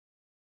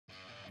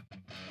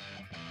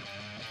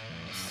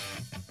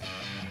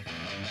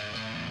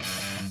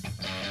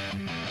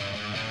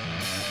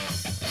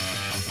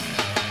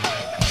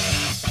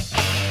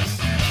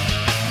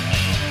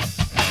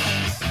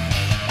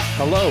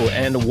Hello,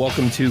 and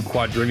welcome to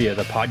Quadrivia,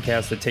 the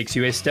podcast that takes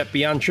you a step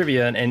beyond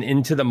trivia and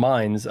into the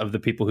minds of the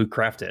people who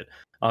craft it.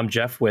 I'm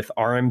Jeff with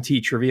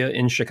RMT Trivia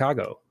in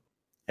Chicago.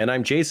 And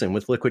I'm Jason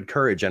with Liquid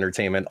Courage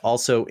Entertainment,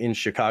 also in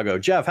Chicago.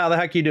 Jeff, how the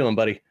heck you doing,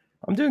 buddy?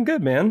 I'm doing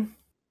good, man.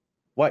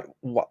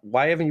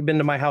 Why haven't you been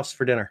to my house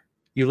for dinner?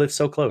 You live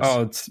so close.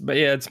 Oh,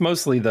 it's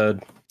mostly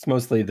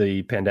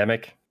the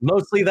pandemic.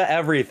 Mostly the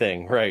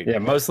everything, right? Yeah,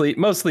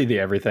 mostly the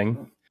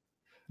everything.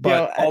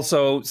 But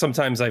also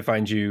sometimes I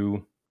find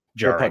you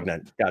jarring.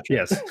 Repugnant. Gotcha.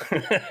 Yes.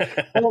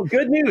 Well,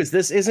 good news.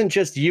 This isn't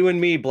just you and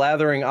me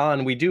blathering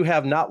on. We do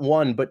have not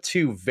one, but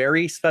two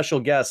very special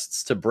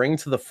guests to bring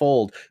to the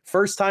fold.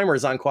 First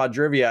timers on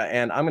Quadrivia.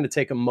 And I'm going to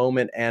take a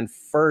moment and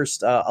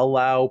first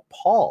allow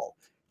Paul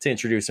to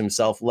introduce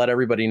himself. Let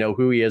everybody know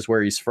who he is,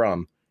 where he's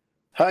from.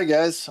 Hi,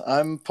 guys.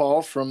 I'm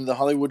Paul from the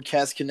Hollywood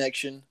Cast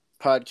Connection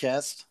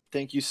podcast.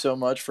 Thank you so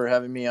much for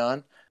having me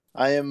on.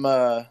 I am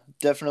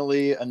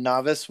definitely a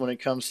novice when it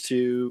comes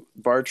to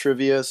bar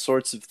trivia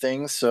sorts of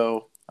things,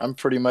 so I'm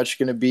pretty much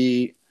going to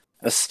be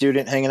a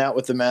student hanging out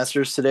with the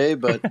masters today,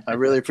 but I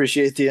really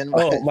appreciate the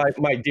invite. Oh,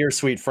 my dear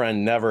sweet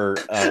friend never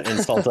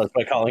insult us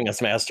by calling us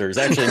masters.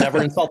 Actually,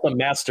 never insult the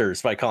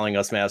masters by calling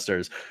us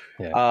masters.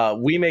 Yeah.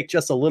 We make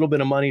just a little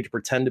bit of money to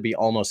pretend to be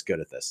almost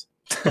good at this.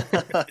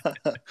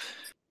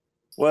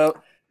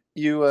 Well,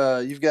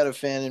 you've got a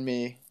fan in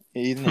me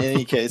in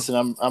any case,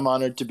 and I'm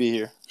honored to be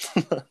here.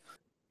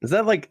 Is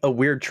that like a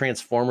weird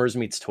Transformers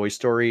meets Toy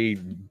Story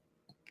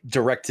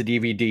direct to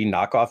DVD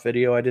knockoff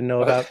video I didn't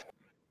know about?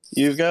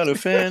 You've got a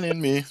fan in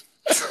me.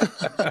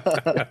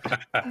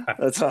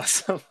 That's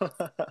awesome.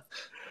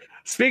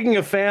 Speaking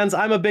of fans,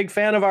 I'm a big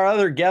fan of our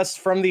other guests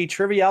from the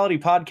Triviality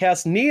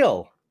podcast.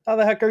 Neil, how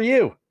the heck are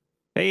you?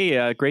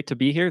 Hey, great to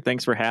be here.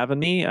 Thanks for having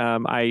me.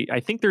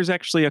 I think there's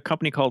actually a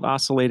company called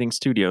Oscillating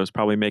Studios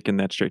probably making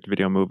that straight to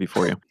video movie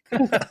for you.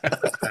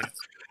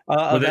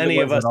 Of any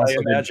of us, I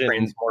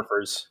imagine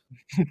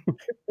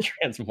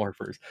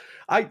Transmorphers.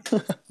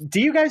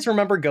 Do you guys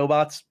remember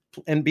GoBots?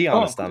 And be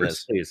honest on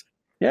this, please.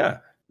 Yeah.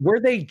 Were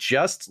they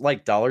just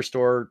like dollar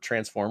store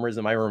Transformers?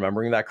 Am I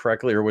remembering that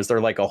correctly? Or was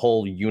there like a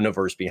whole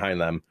universe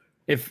behind them?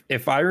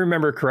 If I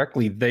remember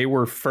correctly, they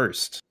were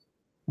first,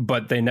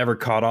 but they never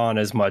caught on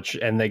as much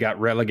and they got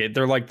relegated.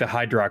 They're like the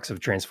Hydrox of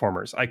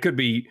Transformers. I could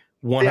be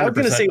 100% I was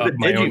going to say the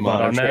Digimon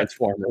on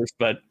Transformers,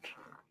 but...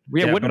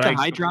 Yeah, wouldn't the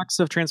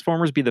Hydrox of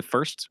Transformers be the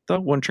first though?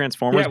 Wouldn't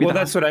Transformers? Yeah, well,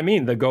 that's what I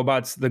mean. The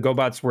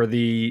GoBots were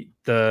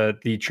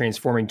the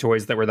transforming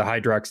toys that were the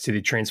Hydrox to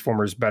the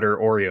Transformers Better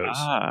Oreos.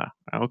 Ah,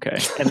 okay.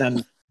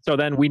 And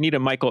then we need a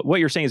Michael.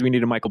 What you're saying is we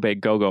need a Michael Bay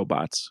Go-Go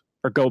Bots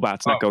or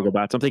GoBots, not Go-Go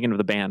Bots. I'm thinking of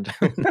the band.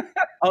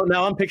 Oh,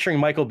 now I'm picturing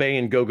Michael Bay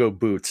and Go-Go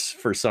Boots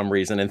for some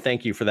reason, and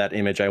thank you for that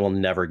image. I will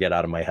never get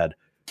out of my head.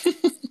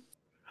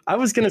 I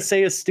was going to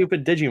say a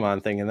stupid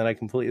Digimon thing, and then I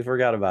completely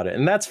forgot about it,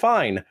 and that's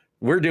fine.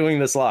 We're doing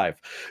this live.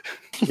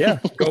 Yeah,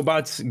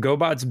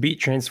 GoBots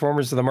beat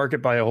Transformers to the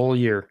market by a whole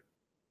year.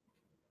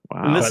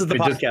 Wow. And this is the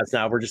podcast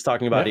now. We're just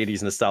talking about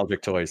 80s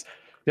nostalgic toys.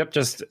 Yep,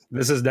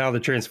 this is now the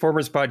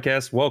Transformers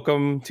podcast.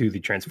 Welcome to the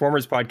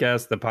Transformers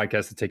podcast, the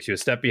podcast that takes you a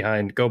step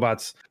behind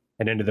GoBots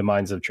and into the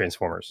minds of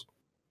Transformers.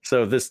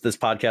 So this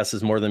podcast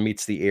is more than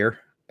meets the ear.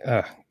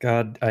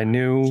 God, I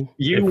knew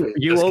you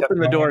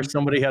opened the door.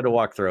 Somebody had to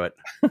walk through it.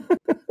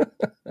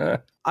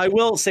 I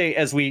will say,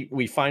 as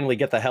we finally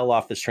get the hell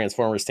off this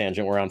Transformers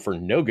tangent we're on for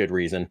no good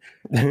reason.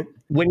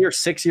 When you're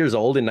 6 years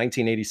old in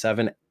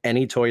 1987,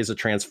 any toy is a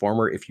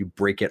Transformer if you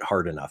break it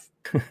hard enough.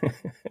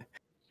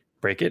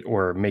 Break it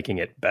or making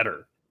it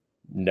better?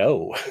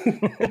 No.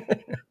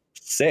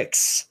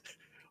 6.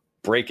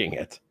 Breaking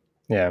it.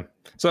 Yeah.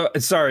 So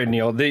sorry,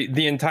 Neil,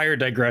 the entire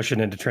digression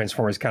into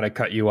Transformers kind of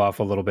cut you off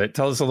a little bit.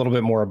 Tell us a little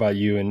bit more about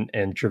you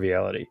and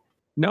Triviality.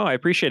 No, I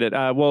appreciate it.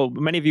 Well,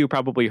 many of you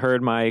probably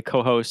heard my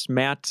co-host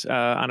Matt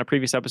on a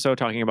previous episode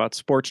talking about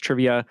sports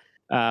trivia.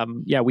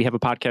 We have a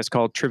podcast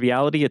called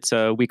Triviality. It's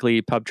a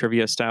weekly pub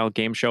trivia style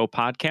game show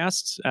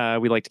podcast.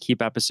 We like to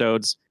keep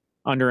episodes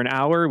under an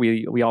hour.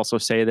 We also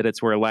say that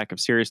it's where a lack of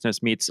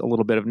seriousness meets a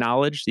little bit of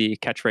knowledge, the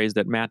catchphrase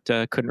that Matt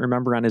couldn't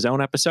remember on his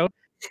own episode.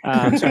 So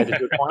I had to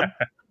do it for him.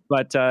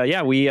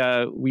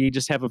 But we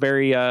just have a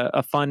very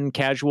a fun,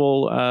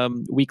 casual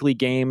weekly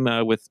game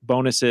with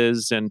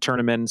bonuses and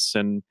tournaments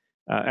and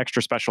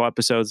extra special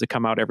episodes that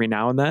come out every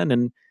now and then.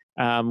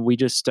 And we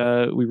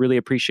really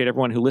appreciate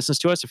everyone who listens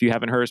to us. If you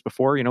haven't heard us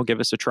before, give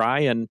us a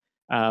try. And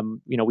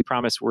we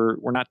promise we're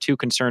not too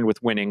concerned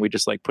with winning. We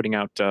just like putting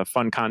out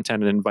fun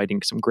content and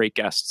inviting some great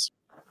guests.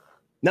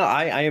 No,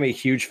 I am a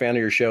huge fan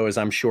of your show, as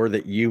I'm sure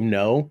that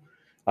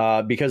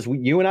because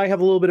you and I have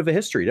a little bit of a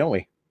history, don't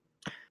we?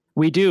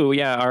 We do,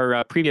 yeah.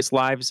 Our previous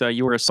lives,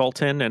 you were a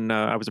sultan and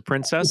I was a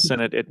princess,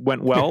 and it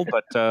went well.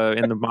 But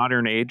in the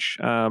modern age,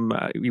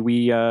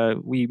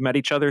 we met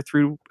each other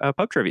through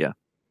pub trivia.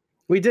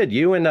 We did.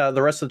 You and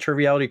the rest of the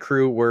Triviality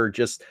crew were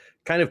just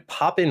kind of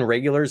pop-in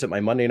regulars at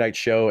my Monday night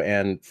show,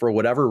 and for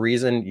whatever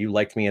reason, you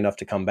liked me enough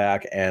to come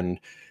back and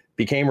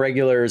became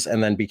regulars,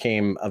 and then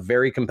became a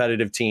very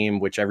competitive team,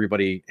 which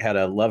everybody had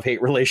a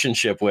love-hate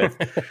relationship with.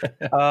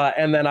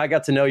 And then I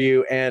got to know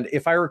you. And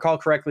if I recall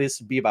correctly, this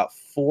would be about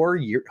 4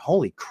 years.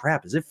 Holy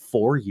crap. Is it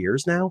 4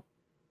 years now?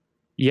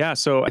 Yeah,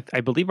 so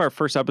I believe our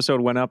first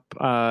episode went up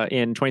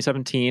in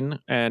 2017,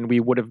 and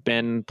we would have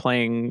been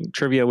playing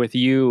trivia with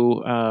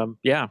you,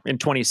 in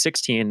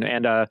 2016.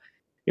 And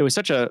it was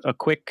such a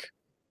quick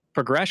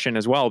progression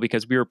as well,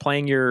 because we were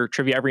playing your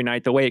trivia every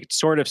night. The way it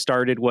sort of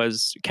started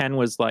was Ken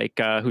was like,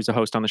 who's the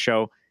host on the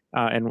show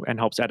and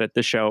helps edit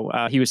the show.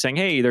 He was saying,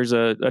 hey, there's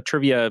a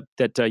trivia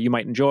that you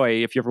might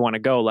enjoy. If you ever want to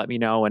go, let me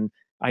know. And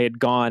I had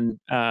gone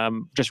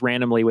just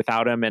randomly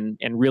without him and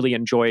really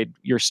enjoyed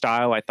your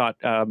style. I thought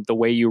the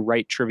way you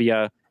write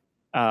trivia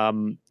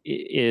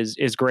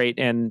is great.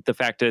 And the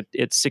fact that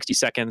it's 60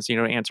 seconds, to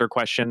answer a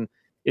question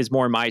is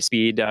more my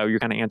speed. You're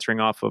kind of answering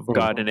off of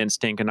gut and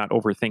instinct and not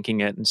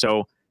overthinking it. And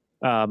so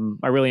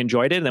I really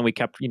enjoyed it. And then we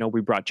kept,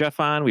 we brought Jeff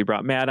on, we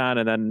brought Matt on,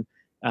 and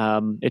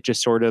then it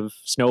just sort of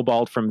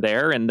snowballed from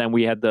there. And then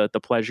we had the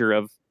pleasure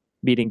of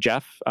meeting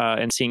Jeff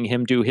and seeing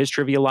him do his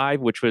trivia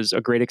live, which was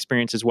a great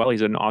experience as well.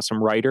 He's an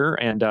awesome writer,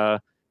 and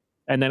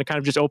then it kind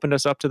of just opened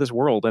us up to this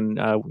world. And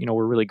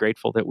we're really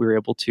grateful that we were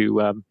able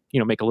to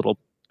make a little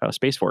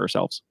space for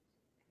ourselves.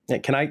 Yeah,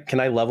 can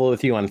I level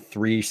with you on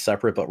 3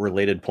 separate but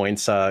related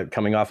points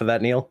coming off of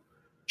that, Neil?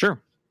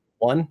 Sure.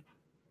 1,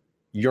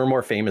 you're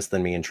more famous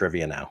than me in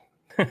trivia now.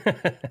 2,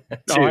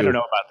 oh, I don't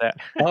know about that.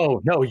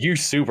 Oh no, you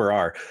super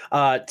are.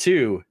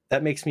 2,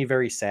 that makes me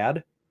very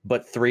sad.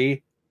 But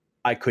 3,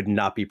 I could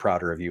not be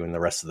prouder of you and the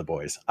rest of the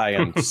boys. I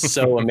am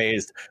so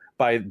amazed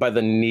by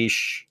the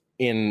niche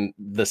in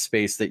the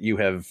space that you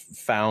have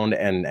found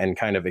and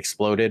kind of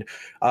exploded.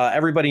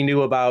 Everybody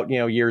knew about,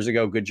 years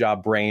ago, Good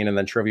Job Brain, and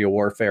then Trivia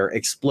Warfare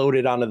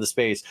exploded onto the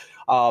space.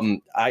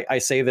 I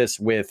say this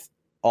with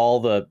all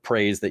the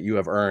praise that you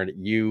have earned.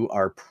 You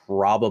are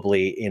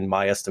probably, in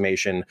my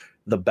estimation,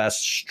 the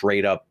best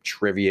straight up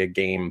trivia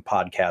game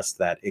podcast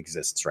that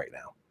exists right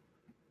now.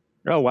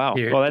 Oh, wow.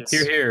 Well, that's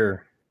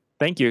here.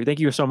 Thank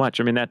you so much.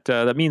 I mean,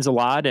 that means a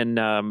lot. And,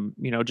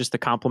 just the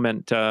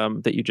compliment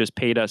that you just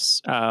paid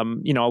us, a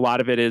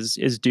lot of it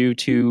is due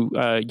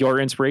to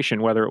your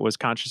inspiration, whether it was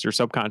conscious or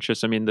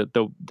subconscious. I mean,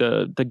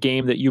 the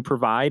game that you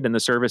provide and the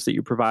service that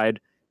you provide,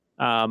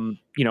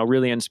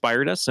 really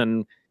inspired us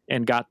and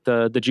got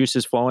the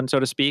juices flowing, so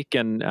to speak.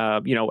 And,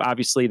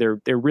 obviously there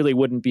really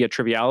wouldn't be a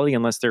Triviality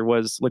unless there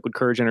was Liquid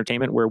Courage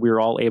Entertainment, where we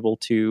were all able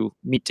to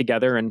meet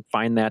together and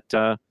find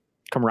that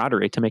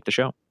camaraderie to make the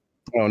show.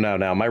 Oh, no.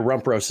 My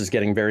rump roast is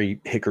getting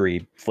very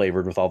hickory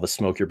flavored with all the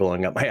smoke you're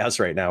blowing up my ass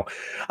right now.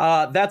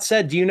 That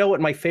said, do you know what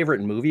my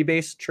favorite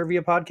movie-based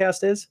trivia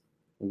podcast is?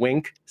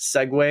 Wink,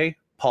 segue,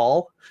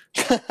 Paul.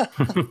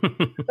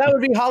 That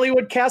would be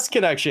Hollywood Cast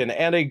Connection,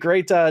 and a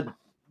great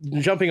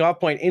jumping off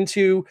point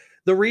into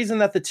the reason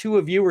that the two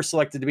of you were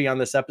selected to be on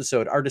this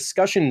episode. Our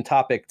discussion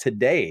topic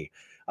today,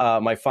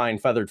 my fine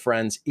feathered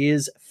friends,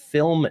 is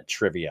film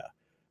trivia.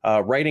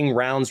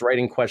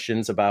 Writing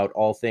questions about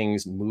all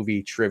things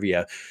movie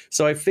trivia.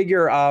 So I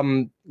figure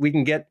we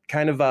can get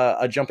kind of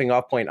a jumping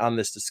off point on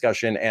this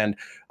discussion. And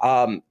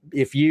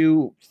if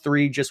you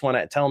 3 just want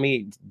to tell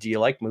me, do you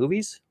like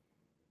movies?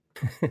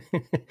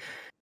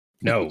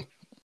 No.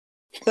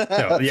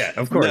 No, yeah,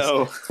 of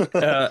course.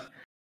 No.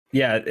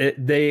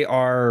 They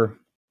are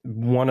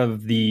one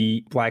of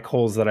the black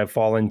holes that I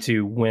fall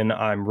into when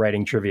I'm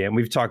writing trivia. And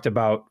we've talked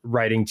about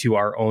writing to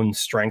our own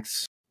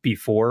strengths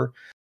before.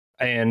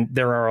 And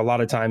there are a lot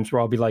of times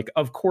where I'll be like,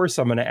 of course,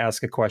 I'm going to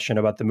ask a question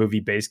about the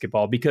movie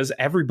BASEketball because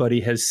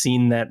everybody has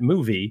seen that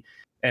movie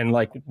and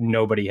like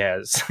nobody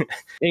has.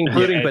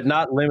 Including but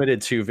not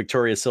limited to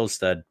Victoria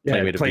Silvstedt,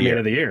 Playmate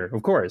of the Year,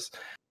 of course.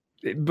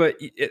 But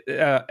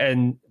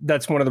and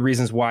that's one of the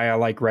reasons why I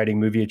like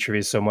writing movie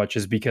trivia so much,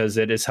 is because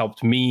it has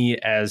helped me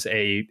as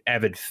a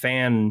avid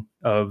fan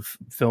of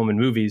film and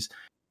movies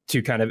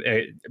to kind of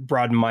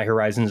broaden my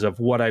horizons of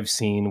what I've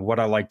seen, what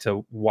I like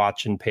to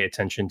watch and pay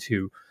attention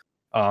to.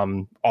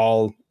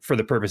 All for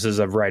the purposes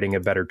of writing a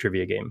better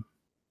trivia game.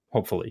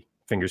 Hopefully,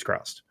 fingers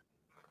crossed.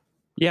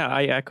 Yeah,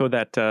 I echo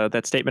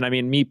that statement. I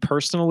mean, me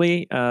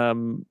personally,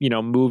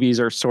 movies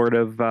are sort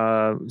of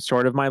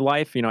my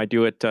life. I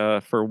do it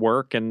for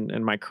work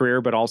and my career,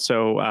 but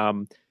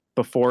also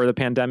before the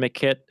pandemic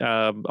hit,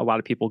 a lot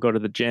of people go to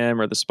the gym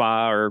or the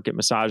spa or get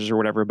massages or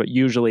whatever. But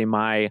usually,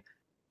 my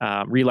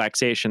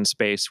relaxation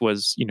space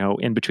was,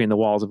 in between the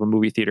walls of a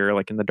movie theater,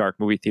 like in the dark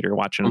movie theater,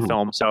 watching a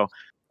film. So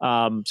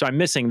I'm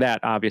missing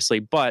that, obviously.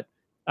 But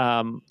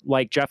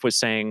like Jeff was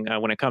saying,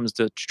 when it comes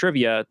to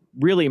trivia,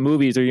 really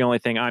movies are the only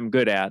thing I'm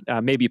good at.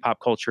 Maybe pop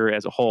culture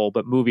as a whole,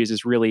 but movies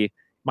is really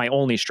my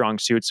only strong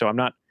suit. So I'm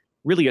not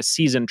really a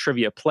seasoned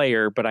trivia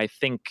player, but I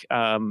think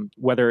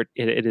whether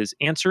it is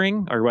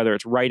answering or whether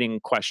it's writing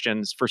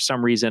questions, for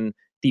some reason,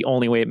 the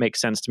only way it makes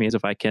sense to me is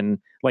if I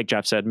can, like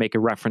Jeff said, make a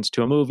reference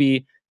to a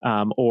movie,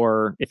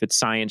 or if it's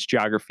science,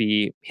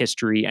 geography,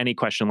 history, any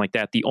question like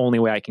that, the only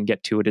way I can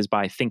get to it is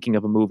by thinking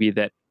of a movie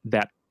that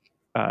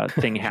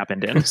thing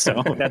happened in.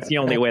 So that's the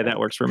only way that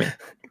works for me.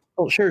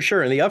 Oh,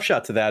 sure. And the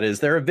upshot to that is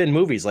there have been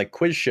movies like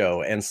Quiz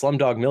Show and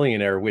Slumdog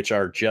Millionaire, which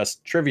are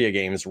just trivia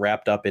games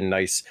wrapped up in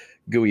nice,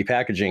 gooey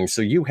packaging.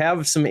 So you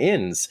have some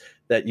ins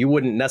that you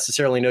wouldn't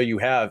necessarily know you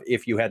have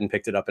if you hadn't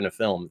picked it up in a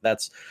film.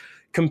 That's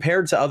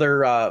compared to other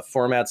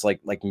formats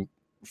like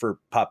for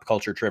pop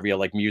culture trivia,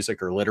 like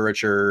music or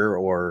literature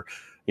or,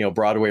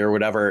 Broadway or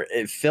whatever.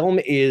 Film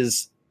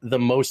is the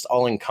most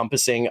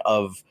all-encompassing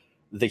of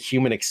the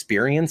human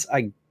experience,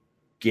 I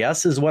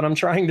guess is what I'm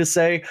trying to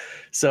say.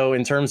 So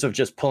in terms of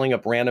just pulling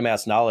up random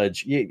ass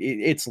knowledge,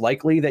 it's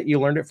likely that you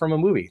learned it from a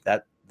movie.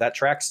 That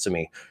tracks to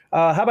me.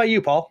 How about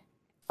you, Paul?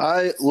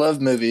 I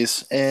love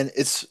movies, and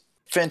it's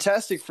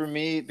fantastic for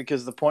me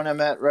because the point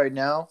I'm at right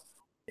now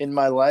in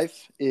my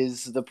life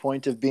is the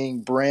point of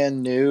being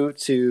brand new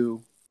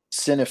to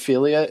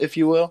cinephilia, if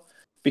you will,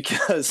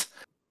 because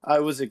I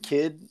was a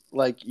kid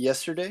like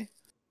yesterday.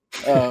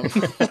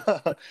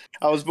 I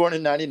was born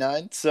in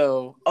 99,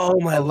 so oh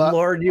my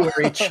lord, you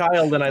are a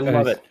child, and I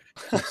love it.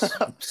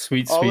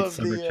 Sweet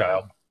summer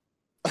child.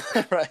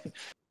 Right,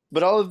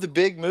 but all of the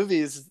big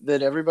movies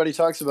that everybody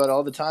talks about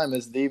all the time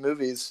as the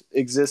movies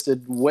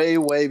existed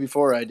way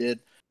before I did,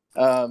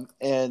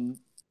 and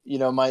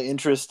my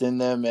interest in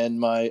them and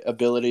my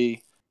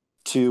ability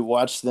to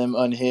watch them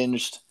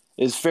unhinged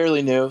is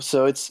fairly new.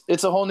 So it's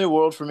a whole new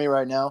world for me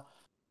right now.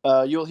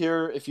 You'll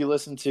hear if you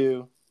listen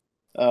to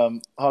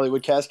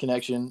Hollywood Cast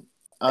Connection.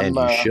 And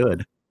you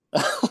should.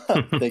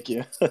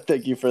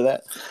 Thank you for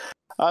that.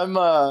 I'm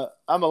a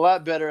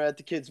lot better at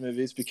the kids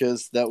movies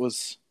because that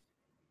was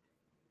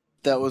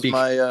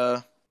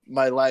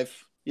my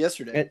life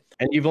yesterday.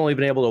 And you've only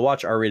been able to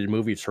watch R-rated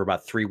movies for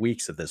about 3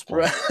 weeks at this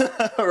point.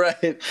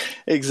 Right.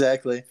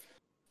 Exactly.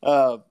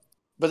 But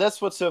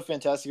that's what's so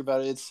fantastic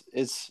about it.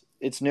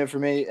 It's new for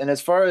me. And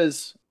as far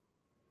as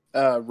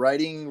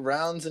writing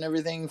rounds and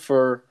everything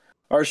for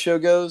our show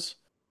goes,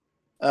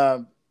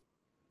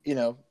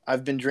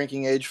 I've been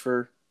drinking age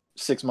for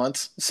 6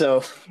 months,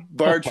 so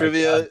bar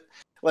trivia,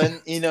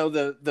 and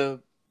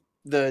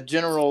the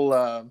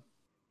general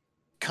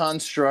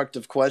construct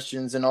of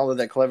questions and all of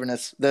that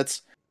cleverness,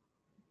 that's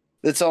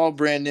all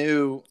brand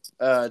new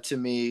to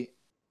me.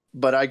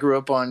 But I grew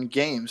up on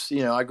games.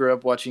 I grew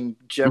up watching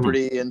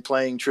Jeopardy and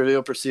playing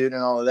Trivial Pursuit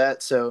and all of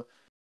that. So,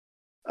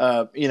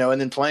 and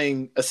then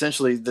playing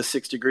essentially the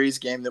 6 Degrees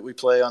game that we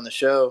play on the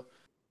show.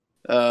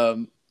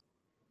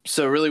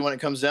 So really, when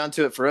it comes down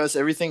to it, for us,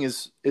 everything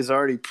is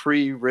already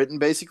pre-written,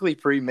 basically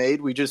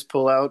pre-made. We just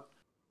pull out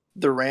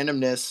the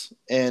randomness,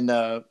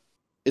 and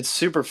it's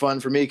super fun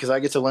for me because I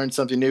get to learn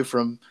something new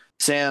from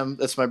Sam.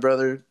 That's my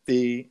brother,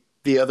 the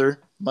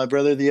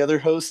other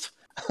host,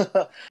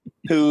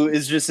 who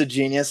is just a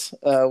genius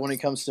when it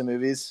comes to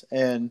movies.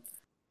 And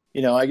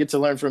I get to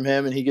learn from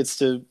him, and he gets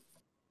to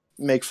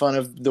make fun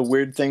of the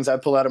weird things I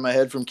pull out of my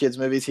head from kids'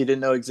 movies he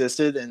didn't know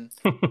existed, and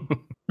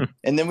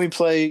and then we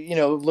play,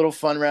 little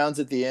fun rounds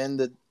at the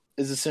end that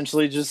is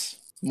essentially just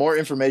more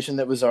information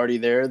that was already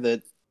there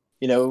that,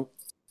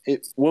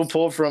 we'll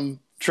pull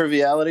from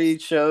triviality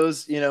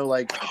shows,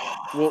 like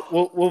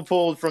we'll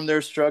pull from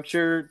their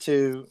structure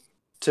to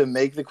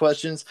make the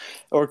questions,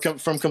 or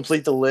from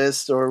Complete the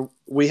List, or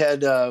we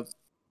had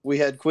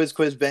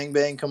Quiz Bang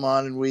Bang come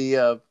on, and we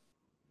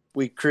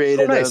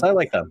created I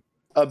like them.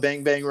 A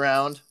Bang Bang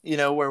round,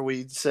 where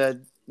we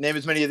said name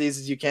as many of these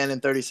as you can in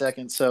 30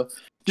 seconds. So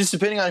just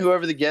depending on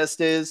whoever the guest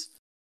is,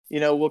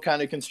 we'll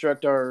kind of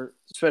construct our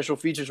special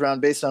features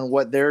round based on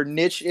what their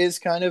niche is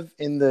kind of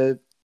in the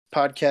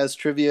podcast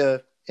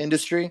trivia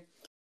industry.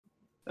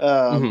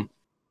 And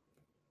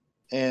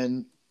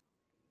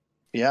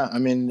yeah, I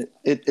mean,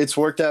 it's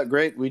worked out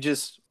great.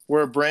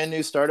 We're a brand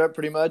new startup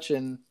pretty much,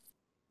 and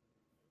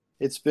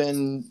it's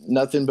been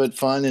nothing but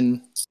fun.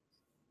 And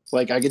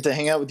I get to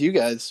hang out with you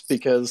guys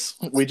because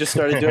we just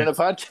started doing a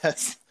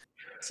podcast.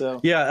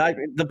 So yeah,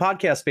 the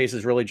podcast space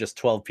is really just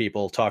 12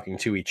 people talking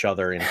to each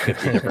other in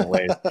 50 different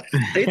ways.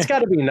 It's got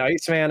to be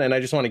nice, man. And I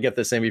just want to get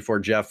this in before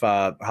Jeff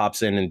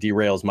hops in and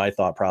derails my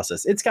thought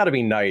process. It's got to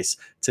be nice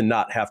to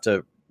not have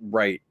to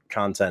write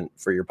content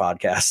for your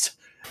podcast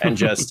and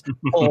just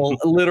pull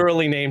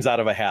literally names out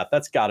of a hat.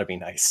 That's got to be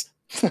nice.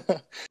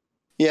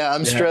 Yeah,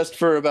 I'm stressed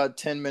for about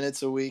 10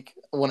 minutes a week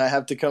when I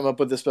have to come up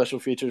with the special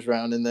features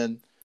round. And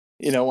then,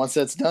 once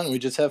that's done, we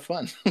just have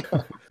fun.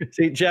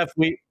 See, Jeff,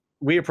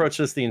 we approach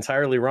this the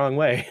entirely wrong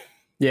way.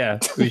 Yeah,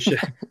 we should.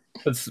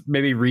 Let's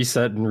maybe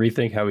reset and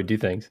rethink how we do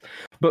things.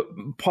 But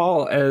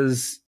Paul,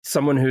 as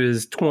someone who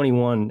is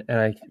 21,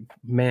 and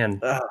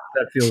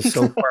that feels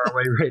so far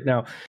away right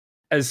now.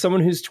 As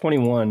someone who's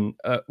 21,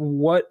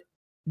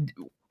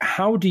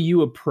 how do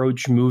you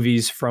approach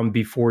movies from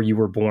before you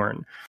were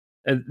born?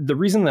 The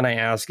reason that I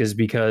ask is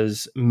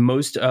because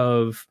most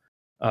of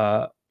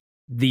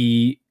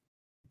the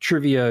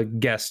trivia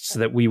guests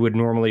that we would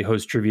normally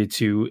host trivia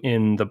to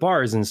in the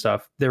bars and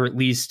stuff, they're at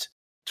least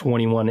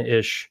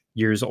 21-ish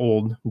years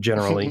old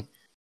generally.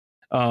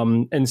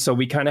 And so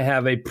we kind of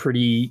have a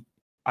pretty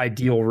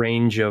ideal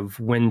range of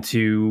when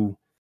to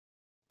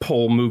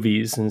pull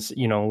movies and,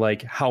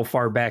 how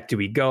far back do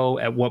we go?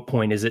 At what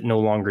point is it no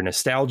longer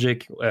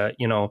nostalgic?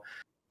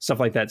 stuff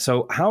like that.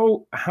 So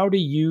how do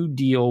you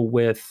deal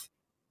with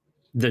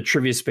the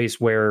trivia space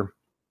where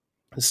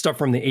stuff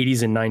from the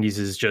 80s and 90s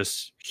is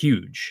just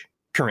huge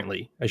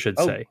currently, I should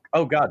say?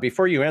 Oh God,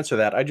 before you answer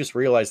that, I just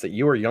realized that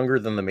you are younger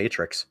than the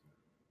Matrix.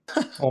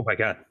 Oh my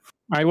God.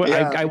 I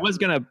was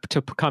going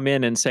to come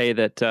in and say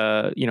that,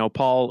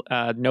 Paul,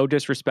 no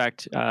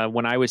disrespect.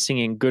 When I was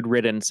singing Good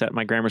Riddance at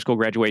my grammar school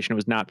graduation, it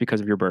was not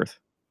because of your birth.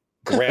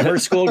 Grammar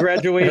school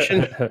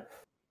graduation?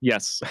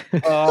 Yes.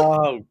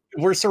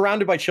 We're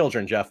surrounded by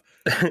children, Jeff.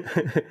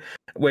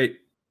 Wait,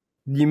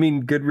 you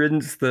mean Good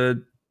Riddance,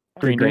 the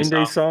Green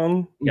Day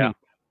song? Yeah.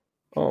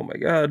 Oh my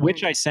God.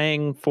 Which I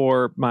sang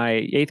for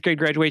my 8th grade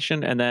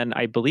graduation. And then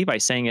I believe I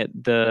sang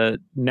it the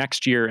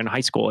next year in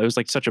high school. It was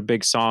like such a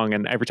big song.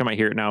 And every time I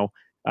hear it now,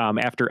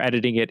 after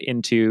editing it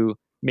into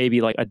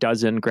maybe like a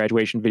dozen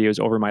graduation videos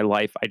over my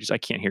life, I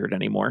can't hear it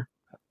anymore.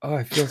 Oh,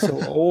 I feel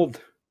so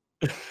old.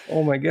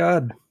 Oh my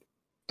God.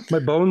 My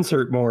bones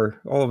hurt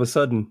more all of a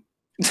sudden.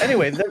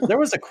 Anyway, there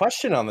was a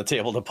question on the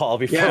table to Paul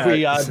before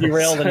we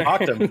derailed and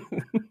hawked him.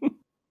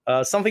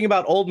 Something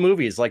about old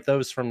movies like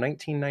those from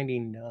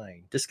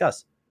 1999.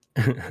 Discuss.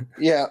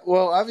 Yeah,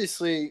 well,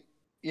 obviously,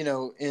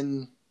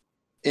 in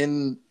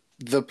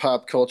the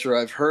pop culture,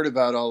 I've heard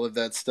about all of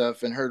that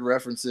stuff and heard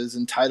references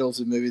and titles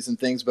of movies and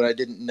things, but I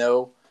didn't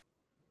know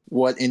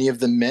what any of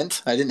them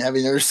meant. I didn't have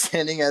any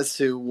understanding as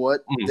to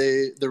what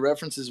the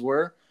references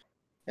were.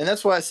 And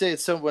that's why I say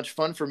it's so much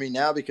fun for me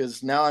now,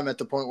 because now I'm at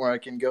the point where I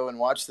can go and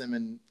watch them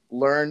and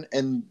learn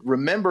and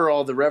remember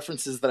all the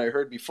references that I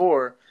heard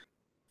before,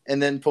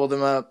 and then pull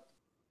them up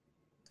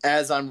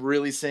as I'm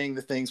really seeing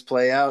the things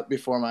play out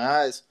before my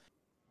eyes.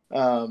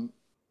 And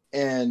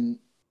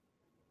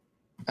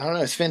I don't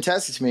know, it's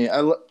fantastic to me.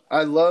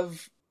 I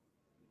love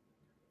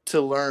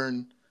to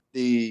learn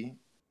the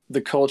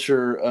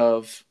culture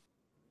of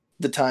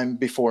the time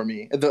before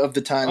me, of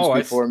the times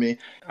before me.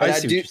 And I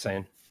see what you're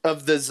saying.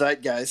 Of the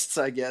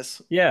zeitgeists, I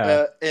guess.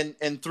 Yeah.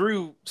 And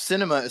through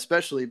cinema,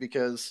 especially,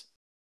 because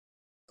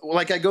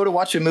like I go to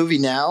watch a movie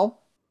now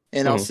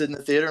and I'll sit in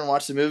the theater and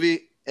watch the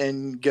movie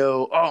and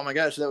go, oh my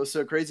gosh, that was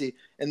so crazy.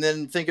 And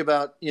then think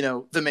about,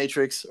 The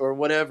Matrix or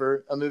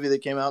whatever, a movie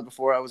that came out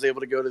before I was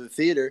able to go to the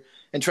theater,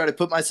 and try to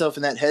put myself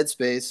in that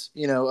headspace,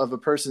 of a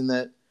person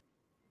that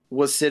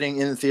was sitting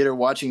in the theater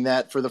watching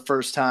that for the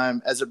first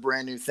time as a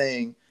brand new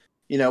thing,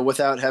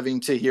 without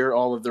having to hear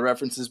all of the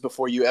references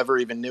before you ever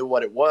even knew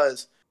what it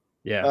was.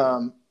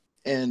 Yeah.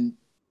 And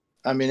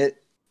I mean,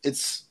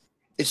 it's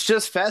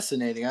just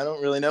fascinating. I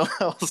don't really know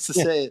how else to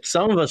say it.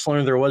 Some of us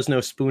learned there was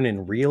no spoon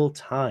in real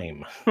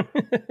time.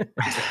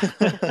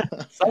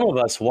 Some of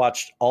us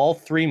watched all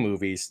 3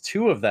 movies,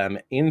 2 of them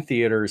in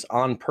theaters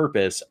on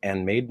purpose,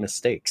 and made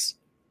mistakes.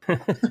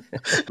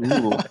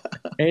 Ooh.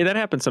 Hey, that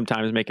happens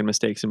sometimes, making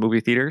mistakes in movie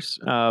theaters.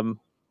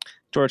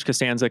 George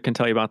Costanza can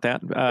tell you about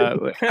that.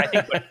 I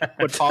think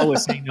what Paul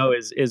was saying, though,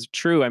 is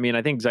true. I mean,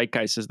 I think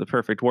zeitgeist is the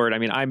perfect word. I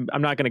mean, I'm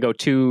not going to go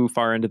too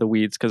far into the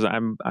weeds because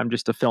I'm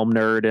just a film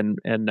nerd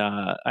and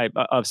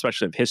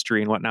especially of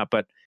history and whatnot.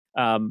 But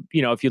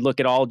if you look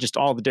at all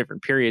the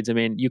different periods, I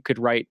mean, you could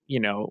write,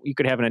 you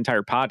could have an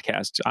entire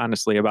podcast,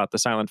 honestly, about the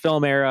silent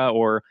film era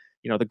or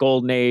the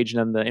golden age, and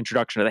then the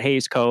introduction of the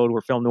Hays Code,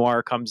 where film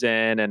noir comes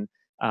in, and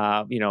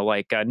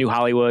New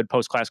Hollywood,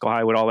 post-classical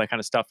Hollywood, all that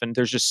kind of stuff. And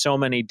there's just so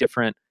many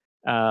different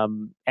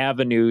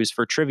avenues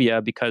for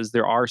trivia because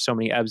there are so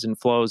many ebbs and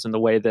flows in the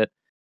way that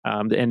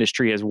the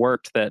industry has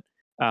worked, that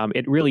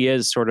it really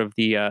is sort of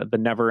the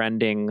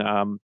never-ending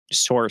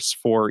source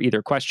for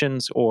either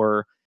questions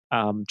or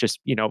just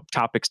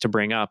topics to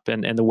bring up,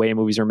 and the way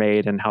movies are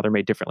made and how they're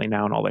made differently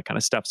now and all that kind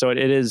of stuff. So it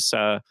is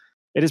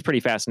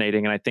pretty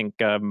fascinating, and I think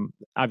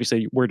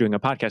obviously we're doing a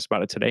podcast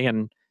about it today,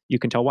 and you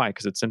can tell why,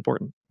 because it's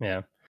important.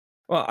 Yeah.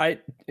 Well, I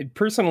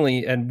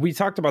personally, and we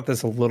talked about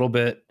this a little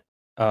bit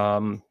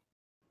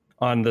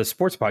on the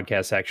sports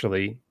podcast,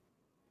 actually,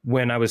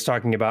 when I was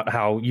talking about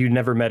how you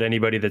never met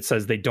anybody that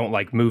says they don't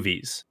like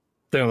movies.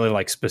 They only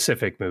like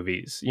specific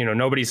movies.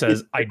 Nobody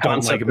says I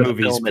don't like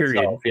movies,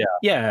 period. Itself,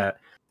 yeah.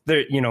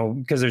 There,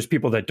 because there's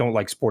people that don't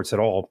like sports at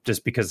all,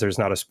 just because there's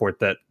not a sport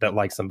that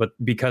likes them. But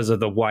because of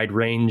the wide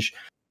range,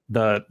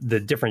 the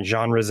different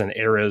genres and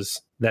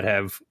eras that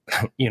have,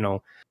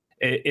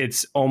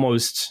 it's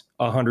almost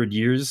 100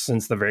 years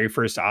since the very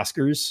first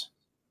Oscars.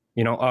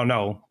 Oh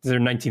no,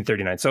 they're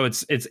 1939. So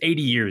it's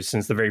 80 years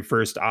since the very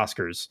first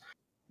Oscars.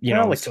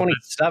 Like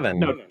 27.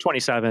 No,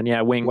 27.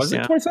 Yeah, Wings. Was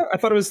it 27? I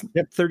thought it was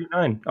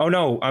 39. Oh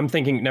no, I'm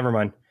thinking. Never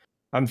mind.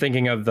 I'm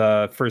thinking of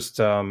the first.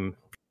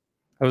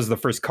 That was the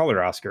first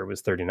color Oscar.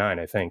 Was 39,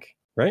 I think.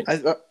 Right?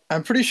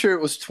 I'm pretty sure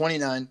it was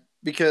 29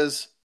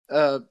 because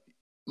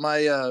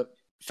my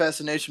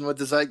fascination with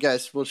the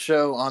zeitgeist will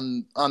show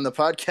on the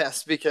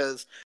podcast,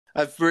 because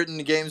I've written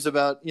games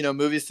about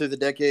movies through the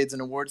decades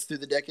and awards through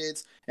the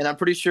decades, and I'm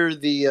pretty sure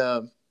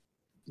the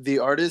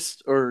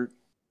artist, or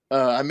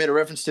I made a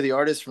reference to the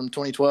artist from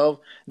 2012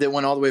 that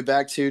went all the way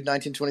back to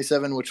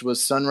 1927, which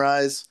was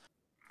Sunrise.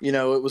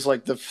 It was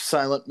like the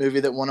silent movie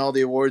that won all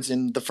the awards,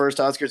 and the first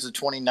Oscars of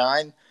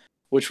 29,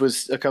 which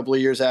was a couple of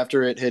years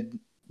after it had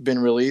been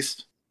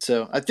released.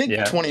 So I think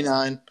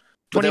 29,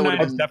 But that 29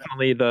 would've is been-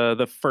 definitely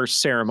the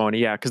first ceremony,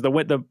 yeah, because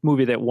the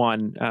movie that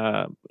won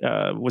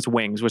was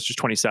Wings, which is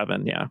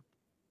 27, yeah.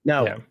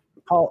 Now, Yeah.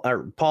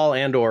 Paul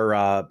and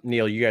or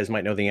Neil, you guys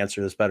might know the answer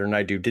to this better than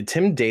I do. Did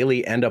Tim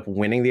Daly end up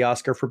winning the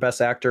Oscar for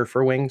Best Actor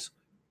for Wings?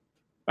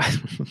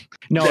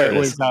 No, There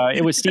it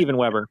it was Steven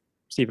Weber.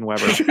 Steven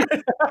Weber.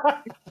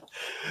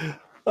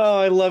 Oh,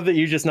 I love that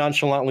you just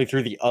nonchalantly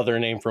threw the other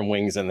name from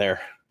Wings in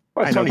there.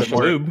 Well, I know, Tony the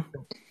more-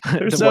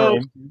 Shalhoub. The So-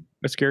 more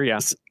obscure, yeah.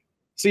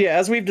 So yeah,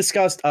 as we've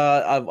discussed,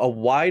 a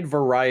wide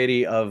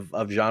variety of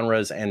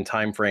genres and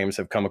time frames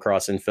have come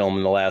across in film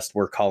in the last,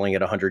 we're calling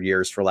it 100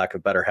 years for lack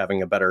of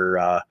having a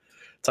better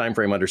time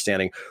frame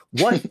understanding.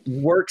 What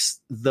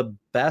works the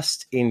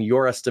best in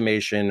your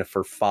estimation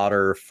for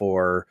fodder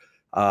for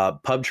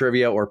pub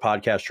trivia or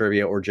podcast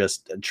trivia or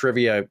just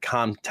trivia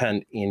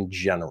content in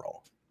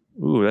general?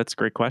 Ooh, that's a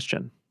great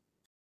question.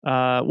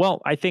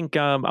 Well, I think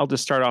I'll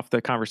just start off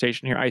the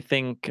conversation here. I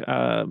think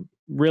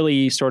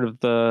really sort of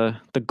the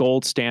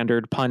gold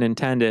standard, pun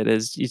intended,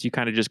 is you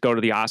kind of just go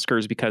to the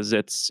Oscars because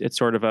it's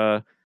sort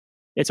of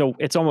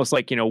it's almost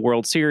like,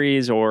 World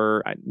Series,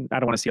 or I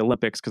don't want to say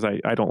Olympics because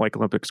I don't like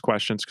Olympics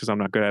questions because I'm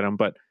not good at them.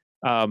 But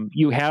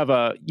you have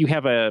a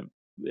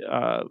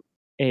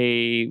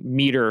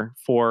meter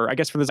for, I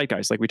guess, for the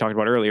zeitgeist, like we talked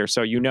about earlier.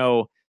 So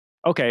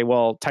okay,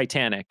 well,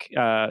 Titanic,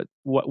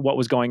 what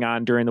was going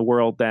on during the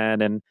world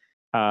then, and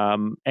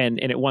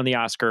it won the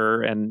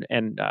Oscar, and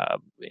the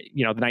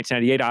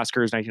 1998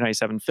 Oscars,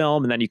 1997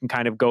 film, and then you can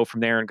kind of go from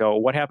there and go,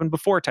 what happened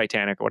before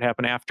Titanic, what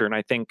happened after? And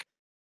I think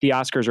the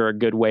Oscars are a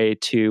good way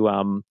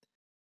to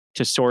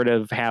sort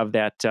of have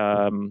that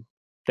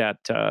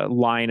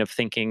line of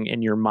thinking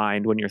in your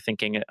mind when you're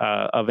thinking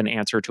of an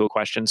answer to a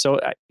question. So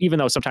even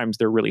though sometimes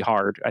they're really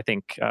hard, I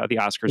think the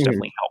Oscars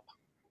definitely help.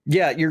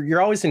 Yeah,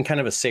 you're always in kind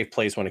of a safe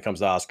place when it comes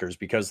to Oscars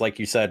because, like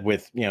you said,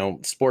 with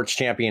sports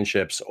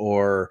championships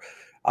or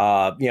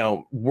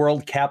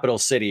world capital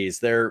cities,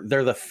 they're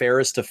the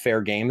fairest of fair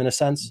game in a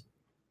sense.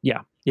 Yeah.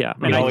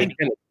 And I think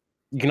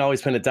you can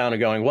always pin it down to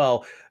going,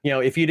 well,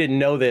 if you didn't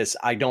know this,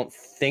 I don't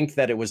think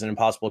that it was an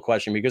impossible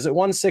question because it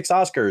won 6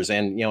 Oscars,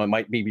 and it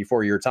might be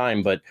before your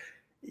time, but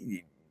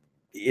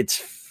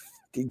it's,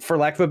 for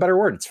lack of a better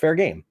word, it's fair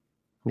game.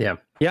 Yeah,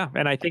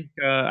 and I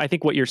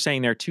think what you're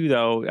saying there too,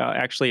 though,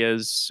 actually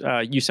is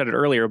you said it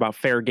earlier about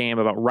fair game,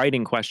 about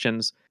writing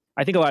questions.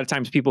 I think a lot of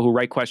times people who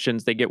write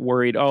questions, they get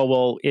worried. Oh,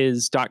 well,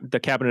 is the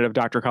Cabinet of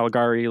Dr.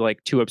 Caligari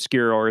like too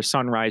obscure, or is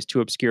Sunrise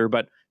too obscure?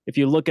 But if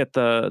you look at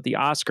the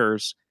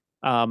Oscars,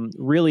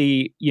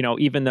 really,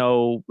 even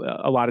though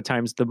a lot of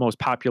times the most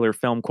popular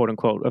film, quote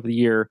unquote, of the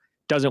year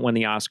doesn't win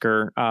the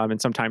Oscar, and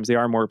sometimes they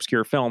are more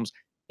obscure films.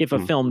 If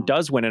a film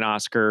does win an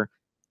Oscar,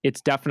 it's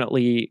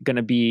definitely going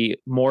to be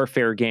more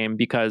fair game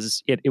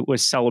because it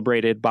was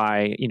celebrated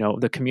by,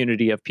 the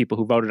community of people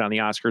who voted on the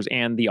Oscars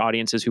and the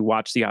audiences who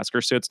watched the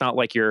Oscars. So it's not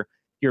like you're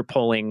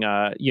pulling,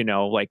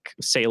 like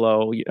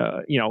Salo,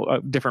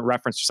 a different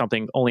reference to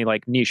something only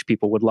like niche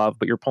people would love,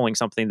 but you're pulling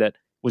something that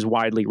was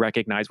widely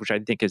recognized, which I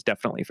think is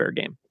definitely fair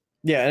game.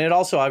 Yeah, and it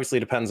also obviously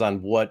depends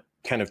on what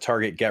kind of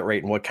target get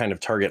rate and what kind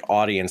of target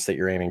audience that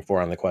you're aiming for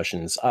on the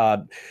questions.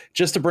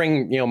 Just to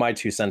bring my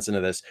 2 cents into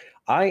this,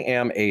 I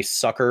am a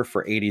sucker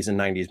for 80s and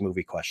 90s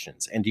movie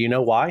questions. And do you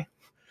know why?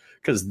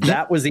 Because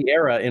that was the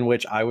era in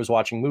which I was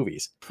watching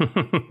movies.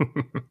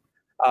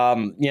 I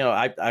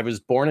was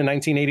born in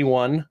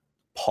 1981,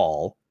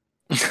 Paul.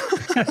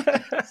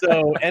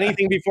 So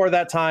anything before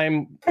that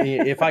time,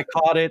 if I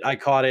caught it,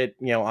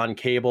 on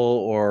cable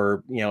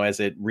or, as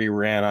it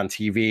reran on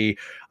TV.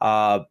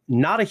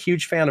 Not a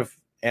huge fan of,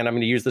 and I'm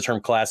going to use the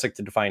term classic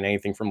to define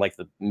anything from like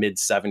the mid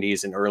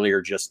 70s and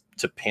earlier, just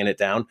to pin it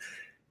down.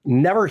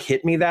 Never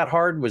hit me that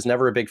hard, was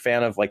never a big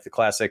fan of like the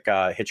classic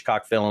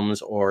Hitchcock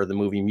films or the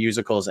movie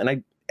musicals. And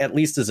I, at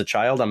least as a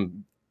child,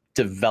 I'm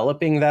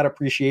developing that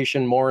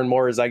appreciation more and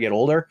more as I get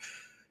older.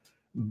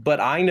 But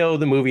I know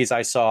the movies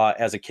I saw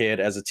as a kid,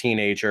 as a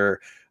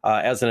teenager,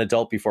 as an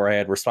adult before I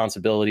had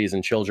responsibilities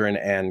and children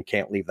and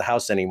can't leave the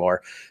house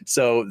anymore.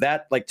 So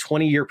that like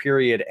 20-year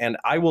period, and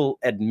I will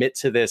admit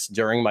to this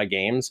during my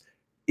games,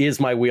 is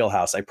my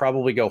wheelhouse. I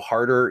probably go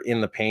harder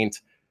in the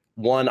paint,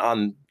 one,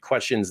 on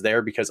questions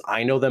there because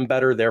I know them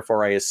better,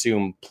 therefore I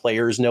assume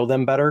players know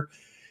them better.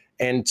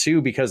 And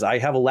 2, because I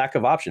have a lack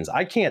of options.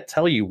 I can't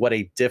tell you what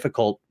a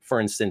difficult,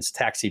 for instance,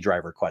 Taxi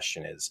Driver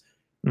question is.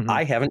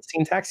 I haven't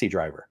seen Taxi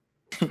Driver.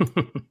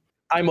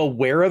 I'm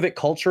aware of it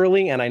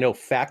culturally and I know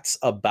facts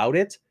about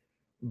it,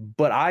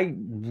 but I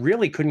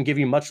really couldn't give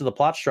you much of the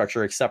plot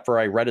structure except for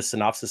I read a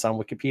synopsis on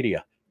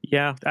Wikipedia.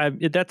 Yeah,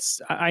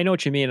 I know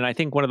what you mean. And I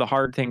think one of the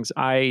hard things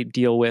I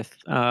deal with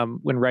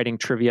when writing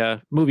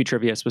trivia, movie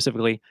trivia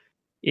specifically,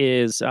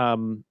 is,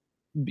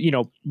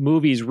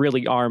 movies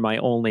really are my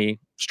only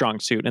strong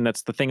suit. And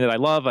that's the thing that I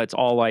love. It's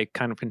all I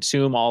kind of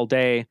consume all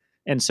day.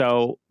 And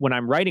so when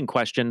I'm writing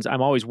questions,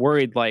 I'm always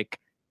worried like,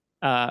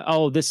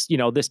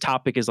 this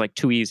topic is like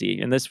too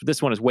easy. And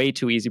this one is way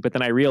too easy. But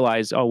then I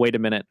realize, oh, wait a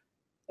minute,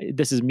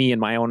 this is me in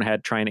my own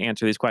head trying to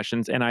answer these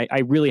questions. And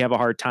I really have a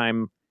hard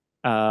time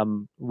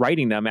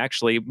writing them,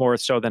 actually, more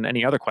so than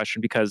any other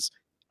question, because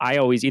I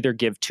always either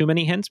give too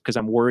many hints because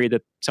I'm worried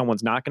that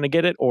someone's not going to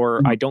get it,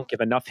 or I don't give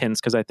enough hints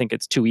because I think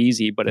it's too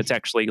easy, but it's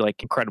actually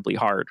like incredibly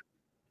hard.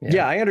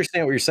 Yeah, I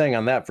understand what you're saying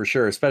on that for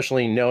sure,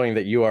 especially knowing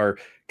that you are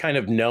kind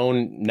of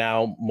known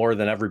now more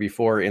than ever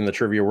before in the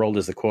trivia world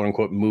as the quote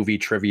unquote movie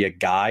trivia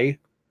guy.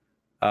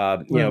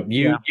 You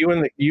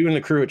and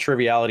the crew at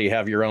Triviality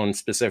have your own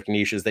specific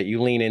niches that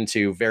you lean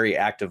into very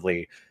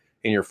actively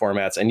in your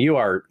formats, and you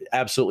are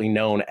absolutely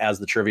known as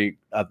the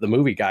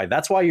movie guy.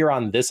 That's why you're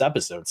on this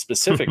episode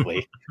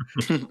specifically.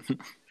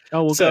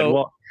 Oh, well, so, good.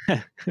 Well,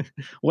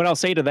 what I'll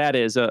say to that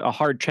is a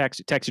hard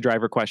taxi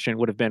driver question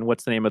would have been,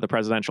 what's the name of the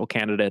presidential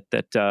candidate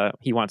that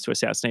he wants to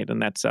assassinate?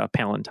 And that's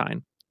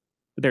Palantine.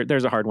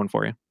 There's a hard one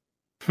for you.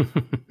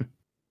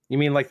 You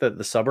mean like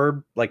the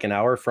suburb, like an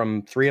hour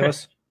from Three of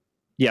Us?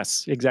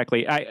 Yes,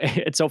 exactly.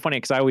 It's so funny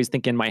because I always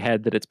think in my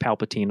head that it's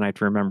Palpatine, and I have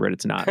to remember it.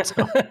 It's not.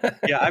 So.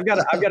 Yeah, I've got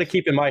to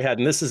keep in my head,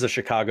 and this is a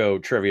Chicago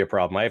trivia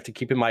problem. I have to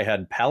keep in my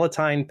head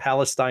Palatine,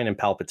 Palestine, and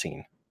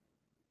Palpatine.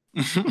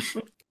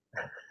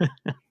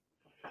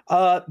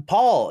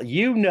 Paul,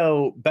 you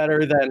know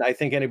better than I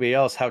think anybody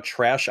else how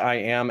trash I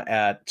am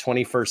at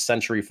 21st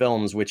century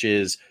films, which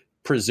is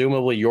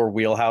presumably your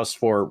wheelhouse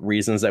for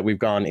reasons that we've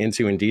gone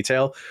into in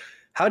detail.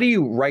 How do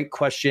you write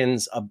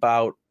questions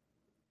about,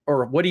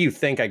 or what do you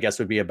think, I guess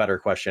would be a better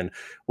question.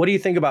 What do you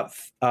think about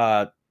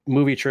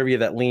movie trivia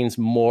that leans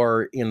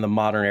more in the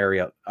modern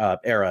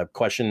era,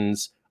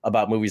 questions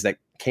about movies that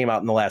came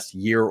out in the last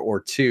year or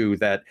two,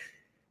 that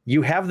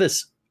you have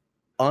this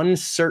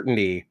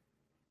uncertainty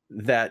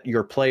that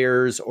your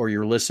players or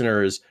your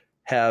listeners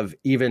have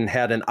even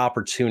had an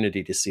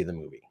opportunity to see the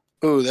movie?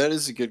 Oh, that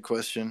is a good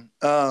question.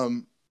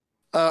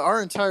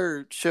 Our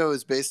entire show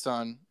is based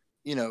on,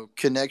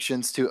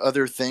 connections to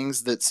other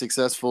things that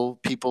successful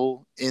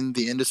people in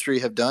the industry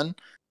have done.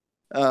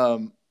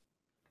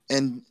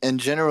 And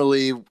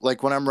generally,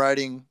 like when I'm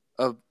writing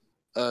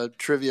a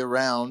trivia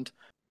round,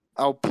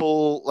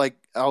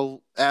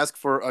 I'll ask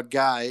for a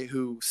guy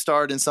who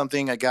starred in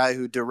something, a guy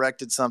who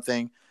directed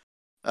something,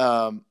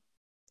 and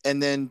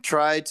then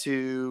try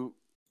to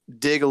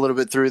dig a little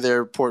bit through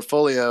their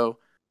portfolio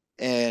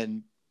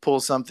and pull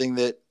something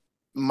that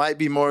might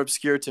be more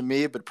obscure to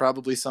me, but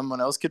probably someone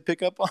else could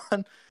pick up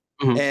on.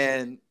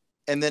 Mm-hmm.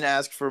 And then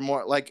ask for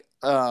more, like,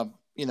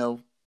 we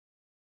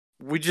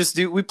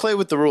play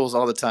with the rules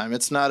all the time.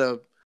 It's not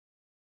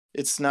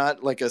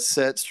like a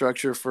set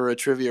structure for a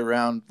trivia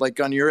round. Like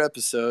on your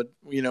episode,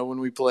 when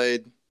we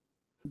played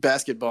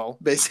basketball,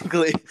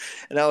 basically,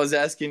 and I was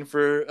asking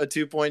for a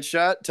 2-point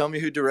shot, tell me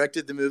who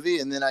directed the movie,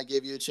 and then I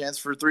gave you a chance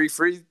for 3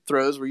 free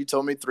throws where you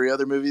told me 3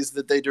 other movies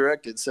that they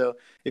directed. So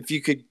if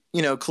you could,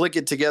 click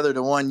it together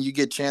to one, you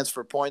get chance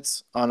for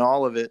points on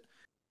all of it.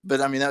 But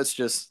I mean, that's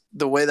just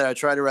the way that I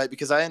try to write,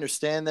 because I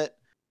understand that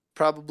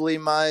probably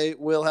my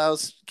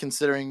wheelhouse,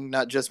 considering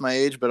not just my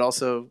age, but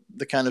also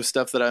the kind of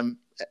stuff that I'm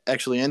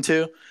actually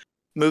into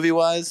movie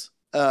wise,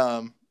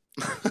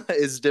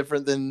 is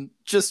different than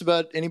just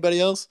about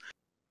anybody else.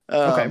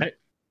 Okay.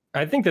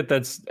 I think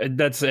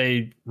that's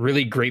a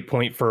really great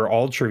point for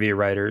all trivia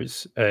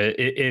writers.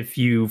 If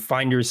you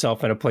find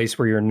yourself in a place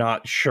where you're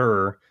not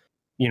sure,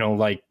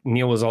 like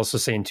Neil was also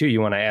saying too, you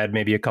want to add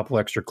maybe a couple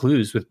extra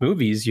clues. With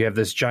movies, you have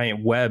this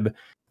giant web.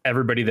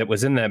 Everybody that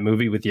was in that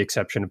movie, with the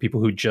exception of people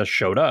who just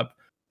showed up,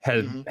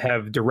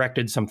 have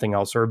directed something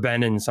else or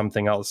been in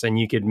something else. And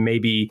you could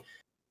maybe,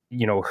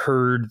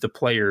 herd the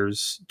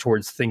players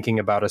towards thinking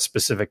about a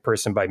specific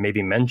person by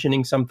maybe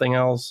mentioning something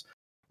else.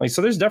 Like,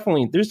 so there's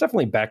definitely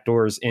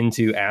backdoors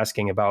into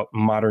asking about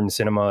modern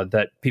cinema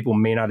that people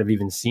may not have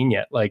even seen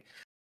yet. Like,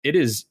 it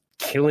is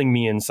killing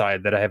me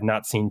inside that I have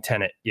not seen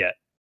Tenet yet.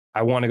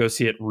 I want to go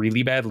see it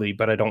really badly,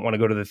 but I don't want to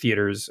go to the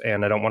theaters,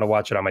 and I don't want to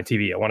watch it on my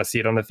TV. I want to see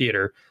it on the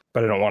theater,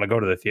 but I don't want to go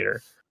to the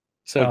theater.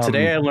 So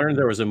today I learned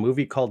there was a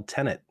movie called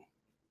Tenet.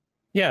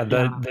 Yeah,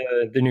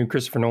 the new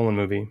Christopher Nolan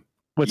movie.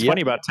 What's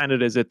funny about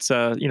Tenet is it's,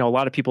 a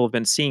lot of people have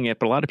been seeing it,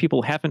 but a lot of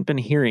people haven't been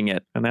hearing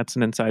it. And that's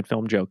an inside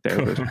film joke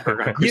there.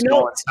 For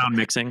sound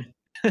mixing.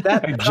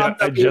 That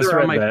I just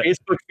read on my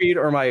Facebook feed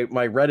or my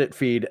Reddit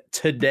feed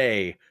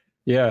today.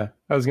 Yeah,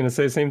 I was going to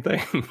say the same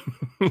thing.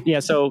 Yeah,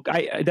 so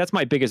that's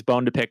my biggest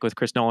bone to pick with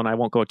Chris Nolan. I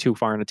won't go too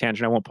far in a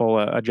tangent. I won't pull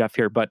a Jeff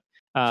here, but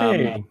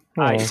I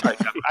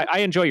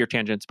enjoy your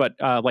tangents, but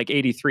like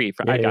 83,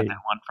 I got that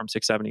one from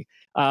 670.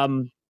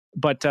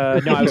 But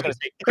no, I was going to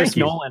say Chris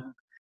Nolan.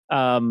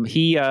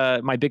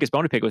 My biggest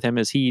bone to pick with him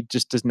is he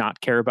just does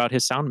not care about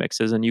his sound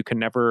mixes, and you can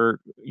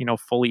never,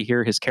 fully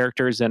hear his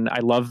characters. And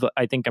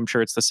I'm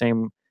sure it's the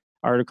same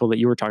article that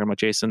you were talking about,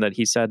 Jason, that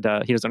he said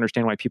he doesn't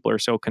understand why people are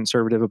so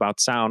conservative about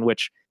sound,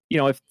 which,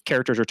 if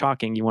characters are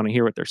talking, you want to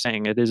hear what they're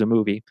saying. It is a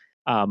movie.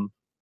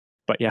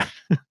 But yeah.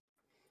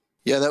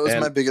 Yeah, that was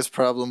my biggest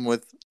problem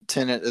with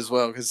Tenet as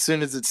well, because as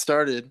soon as it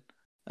started,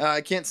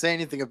 I can't say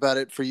anything about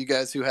it for you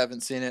guys who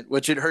haven't seen it,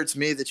 which it hurts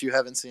me that you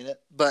haven't seen it.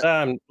 But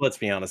let's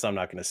be honest, I'm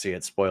not going to see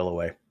it. Spoil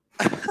away.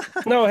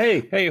 No,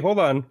 hey, hold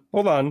on.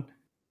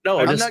 No,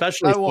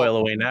 especially spoil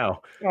away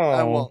now.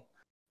 I won't.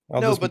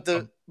 No, but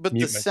but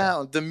the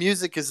sound, the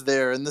music is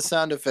there and the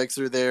sound effects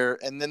are there,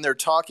 and then they're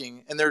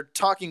talking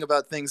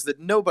about things that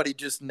nobody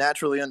just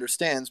naturally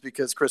understands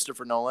because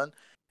Christopher Nolan,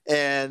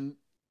 and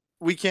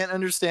we can't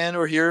understand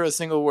or hear a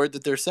single word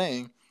that they're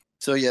saying.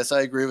 So yes,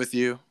 I agree with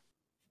you.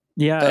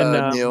 Yeah,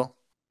 and Neil.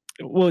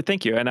 Well,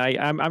 thank you, and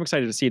I'm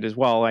excited to see it as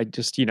well. I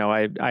just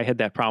I had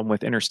that problem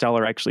with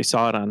Interstellar. I actually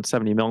saw it on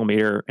 70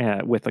 millimeter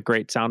with a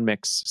great sound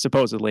mix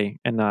supposedly,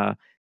 and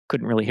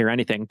couldn't really hear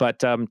anything. But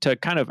to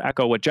kind of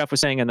echo what Jeff was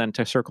saying, and then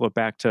to circle it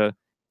back to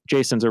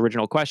Jason's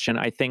original question,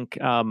 I think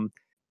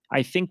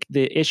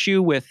the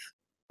issue with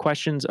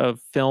questions of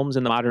films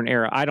in the modern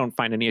era, I don't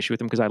find any issue with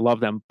them because I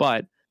love them,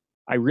 but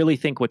I really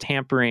think what's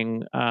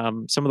hampering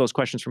some of those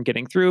questions from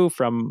getting through,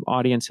 from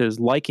audiences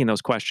liking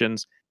those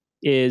questions,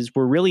 is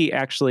we're really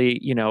actually,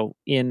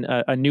 in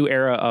a new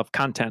era of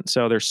content.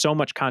 So there's so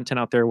much content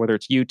out there, whether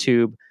it's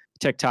YouTube,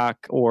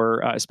 TikTok,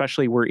 or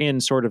especially we're in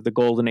sort of the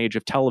golden age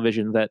of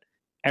television, that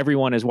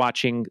everyone is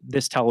watching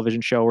this television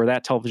show or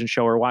that television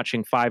show, or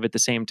watching 5 at the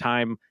same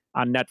time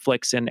on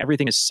Netflix, and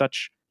everything is so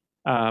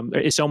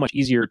much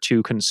easier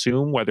to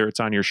consume, whether it's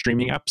on your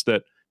streaming apps,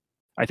 that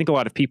I think a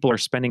lot of people are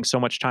spending so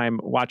much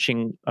time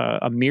watching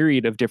a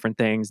myriad of different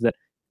things that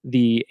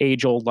the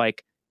age-old,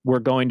 like, we're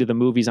going to the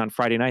movies on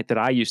Friday night that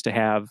I used to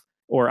have,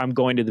 or I'm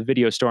going to the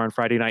video store on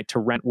Friday night to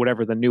rent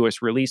whatever the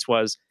newest release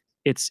was.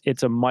 It's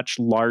a much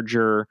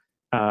larger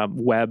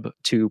web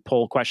to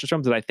pull questions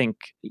from, that I think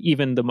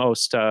even the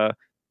most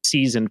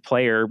seasoned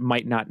player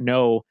might not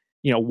know,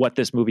 what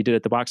this movie did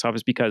at the box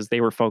office, because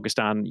they were focused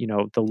on,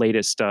 the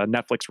latest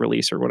Netflix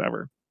release or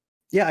whatever.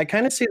 Yeah, I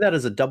kind of see that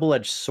as a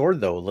double-edged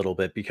sword, though, a little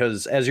bit,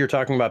 because as you're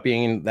talking about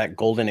being in that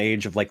golden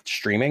age of like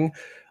streaming,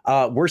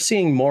 we're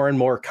seeing more and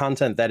more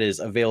content that is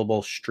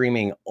available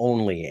streaming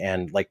only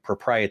and like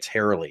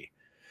proprietarily.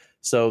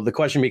 So the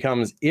question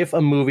becomes, if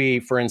a movie,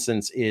 for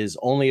instance, is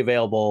only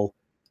available,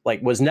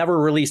 like was never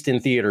released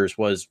in theaters,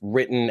 was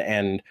written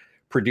and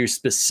produced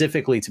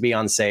specifically to be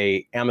on,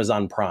 say,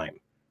 Amazon Prime,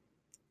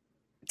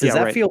 does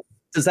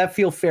that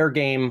feel fair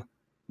game,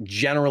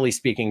 generally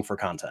speaking, for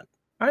content?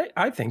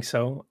 I think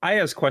so. I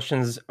ask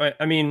questions.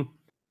 I mean,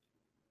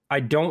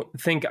 I don't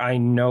think I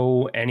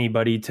know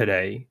anybody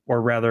today,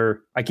 or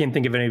rather, I can't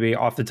think of anybody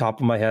off the top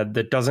of my head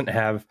that doesn't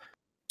have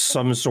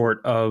some sort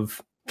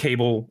of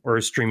cable or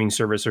a streaming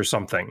service or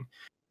something.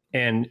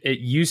 And it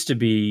used to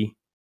be,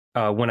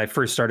 when I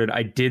first started,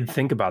 I did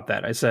think about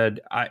that. I said,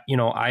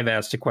 I've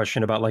asked a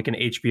question about like an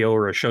HBO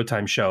or a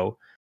Showtime show,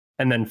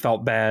 and then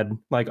felt bad,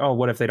 like, oh,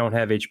 what if they don't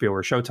have HBO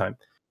or Showtime?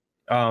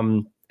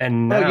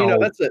 And now,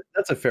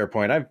 that's a fair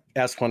point. I've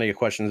asked plenty of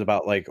questions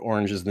about like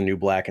Orange is the New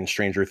Black and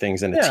Stranger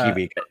Things in a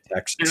TV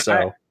context.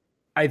 So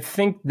I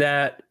think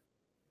that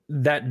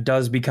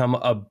does become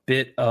a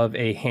bit of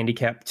a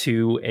handicap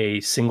to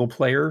a single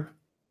player,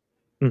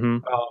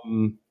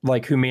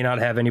 like who may not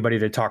have anybody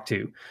to talk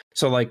to.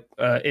 So like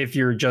if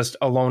you're just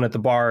alone at the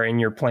bar and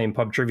you're playing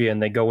pub trivia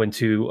and they go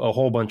into a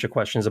whole bunch of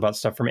questions about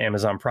stuff from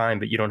Amazon Prime,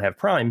 but you don't have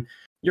Prime,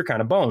 you're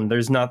kind of boned.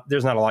 There's not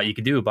a lot you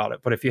could do about it.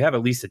 But if you have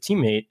at least a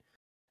teammate,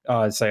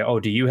 say, oh,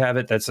 do you have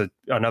it? That's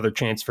another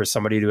chance for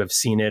somebody to have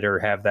seen it or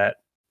have that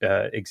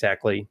have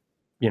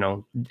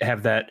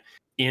that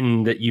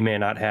in that you may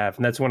not have.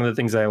 And that's one of the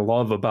things I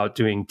love about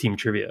doing team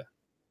trivia.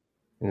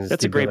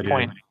 That's a great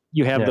point.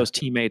 You have those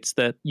teammates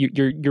that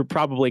you're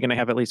probably going to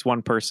have at least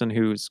one person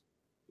who's,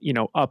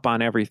 up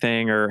on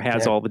everything or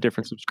has all the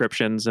different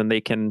subscriptions, and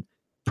they can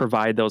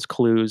provide those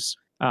clues.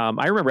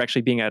 I remember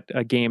actually being at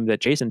a game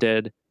that Jason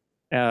did,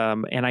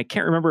 and I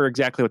can't remember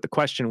exactly what the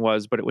question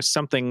was, but it was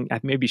something,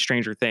 maybe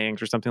Stranger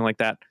Things or something like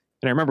that.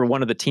 And I remember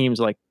one of the teams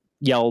like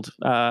yelled,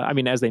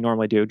 as they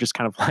normally do, just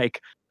kind of like,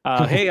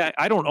 hey,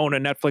 I don't own a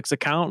Netflix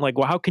account. Like,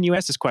 well, how can you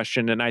ask this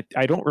question? And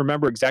I don't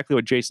remember exactly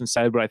what Jason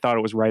said, but I thought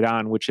it was right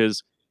on, which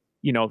is,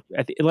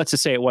 let's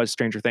just say it was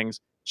Stranger Things.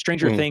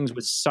 Stranger Things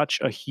was such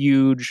a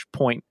huge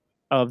point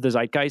of the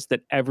zeitgeist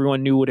that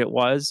everyone knew what it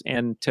was.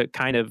 And to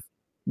kind of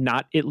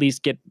not at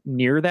least get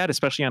near that,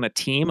 especially on a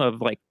team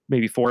of like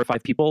maybe 4 or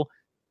 5 people,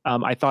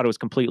 I thought it was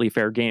completely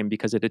fair game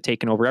because it had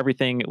taken over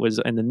everything. It was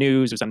in the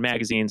news, it was on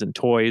magazines and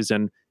toys.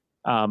 And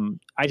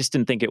I just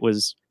didn't think it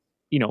was,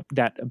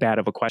 that bad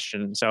of a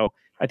question. So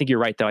I think you're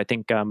right, though. I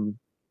think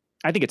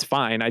it's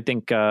fine. I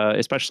think,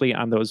 especially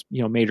on those,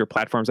 major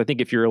platforms, I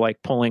think if you're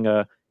like pulling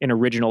an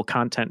original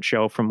content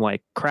show from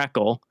like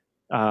Crackle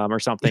or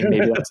something,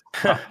 maybe that's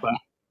tough,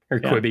 or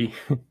Quibi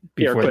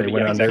before they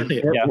went on there.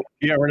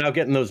 Yeah, we're now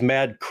getting those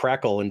mad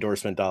Crackle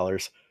endorsement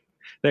dollars.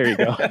 There you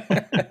go.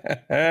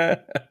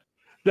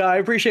 No, I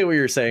appreciate what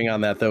you're saying on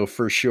that, though,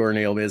 for sure,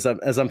 Neil. As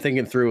I'm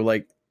thinking through,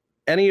 like,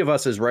 any of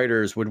us as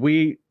writers, would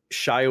we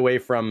shy away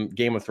from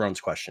Game of Thrones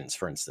questions,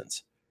 for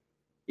instance,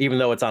 even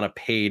though it's on a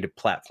paid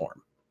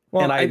platform?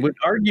 Well, and I would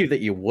argue that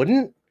you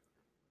wouldn't.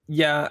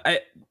 Yeah,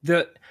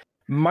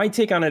 my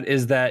take on it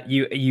is that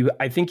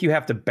I think you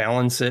have to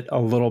balance it a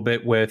little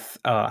bit with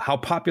how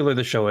popular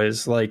the show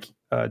is. Like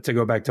to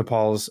go back to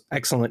Paul's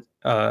excellent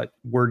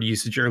word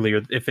usage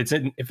earlier, if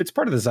it's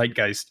part of the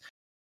zeitgeist,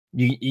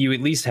 you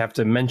at least have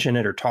to mention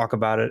it or talk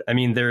about it. I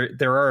mean, there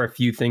are a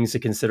few things to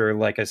consider.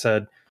 Like I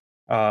said,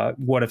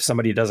 What if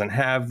somebody doesn't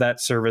have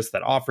that service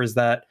that offers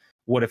that?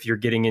 What if you're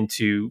getting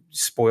into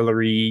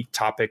spoilery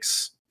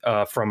topics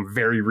from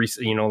very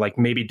recent, like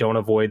maybe don't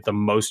avoid the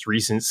most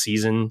recent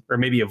season, or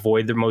maybe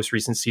avoid the most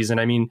recent season.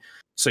 I mean,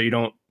 so you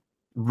don't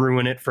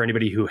ruin it for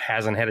anybody who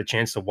hasn't had a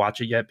chance to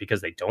watch it yet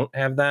because they don't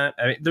have that.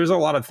 I mean, there's a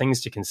lot of things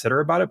to consider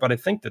about it, but I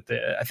think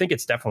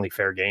it's definitely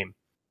fair game.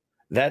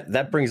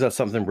 That brings up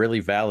something really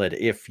valid.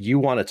 If you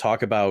want to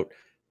talk about,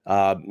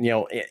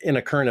 in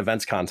a current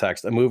events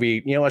context, a movie,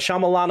 a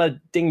Shyamalana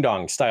Ding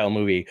Dong style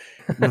movie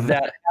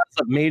that has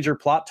a major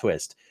plot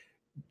twist,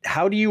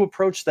 how do you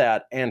approach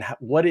that? And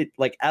what it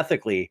like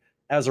ethically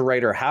as a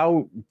writer,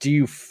 how do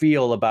you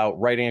feel about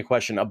writing a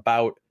question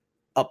about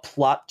a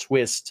plot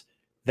twist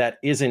that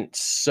isn't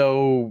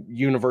so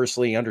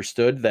universally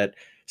understood that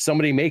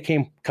somebody may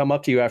come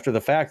up to you after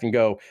the fact and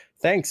go,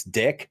 "Thanks,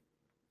 Dick."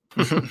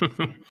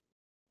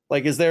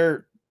 Like, is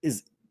there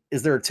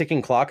a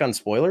ticking clock on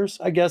spoilers?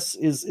 I guess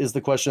is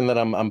the question that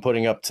I'm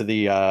putting up to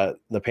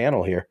the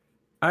panel here.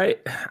 I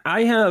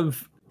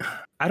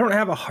don't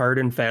have a hard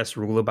and fast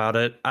rule about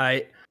it.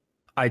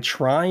 I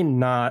try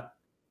not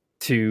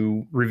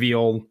to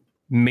reveal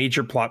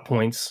major plot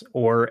points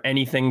or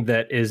anything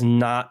that is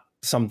not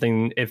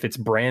something, if it's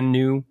brand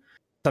new,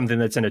 something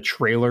that's in a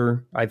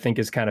trailer, I think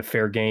is kind of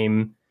fair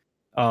game.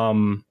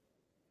 I'm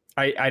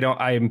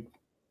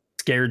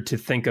scared to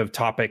think of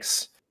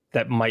topics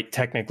that might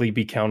technically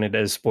be counted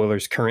as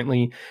spoilers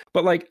currently,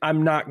 but like,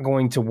 I'm not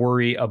going to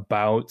worry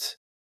about,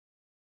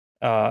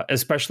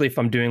 especially if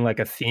I'm doing like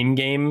a theme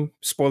game,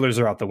 spoilers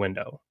are out the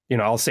window.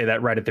 I'll say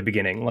that right at the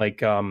beginning.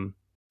 Like,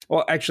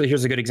 well, actually,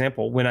 here's a good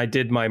example. When I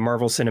did my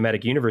Marvel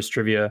Cinematic Universe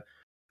trivia,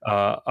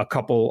 a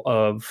couple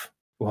of,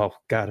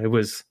 it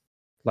was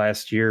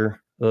last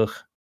year. Ugh.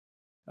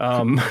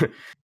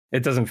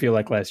 It doesn't feel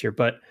like last year,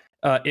 but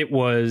it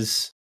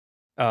was,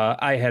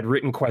 I had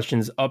written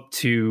questions up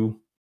to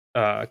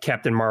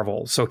Captain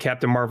Marvel. So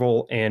Captain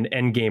Marvel and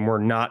Endgame were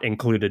not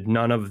included.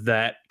 None of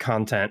that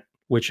content,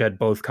 which had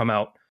both come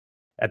out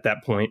at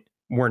that point,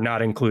 were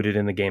not included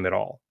in the game at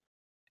all.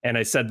 And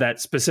I said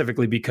that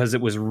specifically because it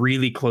was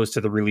really close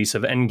to the release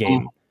of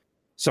Endgame.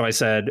 So I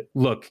said,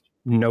 look,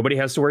 nobody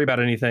has to worry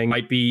about anything.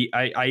 Might be,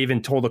 I even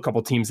told a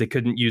couple teams they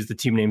couldn't use the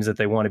team names that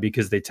they wanted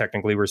because they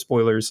technically were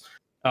spoilers.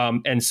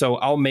 And so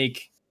I'll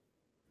make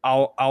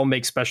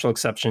special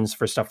exceptions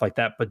for stuff like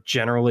that. But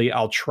generally,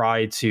 I'll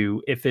try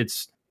to, if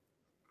it's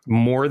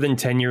more than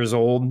 10 years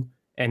old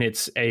and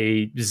it's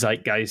a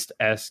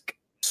Zeitgeist-esque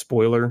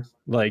spoiler,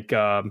 like,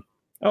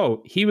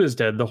 oh, he was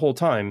dead the whole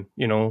time.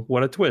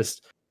 What a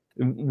twist.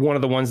 One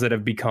of the ones that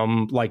have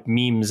become like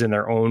memes in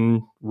their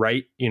own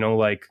right,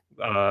 like,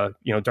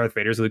 Darth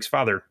Vader's Luke's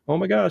father. Oh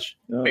my gosh.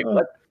 Wait,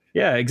 what?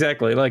 Yeah,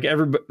 exactly. Like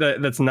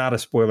that's not a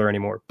spoiler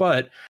anymore.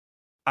 But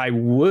I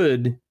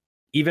would,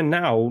 even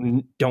now,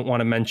 don't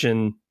want to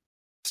mention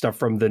stuff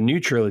from the new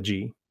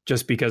trilogy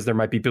just because there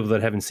might be people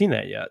that haven't seen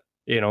that yet.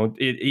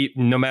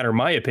 No matter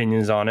my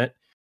opinions on it,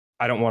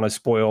 I don't want to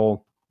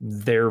spoil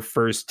their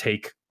first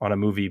take on a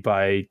movie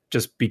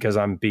just because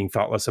I'm being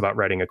thoughtless about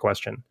writing a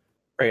question.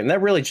 Right. And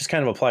that really just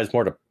kind of applies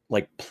more to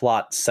like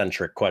plot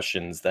centric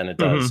questions than it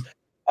does.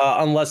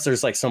 Unless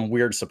there's like some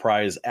weird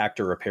surprise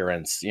actor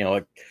appearance,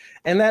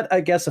 and that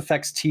I guess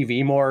affects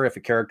TV more if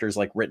a character is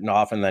like written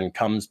off and then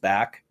comes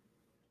back.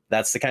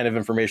 That's the kind of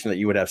information that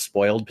you would have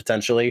spoiled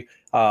potentially,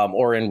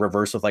 or in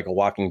reverse with like a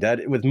Walking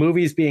Dead. With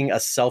movies being a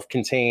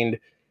self-contained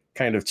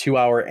kind of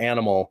 2-hour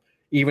animal,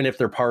 even if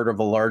they're part of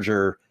a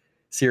larger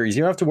series,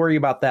 you don't have to worry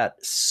about that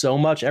so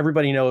much.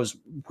 Everybody knows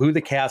who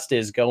the cast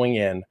is going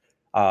in.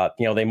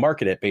 They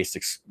market it based,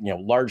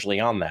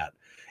 largely on that.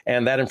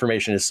 And that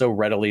information is so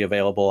readily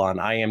available on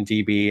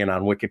IMDb and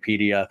on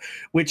Wikipedia,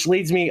 which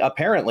leads me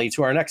apparently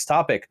to our next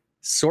topic: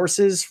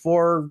 sources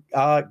for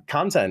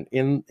content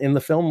in the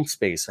film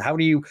space.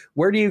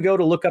 Where do you go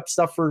to look up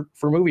stuff for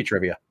movie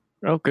trivia?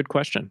 Oh, good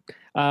question.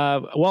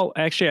 Well,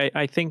 actually,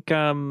 I think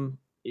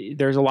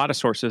there's a lot of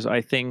sources.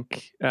 I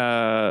think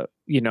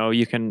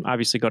you can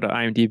obviously go to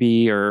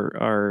IMDb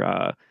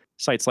or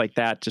sites like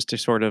that just to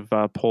sort of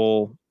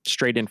pull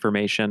straight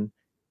information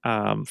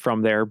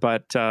from there.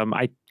 But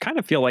I kind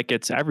of feel like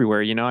it's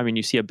everywhere.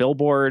 You see a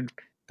billboard,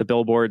 the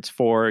billboards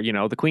for,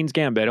 the Queen's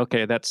Gambit.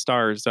 Okay, that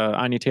stars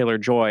Anya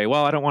Taylor-Joy.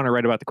 Well, I don't want to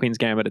write about the Queen's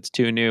Gambit. It's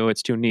too new.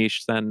 It's too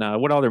niche. Then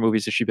what other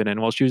movies has she been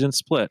in? Well, she was in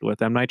Split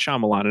with M. Night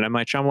Shyamalan. And M.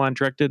 Night Shyamalan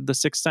directed The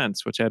Sixth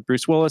Sense, which had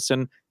Bruce Willis.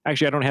 And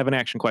actually, I don't have an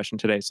action question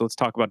today, so let's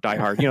talk about Die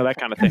Hard. That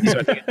kind of thing. So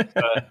I think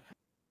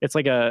it's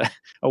like a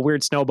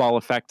weird snowball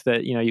effect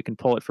that, you can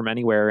pull it from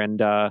anywhere.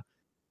 And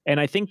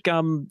I think,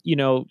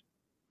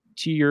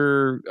 to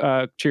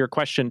your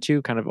question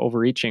too, kind of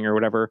overreaching or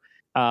whatever,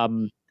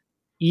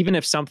 even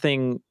if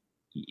something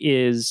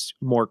is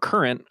more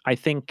current, I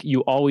think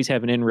you always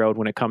have an inroad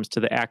when it comes to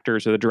the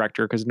actors or the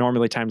director, because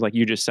normally times, like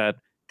you just said,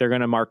 they're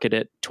going to market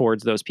it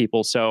towards those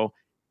people. So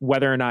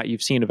whether or not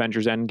you've seen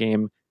Avengers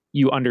Endgame,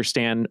 you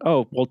understand,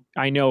 oh, well,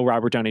 I know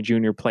Robert Downey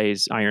Jr.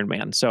 plays Iron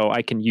Man, so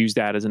I can use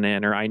that as an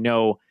in, or I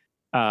know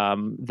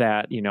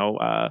that,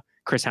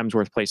 Chris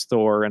Hemsworth plays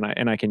Thor,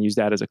 and I can use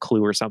that as a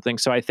clue or something.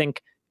 So I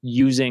think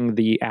using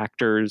the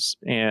actors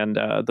and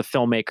the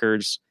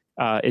filmmakers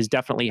is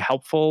definitely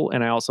helpful.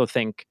 And I also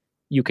think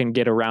you can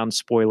get around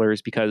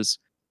spoilers because,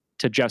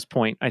 to Jeff's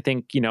point, I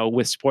think,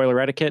 with spoiler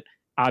etiquette,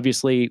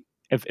 obviously,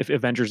 if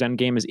Avengers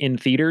Endgame is in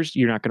theaters,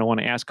 you're not going to want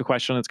to ask a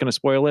question that's going to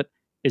spoil it.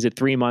 Is it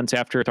 3 months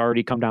after it's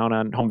already come down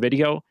on home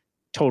video?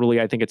 Totally.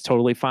 I think it's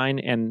totally fine.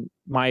 And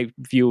my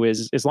view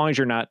is, as long as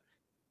you're not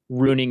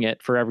ruining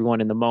it for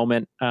everyone in the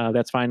moment,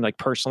 that's fine. Like,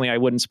 personally, I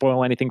wouldn't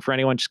spoil anything for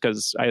anyone just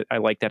because I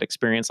like that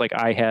experience. Like,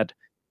 I had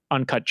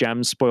Uncut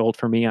Gems spoiled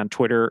for me on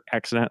Twitter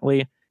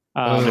accidentally.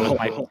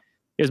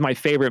 It was my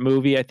favorite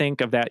movie, I think,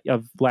 of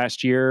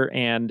last year.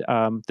 And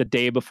the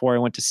day before I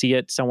went to see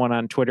it, someone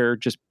on Twitter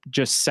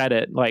just said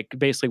it, like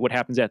basically what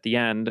happens at the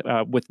end,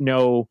 with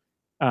no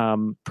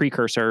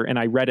precursor. And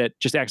I read it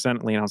just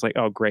accidentally, and I was like,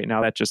 oh, great.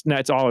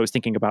 That's all I was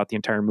thinking about the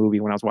entire movie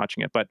when I was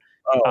watching it. But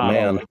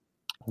man.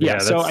 Yeah,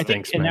 so I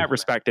think in that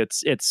respect,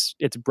 it's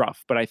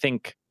rough. But I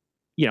think,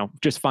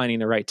 just finding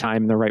the right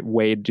time and the right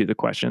way to do the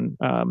question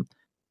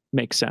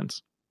makes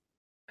sense.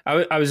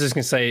 I was just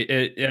going to say,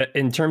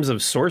 in terms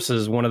of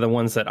sources, one of the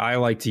ones that I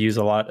like to use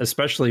a lot,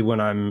 especially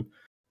when I'm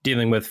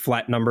dealing with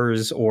flat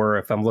numbers or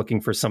if I'm looking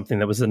for something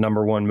that was the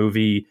number one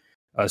movie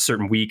a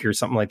certain week or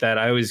something like that,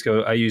 I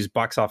use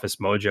Box Office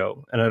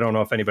Mojo. And I don't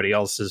know if anybody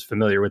else is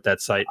familiar with that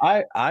site.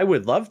 I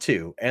would love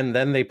to. And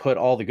then they put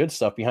all the good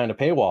stuff behind a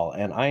paywall,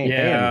 and I ain't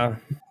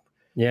paying.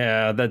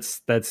 Yeah,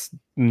 that's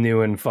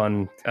new and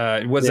fun.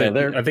 I think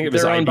it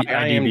was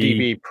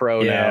IMDb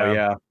Pro now.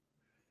 Yeah.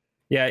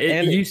 Yeah,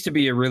 it used to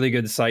be a really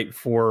good site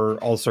for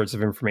all sorts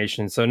of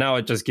information. So now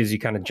it just gives you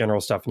kind of general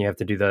stuff, and you have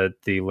to do the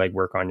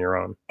legwork on your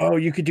own. Oh,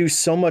 you could do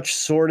so much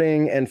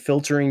sorting and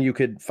filtering. You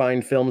could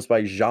find films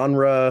by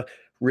genre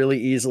really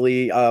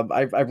easily.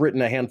 I've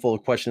written a handful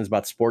of questions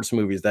about sports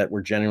movies that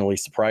were genuinely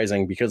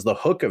surprising, because the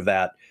hook of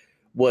that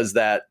was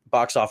that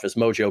Box Office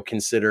Mojo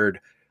considered,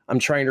 I'm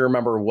trying to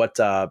remember what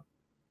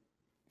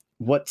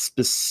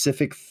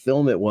specific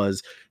film it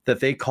was that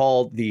they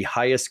called the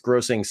highest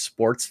grossing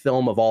sports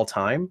film of all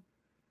time.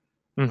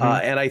 Mm-hmm.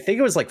 And I think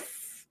it was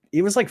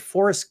like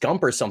Forrest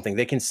Gump or something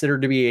they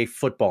considered to be a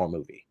football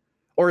movie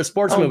or a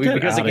sports movie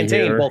because it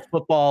contained both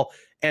football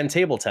and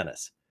table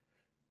tennis.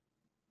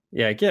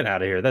 Yeah, get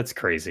out of here. That's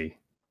crazy.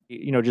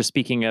 Just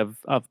speaking of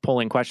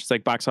pulling questions,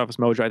 like Box Office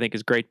Mojo, I think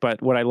is great.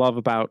 But what I love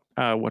about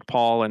what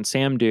Paul and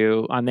Sam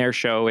do on their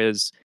show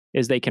is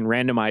they can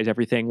randomize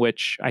everything,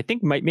 which I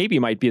think might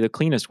be the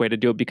cleanest way to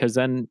do it, because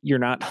then you're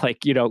not like,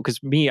 because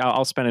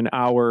I'll spend an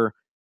hour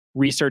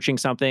researching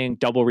something,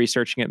 double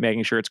researching it,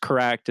 making sure it's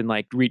correct, and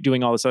like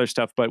doing all this other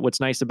stuff. But what's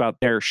nice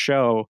about their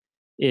show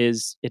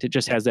is it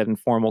just has that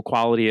informal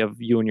quality of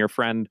you and your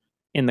friend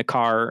in the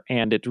car,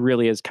 and it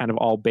really is kind of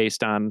all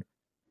based on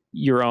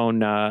your own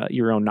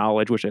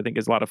knowledge, which I think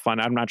is a lot of fun.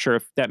 I'm not sure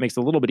if that makes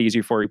it a little bit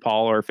easier for you,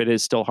 Paul, or if it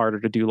is still harder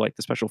to do like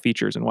the special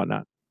features and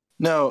whatnot.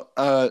 No,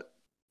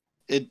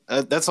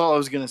 that's all I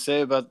was going to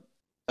say about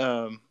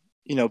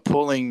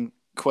pulling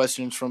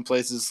questions from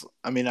places.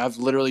 I mean, I've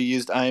literally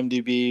used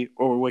IMDb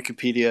or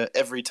Wikipedia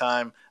every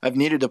time I've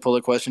needed to pull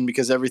a question,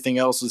 because everything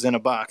else is in a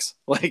box.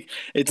 Like,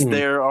 it's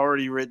there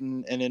already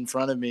written and in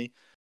front of me.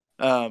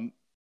 And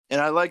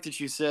I like that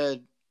you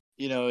said,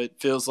 it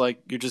feels like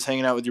you're just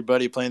hanging out with your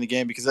buddy playing the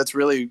game, because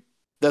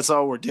that's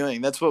all we're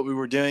doing. That's what we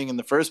were doing in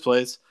the first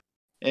place.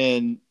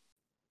 And,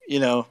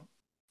 I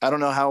don't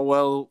know how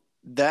well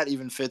that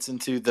even fits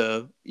into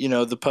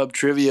the pub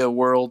trivia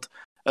world,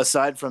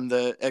 aside from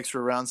the extra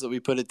rounds that we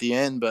put at the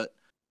end. But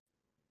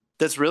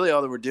that's really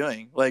all that we're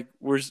doing. Like,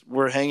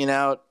 we're hanging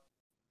out,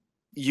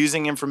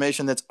 using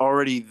information that's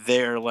already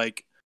there,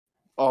 like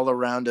all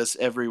around us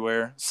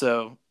everywhere.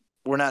 So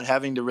we're not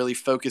having to really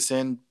focus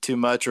in too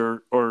much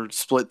or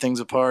split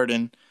things apart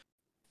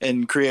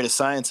and create a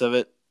science of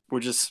it. We're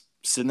just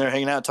sitting there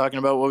hanging out, talking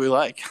about what we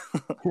like.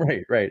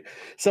 Right.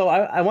 So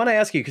I want to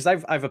ask you, because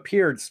I've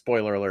appeared,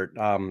 spoiler alert,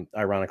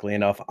 ironically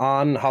enough,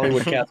 on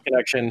Hollywood Cast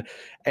Connection,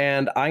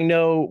 and I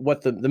know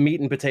what the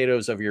meat and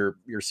potatoes of your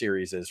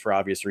series is for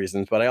obvious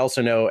reasons. But I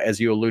also know, as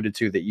you alluded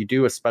to, that you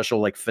do a special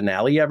like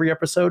finale every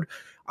episode.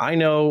 I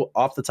know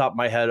off the top of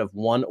my head of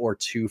one or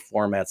two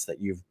formats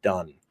that you've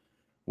done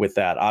with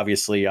that.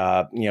 Obviously,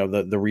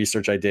 the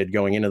research I did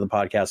going into the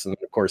podcast, and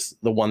of course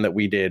the one that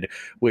we did,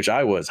 which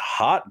I was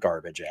hot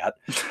garbage at.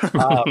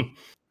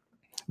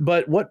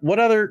 But what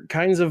other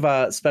kinds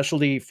of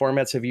specialty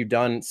formats have you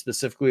done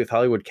specifically with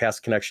Hollywood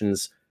Cast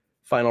Connections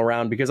final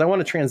round? Because I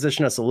want to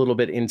transition us a little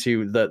bit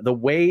into the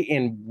way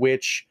in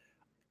which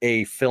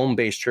a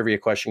film-based trivia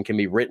question can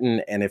be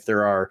written, and if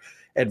there are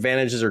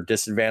advantages or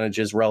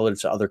disadvantages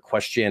relative to other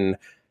question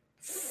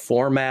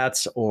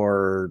formats,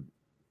 or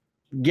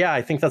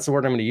I think that's the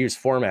word I'm going to use,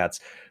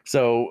 formats.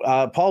 So,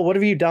 Paul, what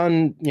have you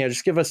done?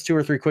 Just give us 2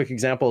 or 3 quick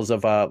examples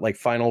of like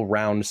final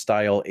round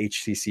style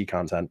HCC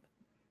content.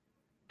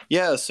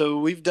 Yeah, so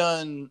we've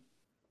done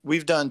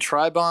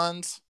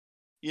tri-bonds.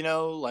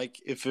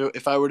 Like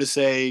if I were to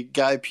say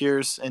Guy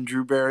Pearce and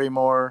Drew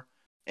Barrymore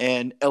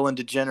and Ellen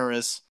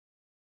DeGeneres,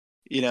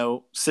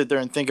 sit there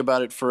and think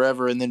about it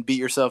forever, and then beat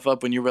yourself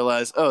up when you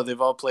realize, oh,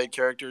 they've all played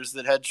characters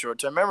that had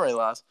short-term memory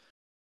loss.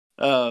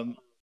 And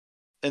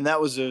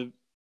that was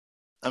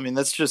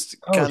that's just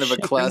kind of a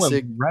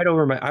classic. Right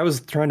over my. I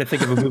was trying to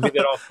think of a movie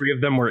that all three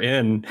of them were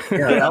in.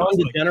 Yeah, Ellen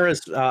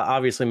DeGeneres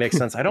obviously makes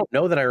sense. I don't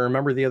know that I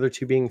remember the other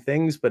two being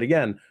things, but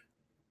again,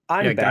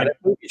 I'm bad at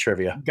movie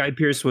trivia. Guy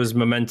Pearce was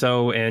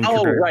Memento, and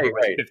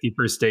 50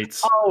 First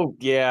Dates. Oh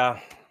yeah.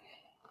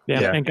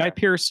 And Guy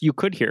Pearce, you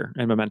could hear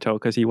in Memento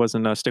because he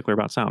wasn't a stickler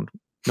about sound.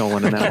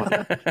 Nolan in that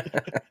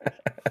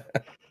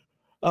one.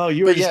 Oh,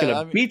 you were just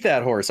gonna beat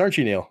that horse, aren't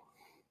you, Neil?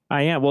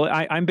 I am. Well,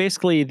 I'm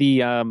basically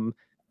the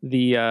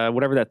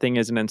whatever that thing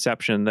is in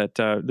Inception that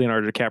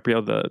Leonardo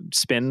DiCaprio the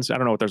spins. I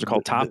don't know what those are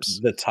called. Tops.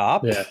 The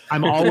top. Yeah.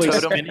 I'm always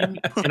spinning,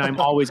 and I'm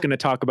always going to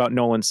talk about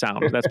Nolan's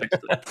sound. That's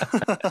basically.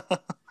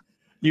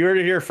 You heard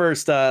it here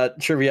first.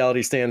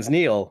 Triviality stands.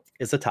 Neil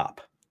is a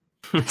top.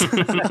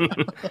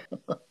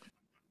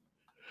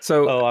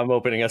 So, I'm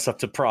opening us up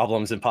to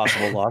problems and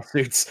possible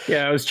lawsuits.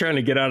 Yeah, I was trying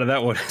to get out of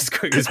that one as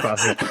quick as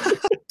possible.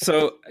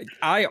 So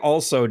I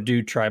also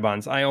do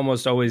Tribons. I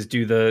almost always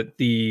do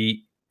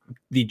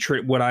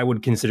what I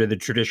would consider the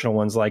traditional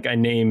ones. Like I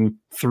name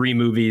 3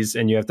 movies,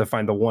 and you have to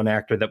find the one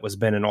actor that was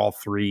been in all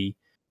 3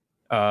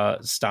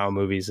 style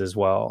movies as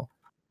well.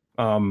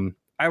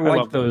 I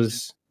like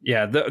those.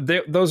 Yeah,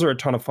 those are a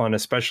ton of fun,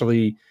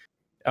 especially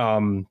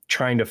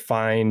trying to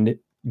find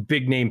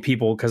big name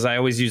people, because I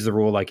always use the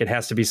rule like it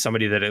has to be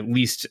somebody that at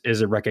least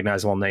is a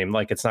recognizable name.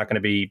 Like it's not going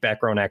to be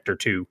background actor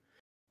 2.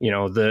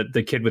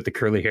 The kid with the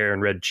curly hair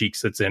and red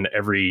cheeks that's in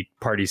every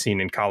party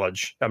scene in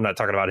college. I'm not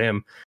talking about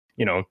him.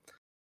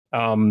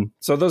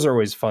 So those are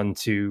always fun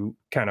to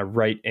kind of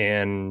write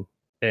and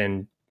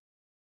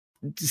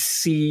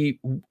see.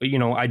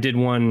 I did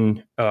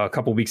one a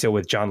couple weeks ago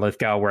with John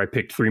Lithgow where I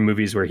picked 3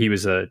 movies where he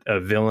was a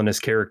villainous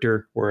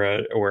character or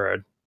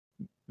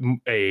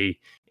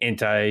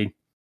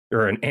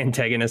an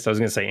antagonist. I was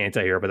going to say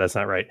anti-hero, but that's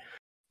not right.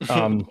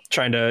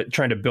 Trying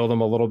to build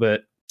them a little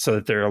bit so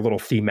that they're a little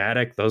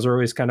thematic. Those are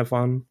always kind of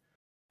fun.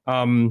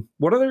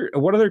 What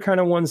other kind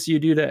of ones do you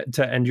do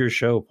to end your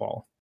show,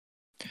 Paul?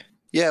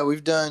 Yeah,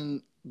 we've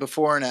done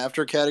before and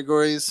after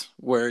categories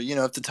where,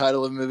 if the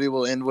title of a movie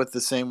will end with the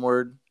same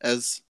word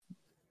as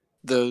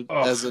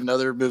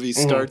another movie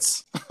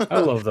starts. I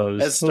love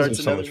those. Those are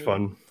so much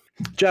fun.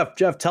 Jeff,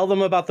 tell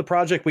them about the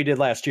project we did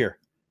last year.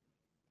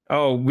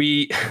 Oh,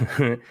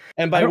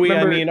 and by we,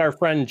 I mean our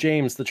friend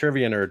James, the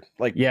trivia nerd.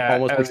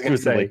 Almost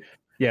exclusively.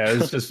 Yeah, it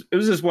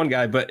was just one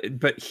guy,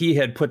 but he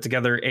had put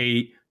together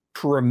a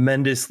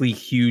tremendously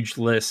huge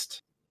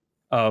list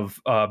of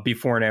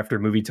before and after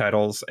movie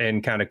titles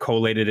and kind of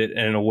collated it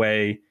in a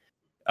way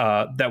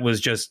that was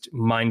just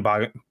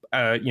mind-boggling.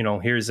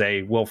 Here's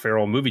a Will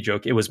Ferrell movie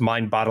joke. It was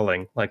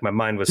mind-boggling. Like my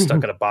mind was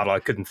stuck in a bottle I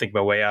couldn't think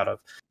my way out of.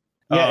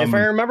 Yeah, if I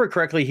remember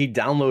correctly, he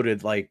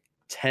downloaded like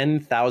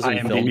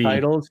 10,000 film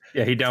titles.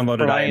 Yeah, he downloaded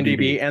from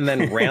IMDb and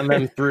then ran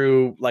them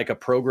through like a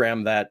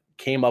program that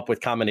came up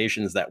with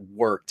combinations that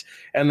worked.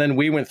 And then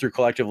we went through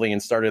collectively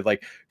and started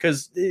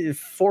because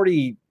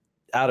 40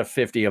 out of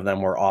 50 of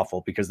them were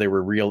awful because they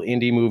were real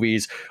indie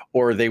movies,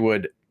 or they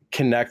would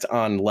connect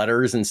on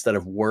letters instead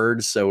of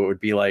words. So it would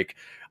be like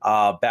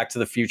Back to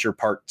the Future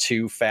Part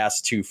 2,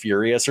 Fast 2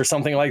 Furious or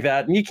something like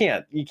that. And you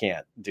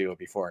can't do a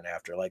before and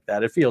after like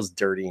that. It feels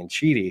dirty and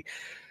cheaty.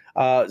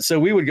 So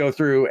we would go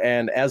through,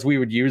 and as we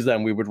would use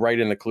them, we would write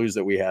in the clues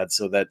that we had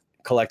so that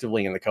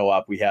collectively in the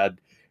co-op, we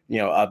had,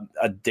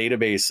 a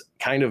database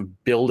kind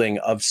of building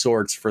of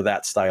sorts for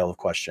that style of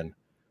question.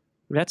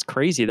 That's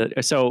crazy.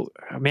 That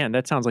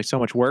sounds like so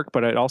much work,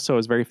 but it also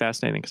is very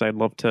fascinating because I'd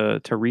love to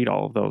read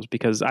all of those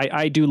because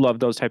I do love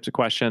those types of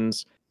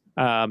questions.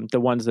 The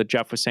ones that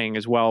Jeff was saying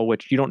as well,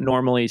 which you don't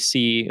normally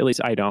see, at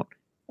least I don't,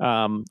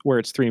 where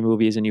it's 3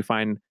 movies and you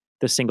find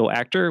the single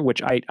actor,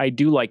 which I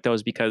do like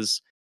those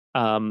because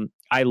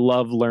I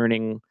love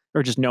learning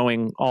or just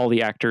knowing all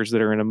the actors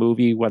that are in a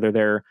movie, whether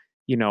they're,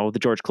 the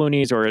George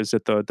Clooney's or is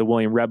it the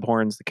William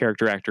Rebhorns, the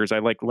character actors. I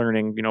like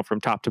learning,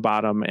 from top to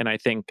bottom. And I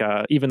think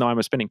even though I'm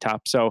a spinning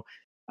top, so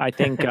I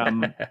think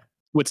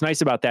what's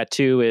nice about that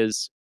too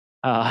is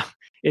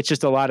it's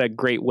just a lot of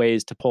great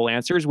ways to pull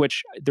answers,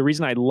 which the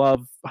reason I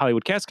love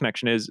Hollywood Cast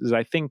Connection is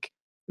I think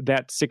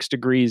that 6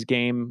 Degrees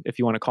game, if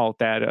you want to call it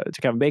that,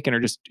 to Kevin Bacon, or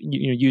just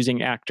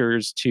using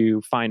actors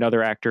to find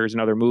other actors in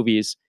other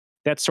movies.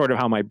 That's sort of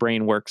how my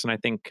brain works. And I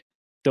think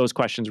those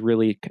questions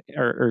really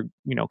are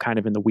kind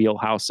of in the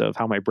wheelhouse of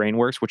how my brain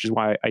works, which is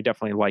why I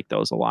definitely like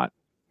those a lot.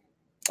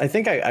 I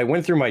think I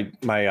went through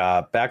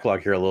my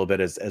backlog here a little bit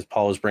as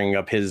Paul was bringing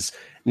up his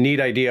neat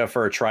idea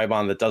for a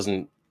Tribon that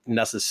doesn't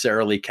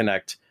necessarily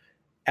connect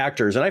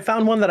actors. And I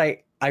found one that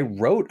I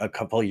wrote a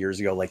couple of years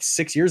ago, like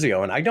 6 years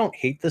ago, and I don't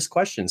hate this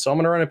question. So I'm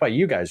going to run it by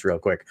you guys real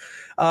quick.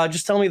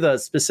 Just tell me the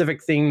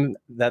specific thing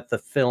that the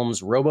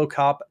films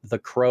RoboCop, The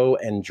Crow,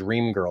 and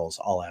Dreamgirls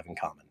all have in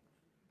common.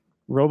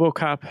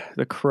 RoboCop,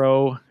 The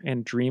Crow,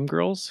 and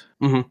Dreamgirls?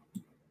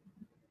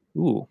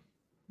 Mm-hmm. Ooh.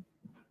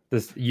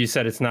 You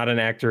said it's not an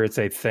actor, it's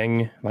a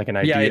thing, like an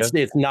idea? Yeah,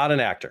 it's not an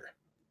actor.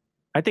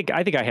 I think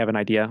I have an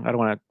idea. I don't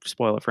want to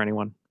spoil it for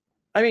anyone.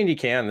 I mean, you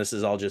can. This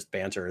is all just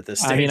banter at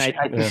this stage. I mean,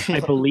 I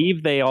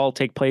believe they all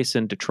take place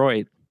in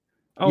Detroit.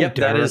 Oh, yep,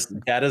 that is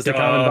the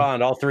common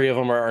bond. All three of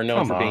them are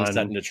known for being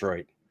set in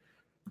Detroit.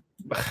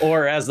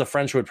 Or as the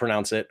French would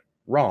pronounce it,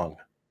 wrong.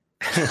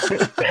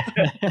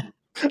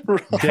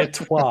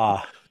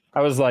 Detroit.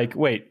 I was like,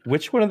 wait,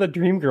 which one of the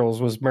Dream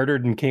Girls was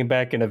murdered and came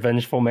back in a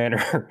vengeful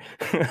manner?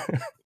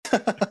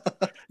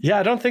 Yeah,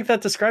 I don't think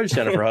that describes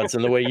Jennifer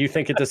Hudson the way you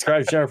think it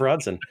describes Jennifer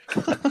Hudson.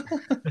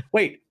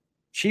 Wait,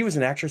 she was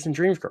an actress in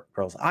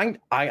Dreamgirls.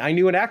 I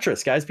knew an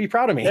actress, guys. Be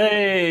proud of me.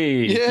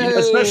 Hey! Yay!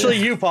 Especially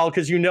you, Paul,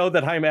 because you know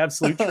that I'm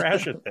absolute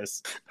trash at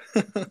this.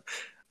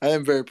 I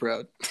am very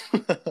proud.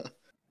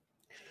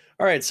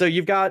 All right, so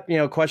you've got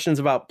questions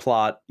about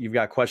plot, you've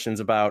got questions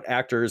about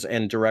actors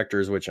and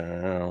directors, which I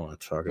don't want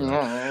to talk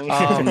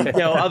about.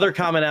 Other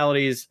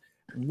commonalities.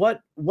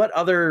 What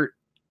other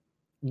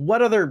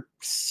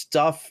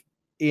stuff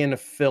in a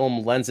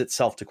film lends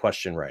itself to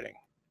question writing?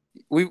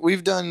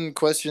 We've done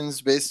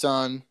questions based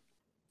on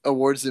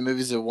awards that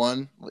movies have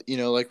won,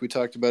 like we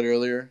talked about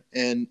earlier,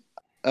 and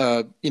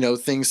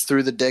things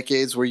through the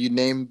decades where you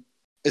name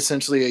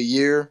essentially a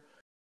year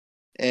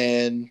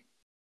and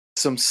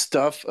some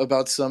stuff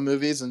about some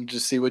movies and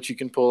just see what you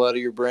can pull out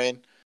of your brain.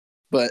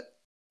 But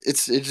it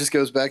just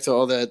goes back to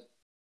all that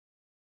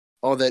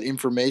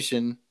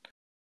information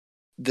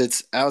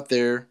that's out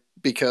there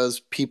because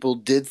people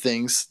did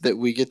things that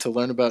we get to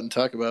learn about and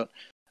talk about.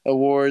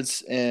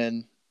 Awards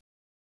and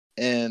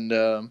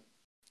I'm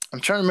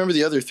trying to remember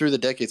the other through the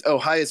decades. Oh,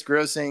 highest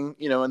grossing,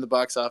 in the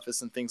box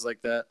office and things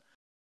like that.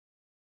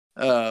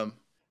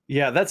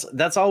 Yeah,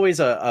 that's always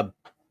a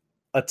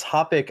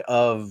topic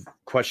of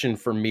question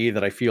for me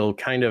that I feel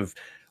kind of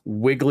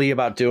wiggly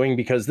about doing,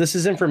 because this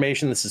is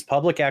information, this is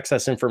public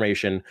access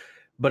information,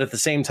 but at the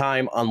same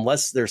time,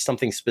 unless there's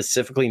something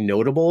specifically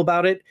notable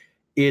about it,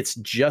 it's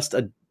just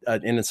an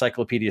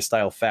encyclopedia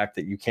style fact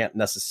that you can't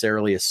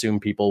necessarily assume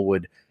people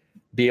would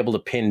be able to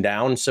pin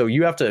down. So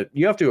you have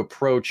to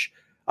approach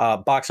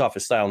box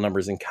office style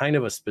numbers in kind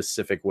of a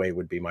specific way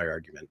would be my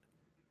argument.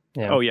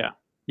 Yeah. Oh yeah.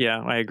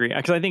 Yeah, I agree.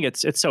 Because I think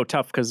it's so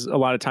tough because a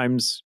lot of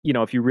times,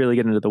 if you really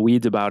get into the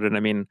weeds about it, I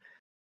mean,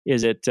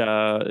 is it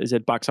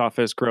box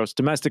office gross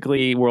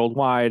domestically,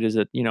 worldwide? Is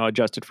it,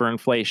 adjusted for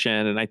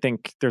inflation? And I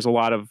think there's a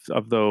lot of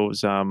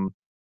those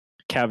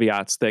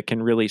caveats that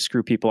can really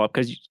screw people up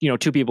because,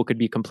 two people could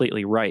be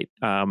completely right,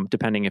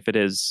 depending if it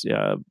is,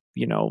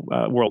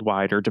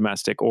 worldwide or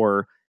domestic,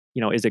 or,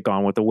 is it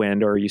Gone with the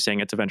Wind, or are you saying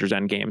it's Avengers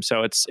Endgame?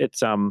 So it's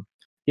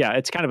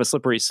kind of a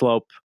slippery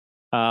slope.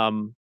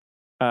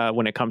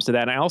 When it comes to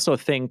that. And I also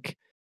think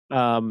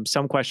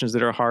some questions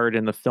that are hard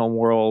in the film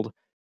world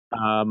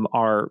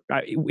are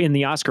in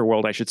the Oscar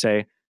world, I should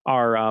say,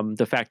 are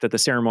the fact that the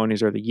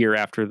ceremonies are the year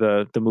after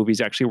the movies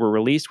actually were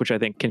released, which I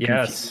think can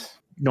confuse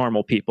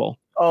normal people.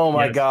 Oh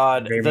my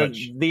God.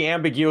 The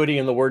ambiguity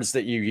in the words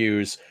that you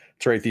use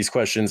to write these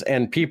questions,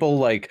 and people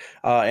like,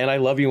 and I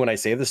love you when I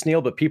say this,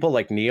 Neil, but people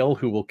like Neil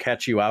who will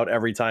catch you out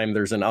every time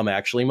there's an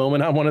actually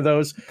moment on one of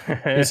those.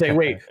 You say,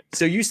 wait,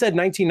 so you said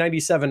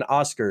 1997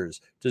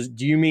 Oscars.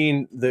 Do you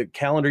mean the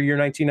calendar year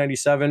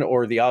 1997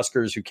 or the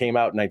Oscars who came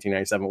out in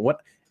 1997?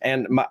 What?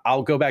 And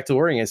I'll go back to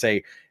wording and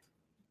say,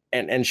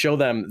 and show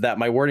them that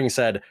my wording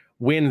said,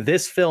 when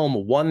this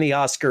film won the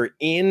Oscar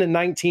in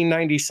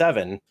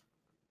 1997,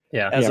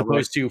 as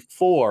opposed to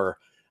for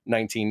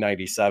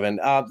 1997.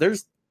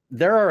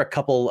 There are a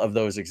couple of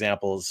those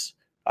examples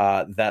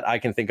that I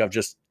can think of,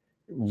 just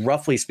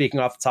roughly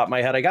speaking off the top of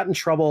my head. I got in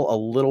trouble a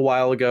little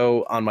while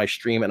ago on my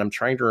stream, and I'm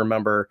trying to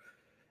remember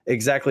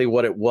exactly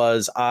what it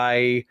was.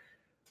 I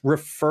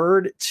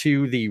referred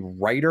to the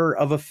writer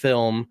of a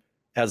film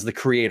as the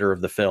creator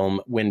of the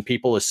film when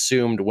people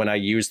assumed, when I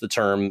used the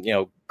term,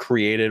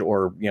 created,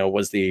 or,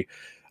 was the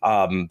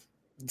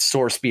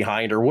source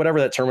behind, or whatever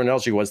that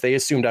terminology was, they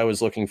assumed I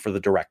was looking for the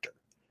director.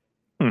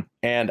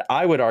 And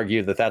I would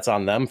argue that that's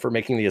on them for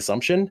making the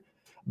assumption.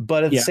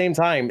 But at the same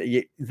time,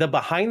 the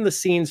behind the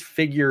scenes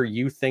figure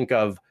you think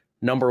of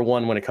number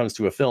one when it comes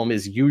to a film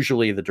is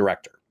usually the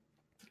director,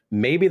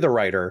 maybe the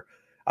writer,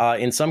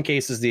 in some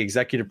cases, the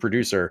executive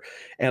producer.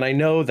 And I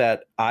know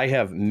that I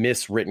have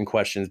miswritten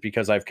questions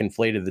because I've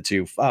conflated the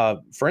two.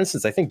 For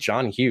instance, I think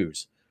John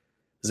Hughes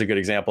is a good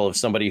example of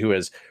somebody who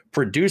has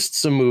produced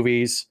some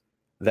movies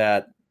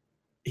that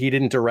he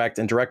didn't direct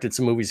and directed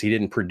some movies he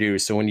didn't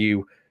produce. So when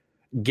you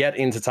get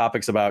into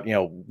topics about,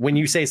 when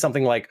you say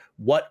something like,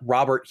 what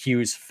Robert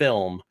Hughes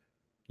film,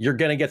 you're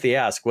going to get the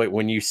ask, wait,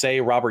 when you say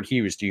Robert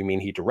Hughes, do you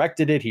mean he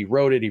directed it, he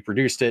wrote it, he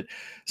produced it?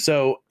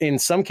 So in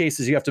some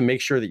cases, you have to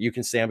make sure that you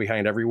can stand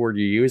behind every word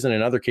you use. And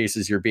in other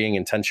cases, you're being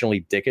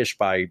intentionally dickish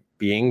by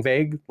being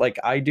vague, like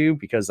I do,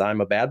 because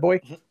I'm a bad boy.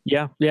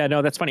 Yeah.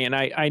 No, that's funny. And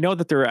I know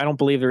that I don't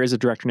believe there is a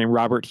director named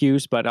Robert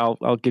Hughes, but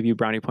I'll give you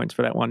brownie points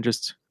for that one.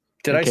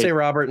 Did I say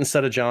Robert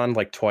instead of John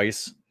like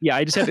twice? Yeah,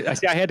 I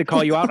had to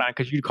call you out on it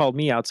because you called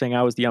me out saying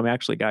I was the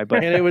actually guy.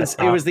 But and it was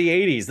the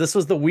 80s. This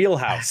was the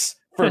wheelhouse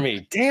for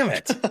me. Damn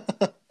it.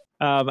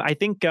 I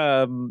think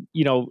kind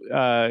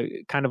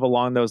of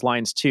along those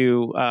lines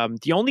too.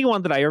 The only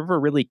one that I ever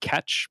really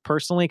catch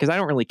personally, because I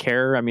don't really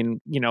care. I mean,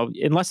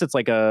 unless it's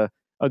like a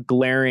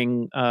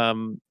glaring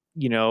miswriting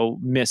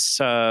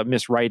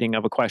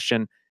of a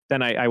question.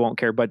 then I won't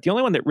care. But the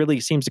only one that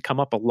really seems to come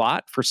up a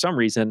lot for some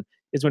reason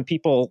is when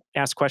people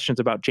ask questions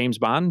about James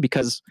Bond,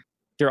 because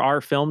there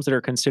are films that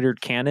are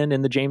considered canon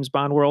in the James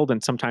Bond world.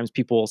 And sometimes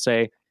people will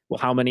say, well,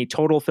 how many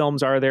total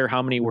films are there?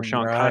 How many were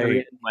Sean Connery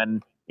in?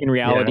 When in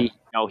reality,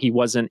 he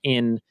wasn't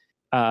in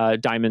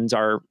Diamonds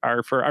Are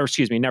For, or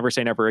excuse me, Never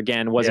Say Never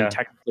Again wasn't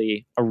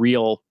technically a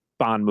real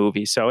Bond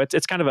movie. So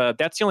it's kind of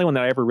that's the only one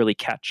that I ever really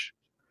catch.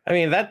 I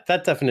mean, that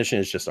definition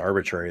is just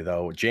arbitrary,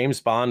 though.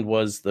 James Bond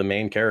was the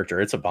main character.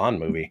 It's a Bond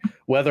movie.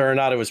 Whether or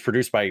not it was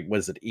produced by,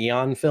 was it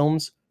Eon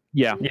Films?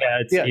 Yeah.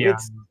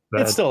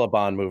 It's still a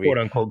Bond movie. Quote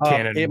unquote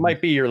canon. It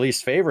might be your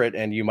least favorite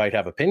and you might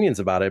have opinions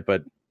about it,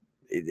 but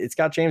it's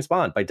got James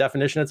Bond. By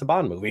definition, it's a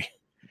Bond movie.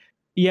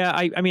 Yeah,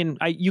 I can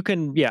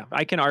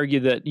argue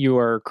that you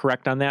are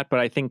correct on that, but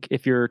I think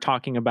if you're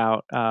talking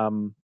about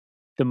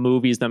the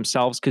movies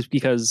themselves,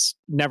 because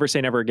Never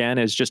Say Never Again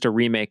is just a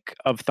remake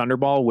of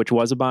Thunderball, which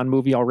was a Bond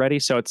movie already.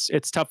 So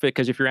it's tough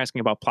because if you're asking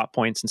about plot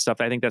points and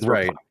stuff, I think that's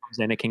where plot comes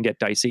in. It can get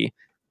dicey.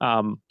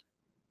 I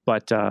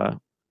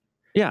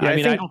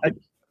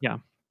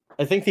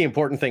think the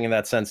important thing in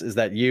that sense is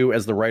that you,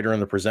 as the writer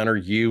and the presenter,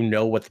 you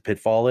know what the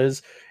pitfall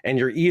is, and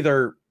you're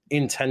either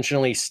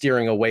intentionally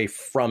steering away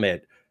from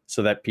it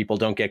so that people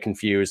don't get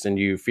confused and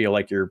you feel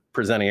like you're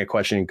presenting a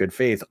question in good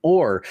faith,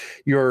 or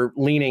you're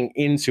leaning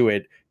into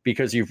it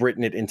because you've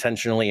written it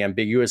intentionally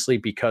ambiguously,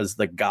 because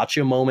the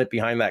gotcha moment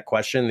behind that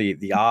question,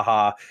 the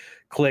aha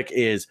click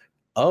is,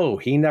 oh,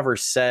 he never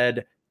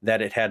said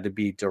that it had to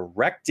be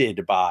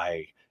directed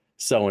by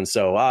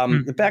so-and-so.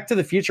 Back to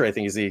the Future, I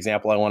think, is the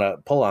example I want to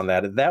pull on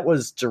that. That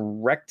was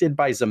directed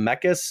by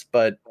Zemeckis,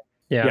 but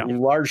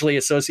largely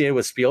associated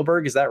with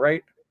Spielberg. Is that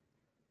right?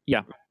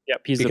 Yeah.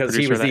 Yep. Because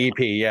he was the EP.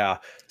 Yeah.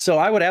 So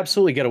I would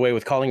absolutely get away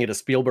with calling it a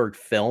Spielberg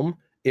film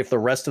if the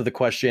rest of the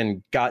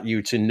question got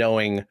you to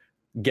knowing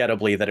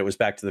gettably that it was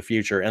Back to the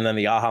Future. And then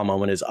the aha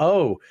moment is,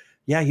 oh,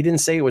 yeah, he didn't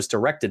say it was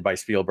directed by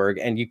Spielberg.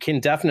 And you can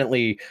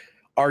definitely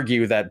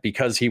argue that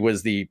because he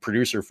was the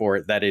producer for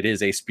it, that it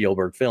is a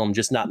Spielberg film,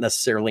 just not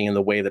necessarily in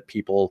the way that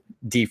people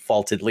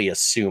defaultedly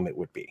assume it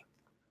would be.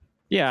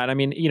 Yeah, and I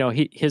mean,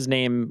 his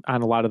name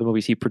on a lot of the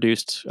movies he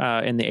produced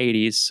in the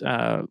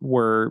 80s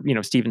were,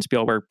 Steven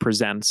Spielberg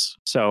Presents.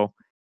 So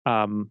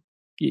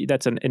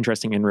that's an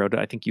interesting inroad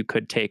I think you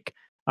could take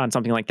on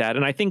something like that.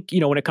 And I think,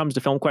 when it comes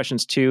to film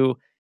questions too,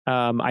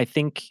 I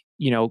think,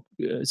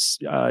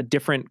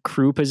 different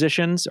crew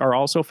positions are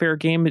also fair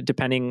game,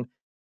 depending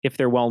if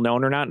they're well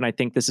known or not. And I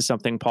think this is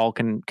something Paul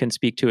can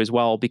speak to as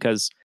well,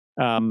 because,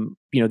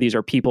 these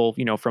are people,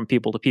 from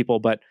people to people.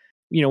 But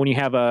when you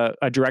have a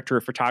director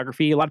of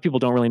photography, a lot of people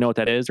don't really know what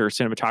that is, or a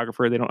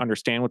cinematographer, they don't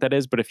understand what that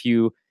is. But if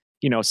you,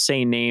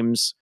 say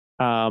names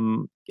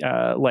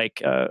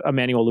like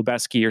Emmanuel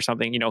Lubezki or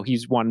something,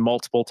 he's won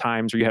multiple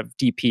times, or you have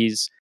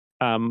DPs,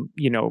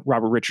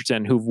 Robert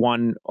Richardson, who've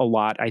won a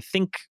lot. I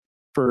think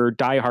for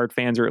diehard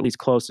fans, or at least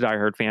close to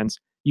diehard fans,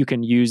 you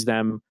can use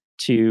them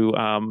to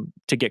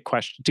get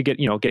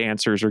get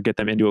answers or get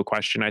them into a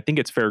question. I think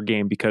it's fair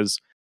game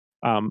because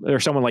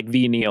there's someone like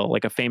V. Neil,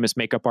 like a famous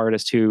makeup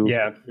artist who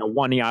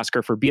won the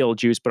Oscar for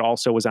Beetlejuice, but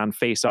also was on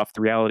Face Off,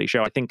 the reality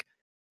show. I think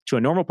to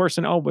a normal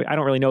person, I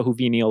don't really know who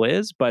V. Neil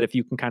is, but if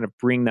you can kind of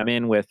bring them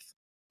in with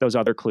those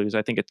other clues,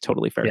 I think it's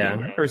totally fair.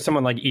 Yeah, or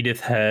someone like Edith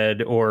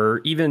Head,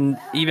 or even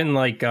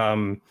like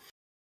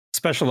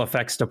special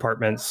effects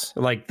departments,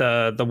 like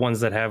the ones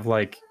that have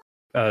like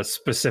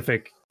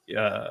specific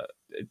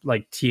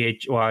like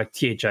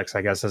THX,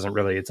 I guess, isn't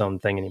really its own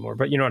thing anymore,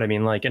 but you know what I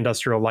mean, like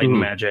Industrial Light and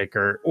Magic,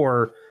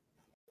 or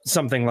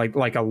something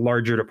like a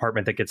larger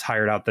department that gets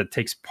hired out that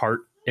takes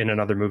part in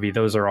another movie.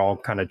 Those are all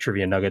kind of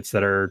trivia nuggets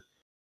that are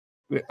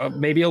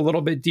maybe a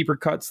little bit deeper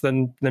cuts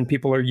than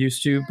people are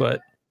used to,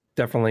 but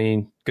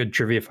definitely good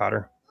trivia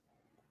fodder.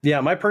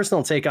 Yeah, my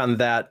personal take on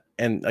that,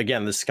 and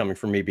again, this is coming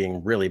from me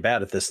being really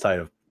bad at this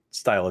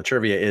style of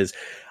trivia, is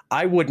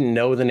I wouldn't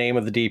know the name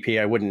of the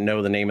DP. I wouldn't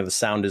know the name of the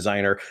sound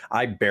designer.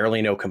 I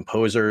barely know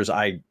composers.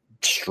 I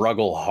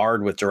struggle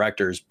hard with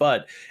directors.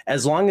 But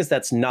as long as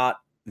that's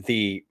not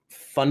the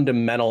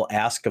fundamental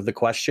ask of the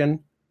question,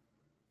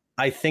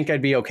 I think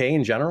I'd be okay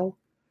in general.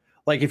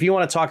 Like if you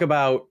want to talk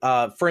about,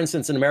 for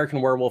instance, An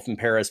American Werewolf in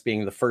Paris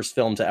being the first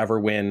film to ever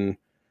win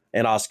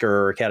an Oscar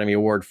or Academy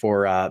Award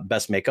for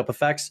best makeup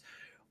effects,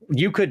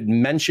 you could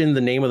mention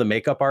the name of the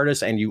makeup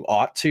artist, and you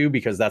ought to,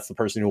 because that's the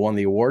person who won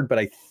the award. But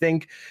I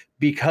think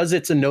because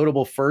it's a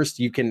notable first,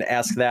 you can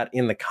ask that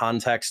in the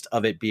context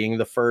of it being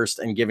the first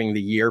and giving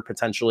the year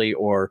potentially,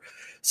 or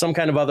some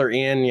kind of other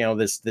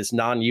this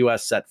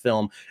non-US set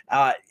film.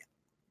 I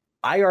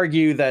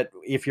argue that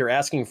if you're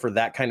asking for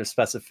that kind of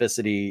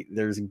specificity,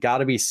 there's got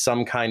to be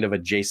some kind of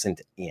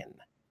adjacent in.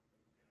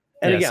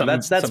 And again,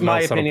 that's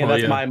my opinion.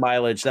 That's my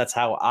mileage. That's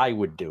how I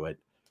would do it.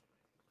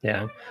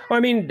 Yeah. Well, I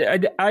mean,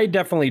 I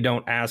definitely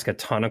don't ask a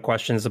ton of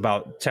questions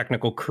about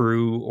technical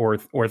crew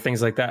or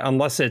things like that,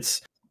 unless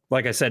it's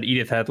like I said,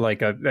 Edith had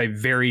like a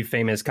very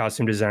famous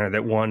costume designer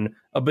that won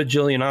a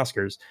bajillion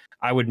Oscars.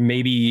 I would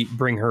maybe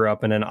bring her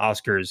up in an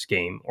Oscars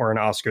game or an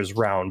Oscars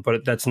round,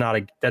 but that's not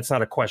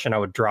a question I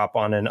would drop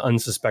on an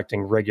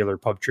unsuspecting regular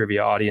pub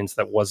trivia audience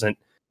that wasn't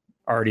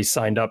already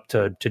signed up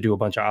to do a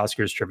bunch of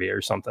Oscars trivia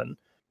or something.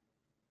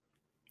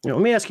 Let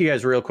me ask you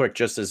guys real quick,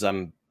 just as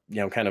I'm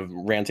kind of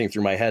ranting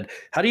through my head.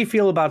 How do you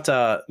feel about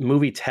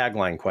movie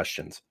tagline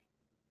questions?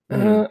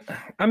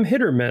 I'm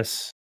hit or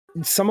miss.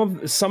 Some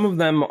of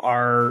them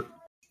are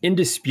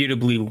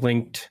indisputably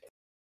linked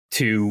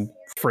to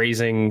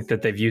phrasing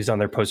that they've used on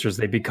their posters.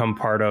 They become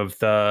part of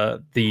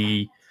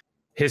the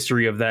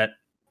history of that,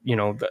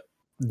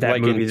 that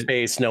like movie. In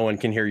Space, no one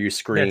can hear you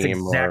scream. That's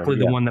exactly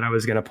the one that I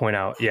was going to point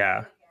out.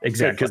 Yeah,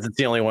 exactly. Because it's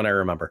the only one I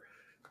remember.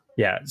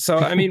 Yeah. So,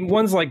 I mean,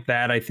 ones like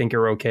that I think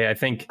are okay. I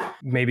think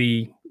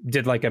maybe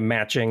did like a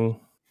matching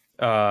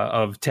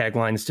of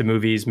taglines to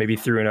movies, maybe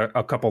threw in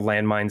a couple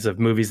landmines of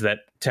movies that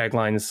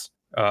taglines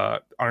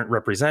aren't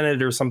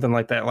represented or something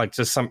like that. Like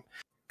just some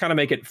kind of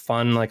make it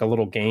fun, like a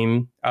little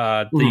game.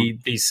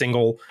 The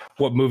single,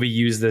 what movie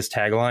used this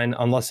tagline?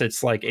 Unless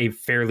it's like a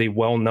fairly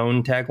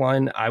well-known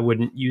tagline, I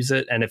wouldn't use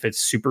it. And if it's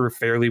super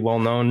fairly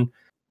well-known,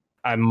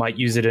 I might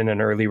use it in an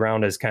early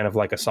round as kind of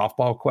like a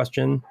softball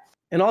question.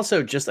 And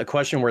also just a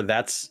question where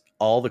that's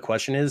all the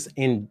question is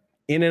in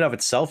and of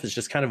itself is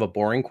just kind of a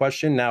boring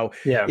question. Now,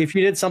 if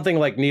you did something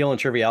like Neil and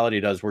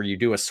Triviality does, where you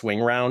do a swing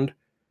round,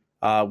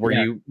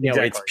 where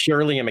it's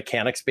purely a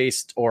mechanics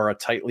based or a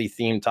tightly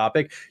themed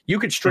topic, you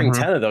could string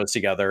 10 of those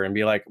together and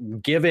be like,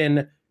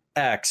 given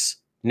X,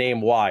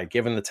 name Y,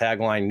 given the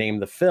tagline, name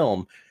the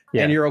film.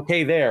 Yeah. And you're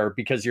okay there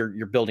because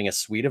you're building a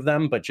suite of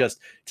them. But just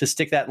to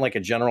stick that in like a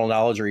general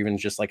knowledge or even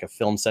just like a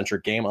film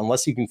centric game,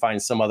 unless you can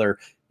find some other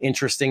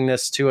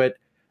interestingness to it,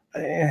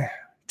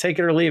 take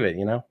it or leave it,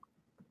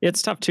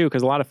 It's tough too,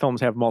 because a lot of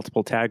films have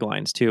multiple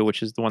taglines too,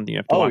 which is the one thing you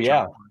have to watch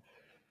out for.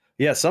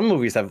 Yeah, some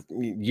movies have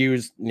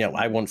used,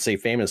 I won't say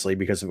famously,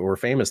 because if it were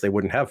famous, they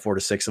wouldn't have 4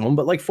 to 6 of them,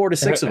 but like 4 to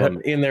 6 of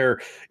them in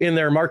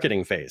their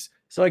marketing phase.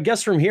 So I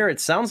guess from here, it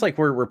sounds like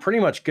we're pretty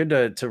much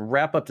good to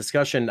wrap up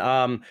discussion.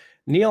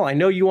 Neil, I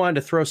know you wanted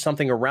to throw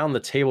something around the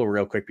table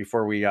real quick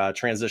before we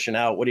transition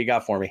out. What do you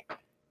got for me?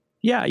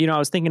 Yeah, I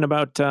was thinking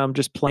about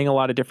just playing a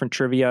lot of different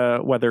trivia,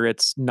 whether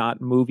it's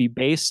not movie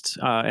based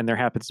and there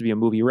happens to be a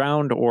movie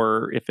round,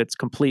 or if it's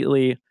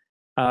completely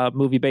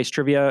movie based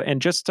trivia,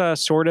 and just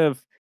sort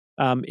of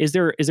is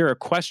there a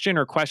question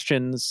or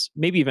questions,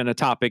 maybe even a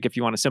topic if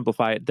you want to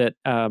simplify it,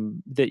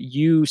 that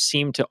you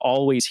seem to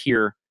always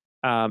hear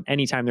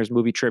anytime there's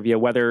movie trivia,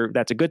 whether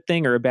that's a good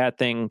thing or a bad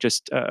thing,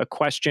 just a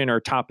question or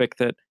topic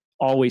that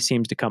always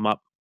seems to come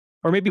up.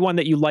 Or maybe one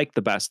that you like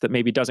the best that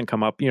maybe doesn't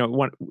come up,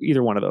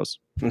 either one of those.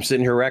 I'm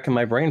sitting here racking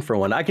my brain for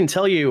one. I can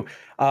tell you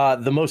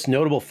the most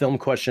notable film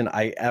question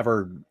I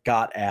ever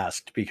got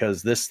asked,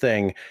 because this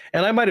thing,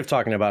 and I might have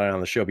talked about it on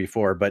the show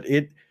before, but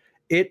it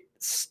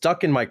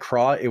stuck in my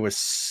craw. It was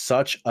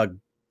such a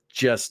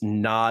just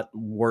not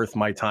worth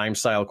my time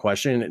style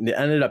question. It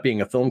ended up being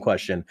a film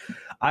question.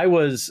 I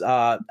was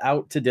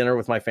out to dinner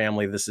with my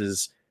family. This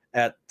is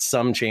at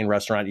some chain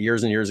restaurant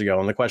years and years ago,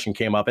 and the question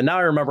came up, and now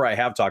I remember I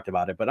have talked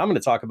about it, but I'm going to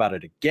talk about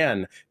it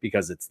again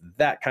because it's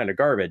that kind of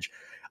garbage.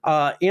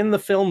 In the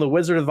film The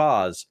Wizard of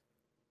Oz,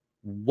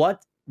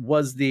 what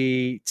was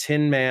the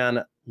Tin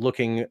Man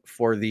looking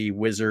for the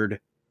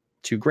wizard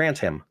to grant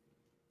him?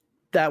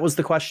 That was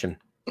the question.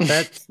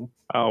 That's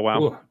oh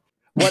wow. Ooh.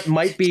 What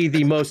might be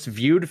the most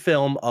viewed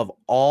film of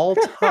all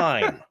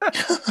time?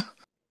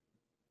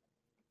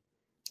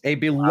 A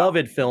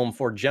beloved film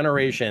for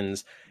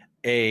generations,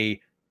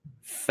 a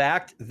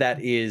fact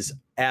that is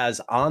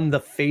as on the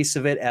face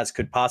of it as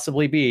could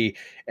possibly be.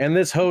 And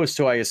this host,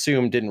 who I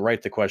assume didn't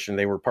write the question,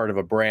 they were part of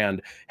a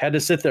brand, had to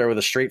sit there with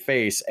a straight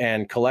face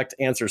and collect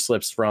answer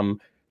slips from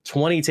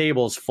 20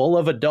 tables full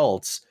of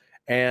adults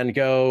and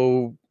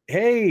go,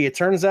 hey, it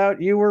turns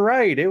out you were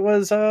right. It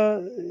was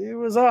a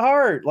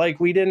heart. Like,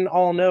 we didn't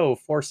all know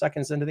 4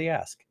 seconds into the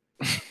ask.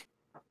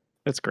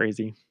 That's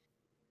crazy.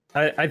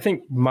 I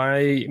think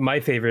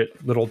my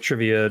favorite little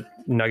trivia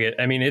nugget,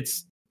 I mean,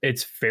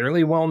 it's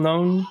fairly well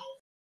known,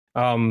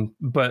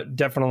 but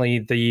definitely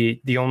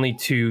the only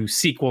 2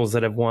 sequels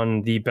that have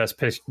won the best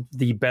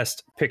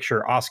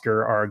picture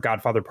Oscar are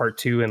Godfather Part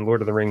 2 and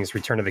Lord of the Rings: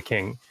 Return of the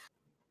King.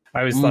 I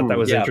always thought that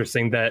was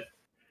interesting that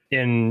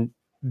in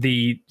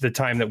the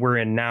time that we're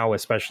in now,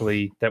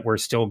 especially, that we're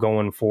still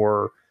going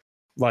for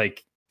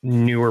like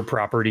newer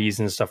properties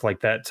and stuff like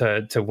that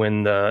to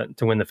win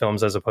the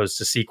films as opposed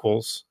to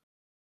sequels.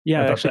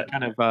 Yeah, actually,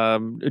 kind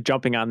of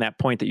jumping on that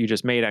point that you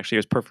just made, actually,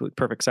 was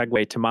perfect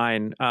segue to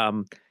mine.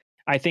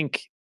 I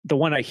think the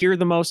one I hear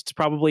the most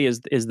probably is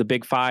the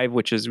Big Five,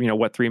 which is,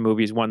 what 3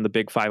 movies won the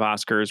Big 5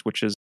 Oscars,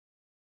 which is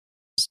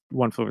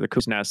One Flew Over the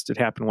Cuckoo's Nest, It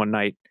Happened One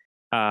Night,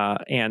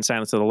 and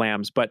Silence of the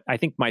Lambs. But I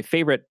think my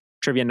favorite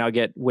trivia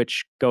nugget,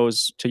 which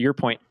goes to your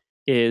point,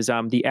 is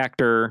the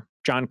actor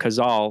John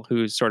Cazale,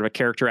 who's sort of a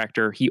character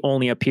actor. He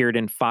only appeared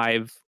in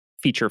 5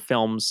 feature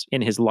films in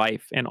his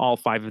life, and all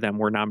 5 of them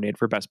were nominated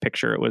for Best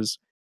Picture. It was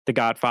The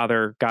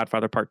Godfather,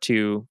 Godfather Part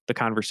 2, The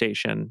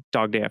Conversation,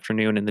 Dog Day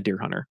Afternoon, and The Deer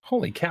Hunter.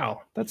 Holy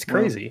cow, that's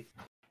crazy.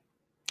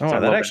 Oh,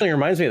 so that actually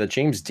reminds me that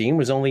James Dean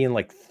was only in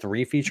like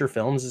 3 feature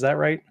films. Is that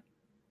right?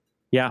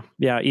 Yeah.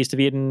 East of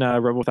Eden,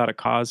 Rebel Without a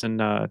Cause,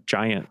 and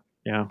Giant.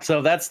 Yeah.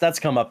 So that's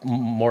come up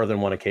more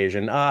than one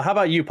occasion. How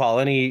about you, Paul?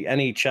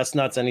 Any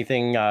chestnuts?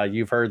 Anything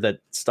you've heard that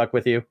stuck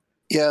with you?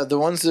 Yeah, the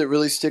ones that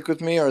really stick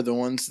with me are the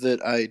ones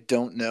that I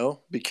don't know,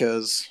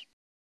 because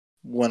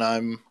when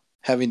I'm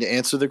having to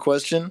answer the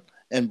question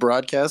and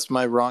broadcast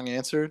my wrong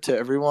answer to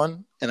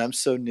everyone, and I'm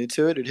so new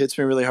to it, it hits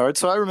me really hard.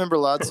 So I remember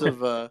lots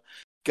of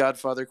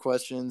Godfather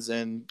questions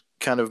and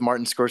kind of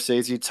Martin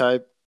Scorsese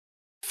type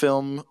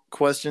film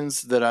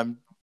questions that I'm,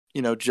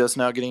 just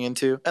now getting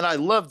into. And I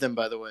love them,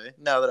 by the way,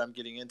 now that I'm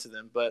getting into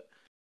them. But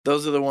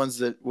those are the ones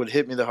that would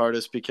hit me the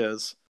hardest,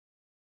 because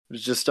it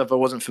was just stuff I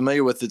wasn't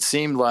familiar with. It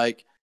seemed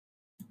like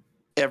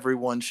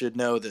everyone should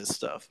know this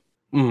stuff.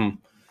 Mm-hmm.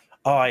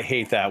 Oh, I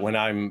hate that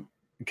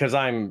because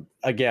I'm,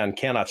 again,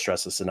 cannot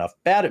stress this enough,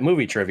 bad at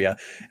movie trivia.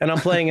 And I'm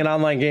playing an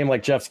online game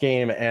like Jeff's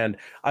game, and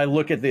I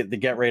look at the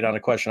get rate on a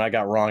question I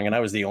got wrong, and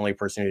I was the only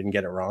person who didn't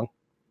get it wrong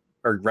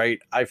or right.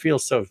 I feel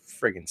so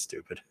friggin'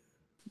 stupid.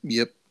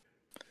 Yep.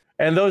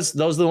 And those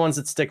are the ones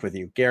that stick with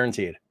you,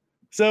 guaranteed.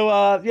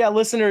 So,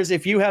 listeners,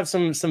 if you have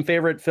some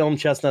favorite film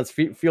chestnuts,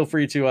 feel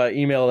free to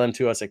email them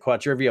to us at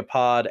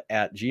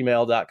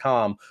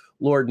quadriviapod@gmail.com.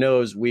 Lord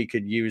knows we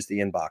could use the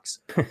inbox.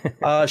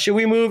 Should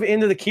we move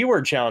into the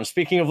keyword challenge?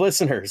 Speaking of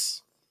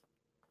listeners.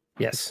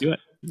 Yes. Do it.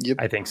 Yep.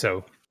 I think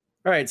so.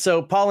 All right.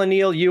 So, Paul and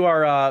Neil, you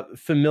are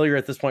familiar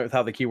at this point with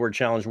how the keyword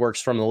challenge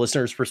works from the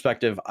listener's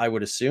perspective, I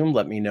would assume.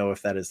 Let me know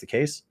if that is the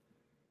case.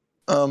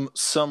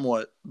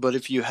 Somewhat, but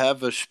if you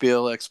have a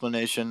spiel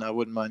explanation, I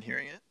wouldn't mind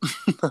hearing it.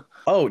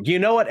 Oh, you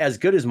know what? As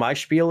good as my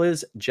spiel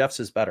is, Jeff's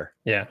is better.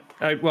 Yeah.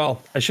 I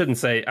shouldn't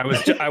say.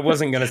 I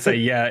wasn't going to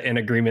say in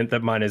agreement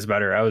that mine is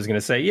better. I was going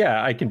to say,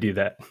 yeah, I can do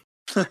that.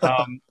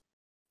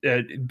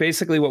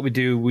 Basically, what we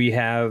do, we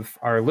have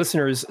our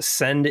listeners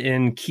send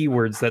in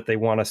keywords that they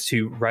want us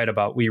to write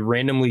about. We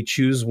randomly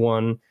choose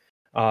one.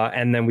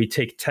 And then we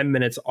take 10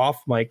 minutes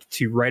off mic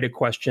to write a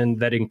question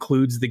that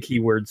includes the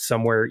keywords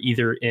somewhere,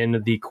 either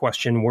in the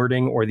question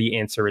wording or the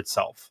answer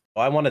itself.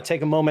 I want to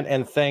take a moment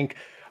and thank,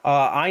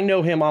 I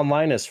know him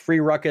online as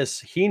Free Ruckus.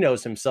 He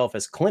knows himself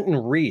as Clinton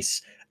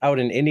Reese out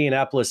in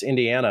Indianapolis,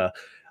 Indiana.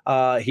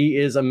 He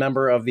is a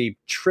member of the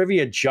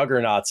trivia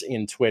juggernauts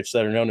in Twitch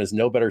that are known as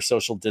No Better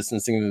Social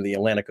Distancing Than the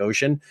Atlantic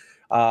Ocean.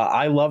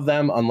 I love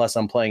them unless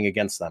I'm playing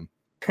against them.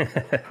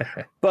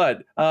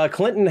 But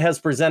Clinton has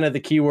presented the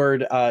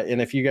keyword, and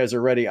if you guys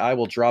are ready, I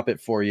will drop it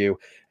for you.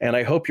 And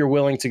I hope you're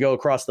willing to go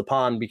across the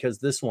pond, because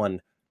this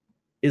one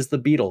is the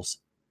Beatles.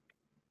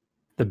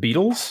 The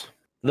Beatles?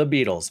 The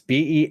Beatles.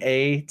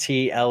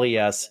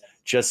 Beatles.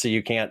 Just so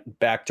you can't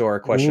backdoor a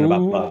question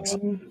about bugs.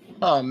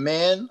 Oh,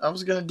 man, I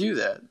was going to do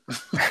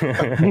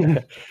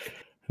that.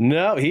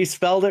 No, he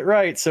spelled it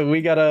right, so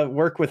we got to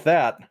work with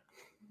that.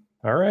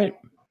 All right.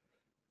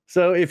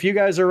 So if you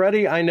guys are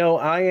ready, I know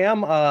I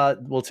am.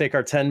 We'll take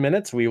our 10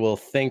 minutes. We will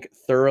think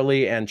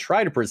thoroughly and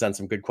try to present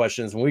some good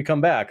questions when we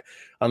come back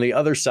on the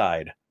other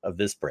side of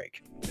this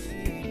break.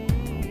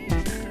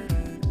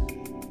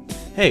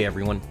 Hey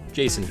everyone,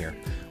 Jason here.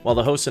 While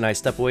the host and I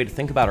step away to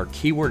think about our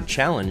keyword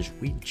challenge,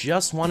 we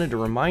just wanted to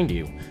remind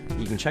you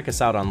can check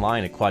us out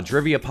online at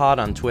Quadrivia Pod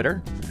on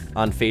Twitter.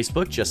 On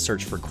Facebook, just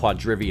search for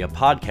Quadrivia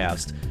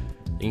Podcast.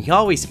 And you can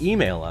always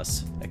email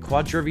us at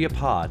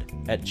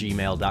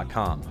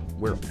quadriviapod@gmail.com.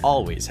 We're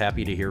always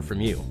happy to hear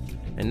from you.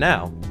 And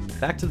now,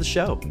 back to the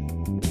show.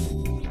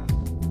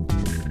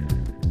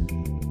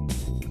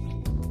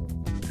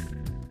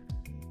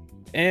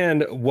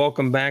 And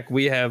welcome back.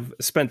 We have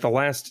spent the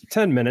last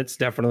 10 minutes,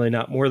 definitely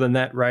not more than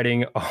that,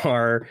 writing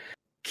our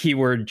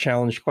keyword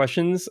challenge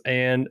questions.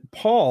 And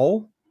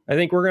Paul, I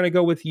think we're going to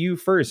go with you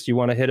first. You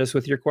want to hit us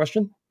with your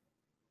question?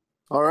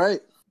 All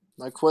right.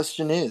 My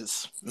question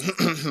is,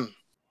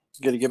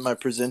 got to get my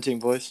presenting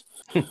voice.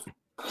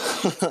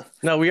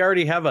 No, we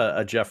already have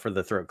a Jeff for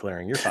the throat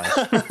clearing. You're fine.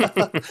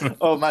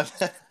 Oh, my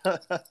bad.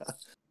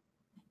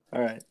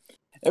 All right.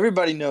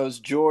 Everybody knows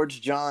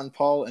George, John,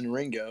 Paul, and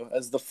Ringo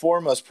as the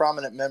four most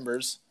prominent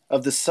members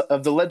of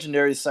the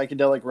legendary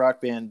psychedelic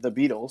rock band, The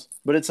Beatles,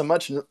 but it's a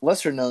much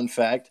lesser-known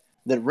fact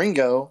that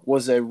Ringo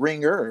was a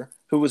ringer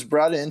who was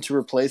brought in to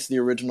replace the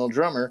original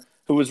drummer,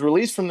 who was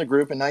released from the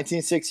group in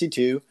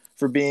 1962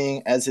 for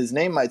being, as his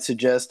name might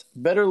suggest,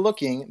 better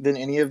looking than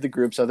any of the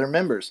group's other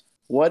members.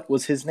 What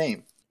was his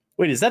name?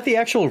 Wait, is that the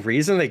actual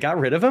reason they got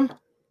rid of him?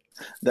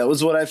 That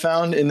was what I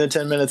found in the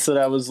 10 minutes that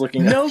I was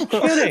looking at. No up.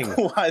 kidding.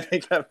 Why they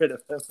got rid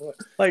of him.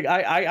 Like,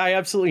 I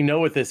absolutely know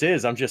what this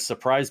is. I'm just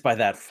surprised by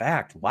that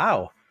fact.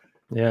 Wow.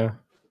 Yeah.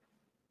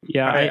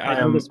 Yeah, I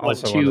know this one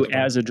too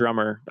as a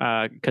drummer,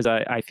 because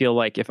I feel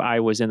like if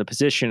I was in the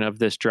position of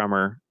this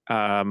drummer,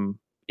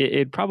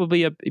 it'd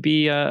probably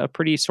be a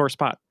pretty sore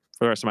spot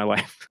for the rest of my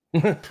life.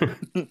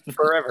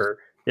 Forever.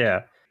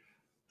 Yeah.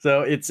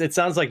 So it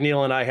sounds like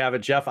Neil and I have it.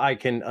 Jeff, I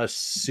can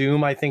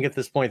assume, I think at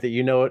this point that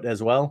you know it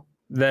as well.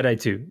 That I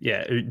too.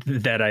 Yeah,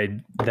 that I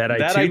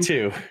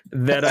too.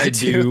 That I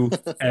do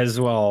as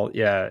well.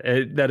 Yeah,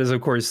 that is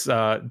of course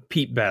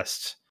Pete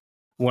Best,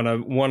 one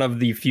of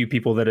the few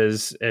people that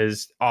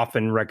is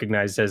often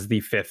recognized as the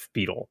fifth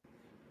Beatle.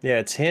 Yeah,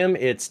 it's him.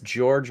 It's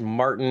George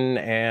Martin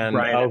and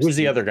who's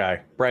the other guy?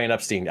 Brian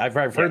Epstein. I've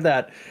heard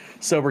that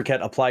sobriquet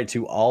applied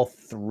to all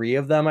three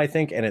of them, I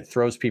think, and it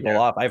throws people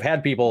off. I've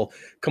had people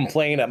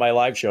complain at my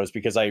live shows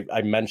because I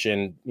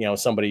mentioned,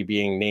 somebody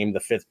being named the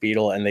fifth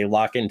Beatle, and they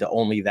lock into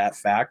only that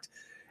fact,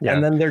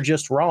 and then they're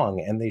just wrong,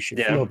 and they should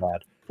feel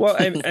bad. Well,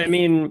 I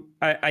mean,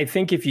 I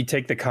think if you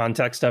take the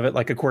context of it,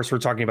 like, of course, we're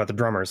talking about the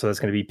drummer, so that's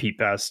going to be Pete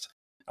Best.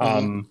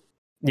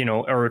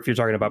 Or if you're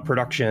talking about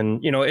production,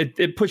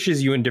 it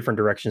pushes you in different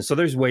directions. So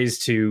there's ways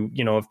to,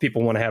 if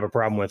people want to have a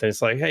problem with it,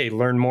 it's like, hey,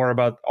 learn more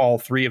about all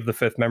three of the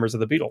fifth members of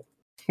the Beatles,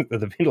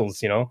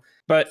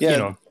 But,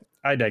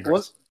 I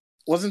digress.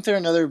 Wasn't there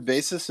another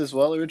bassist as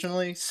well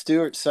originally?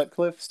 Stu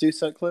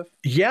Sutcliffe?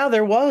 Yeah,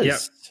 there was. Yep.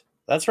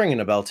 That's ringing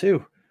a bell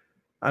too.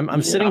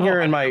 I'm sitting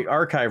here in my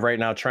archive right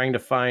now trying to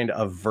find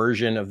a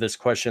version of this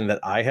question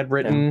that I had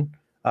written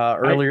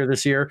earlier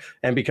this year.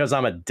 And because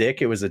I'm a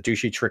dick, it was a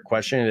douchey trick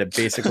question. And it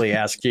basically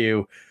asked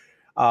you,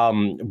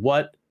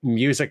 what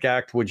music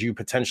act would you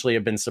potentially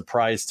have been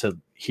surprised to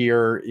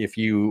hear if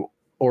you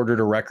ordered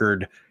a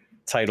record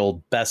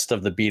titled Best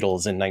of the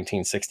Beatles in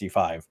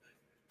 1965?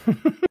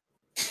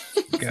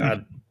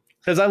 God.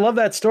 Because I love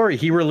that story.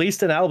 He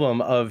released an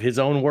album of his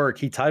own work.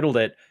 He titled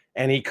it,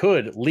 and he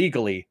could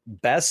legally,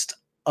 Best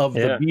of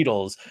the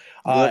Beatles.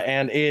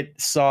 And it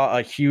saw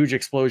a huge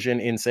explosion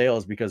in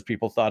sales because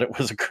people thought it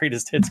was a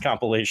greatest hits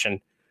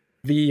compilation.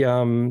 The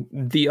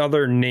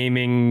other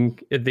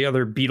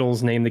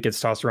Beatles name that gets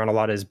tossed around a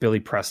lot is Billy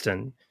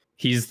Preston.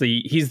 He's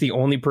the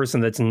only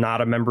person that's not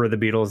a member of the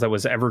Beatles that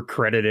was ever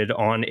credited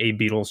on a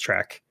Beatles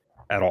track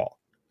at all.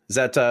 Is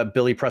that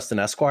Billy Preston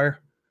Esquire?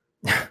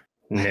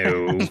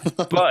 No,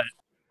 but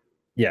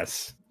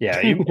yes. Yeah,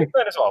 you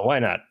might as well. Why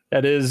not?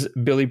 That is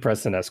Billy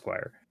Preston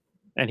Esquire.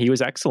 And he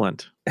was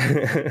excellent.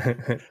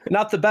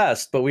 Not the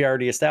best, but we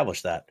already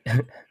established that.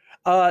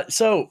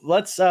 So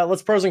let's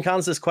pros and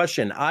cons this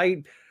question.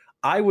 I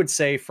would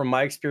say, from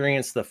my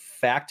experience, the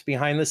fact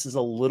behind this is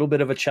a little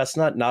bit of a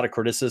chestnut, not a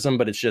criticism,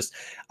 but it's just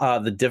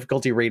the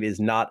difficulty rate is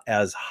not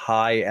as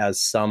high as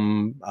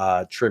some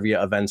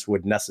trivia events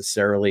would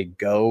necessarily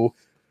go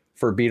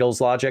for Beatles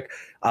logic.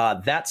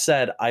 That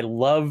said, I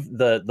love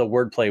the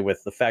wordplay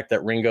with the fact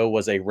that Ringo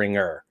was a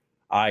ringer.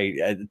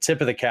 I tip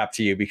of the cap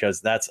to you,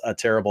 because that's a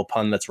terrible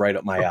pun that's right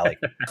up my alley.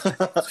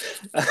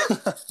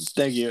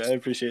 Thank you. I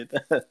appreciate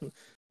that.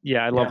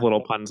 Yeah, I love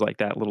little puns like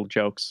that, little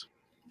jokes.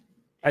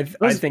 I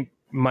think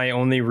my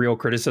only real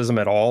criticism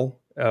at all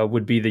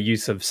would be the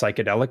use of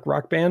psychedelic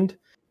rock band,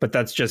 but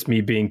that's just me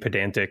being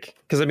pedantic.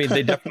 Because I mean,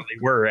 they definitely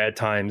were at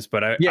times,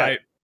 but I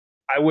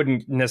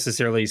wouldn't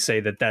necessarily say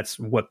that that's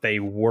what they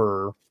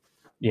were.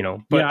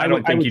 But I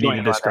don't think you need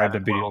to describe the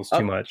Beatles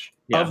too much.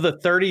 Of the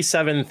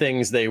 37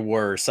 things they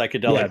were,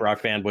 psychedelic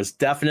rock band was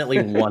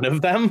definitely one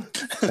of them.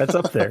 That's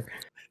up there.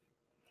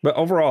 But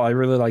overall, I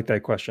really like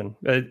that question.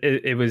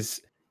 It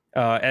was,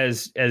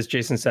 as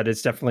Jason said,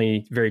 it's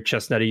definitely very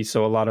chestnutty.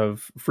 So a lot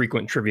of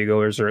frequent trivia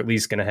goers are at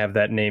least going to have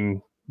that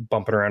name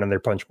bumping around in their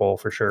punch bowl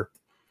for sure.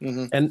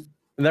 Mm-hmm. And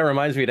that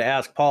reminds me to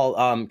ask,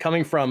 Paul,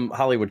 coming from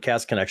Hollywood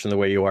Cast Connection the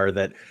way you are,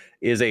 that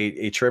is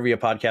a trivia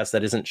podcast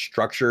that isn't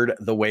structured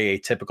the way a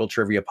typical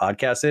trivia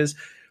podcast is.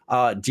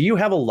 Do you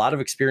have a lot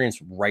of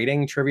experience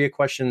writing trivia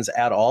questions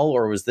at all?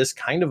 Or was this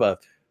kind of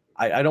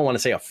I don't want to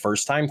say a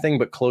first time thing,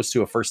 but close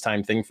to a first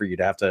time thing for you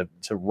to have to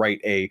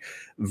write a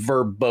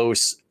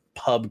verbose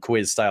pub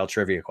quiz style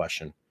trivia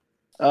question?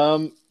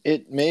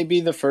 It may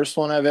be the first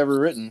one I've ever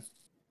written.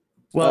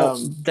 Well,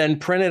 then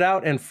print it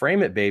out and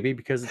frame it, baby,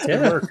 because it's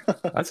good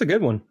work. That's a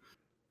good one.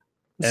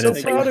 And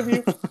so proud of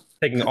you.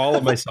 Taking all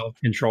of my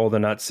self-control to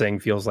not sing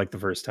feels like the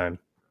first time.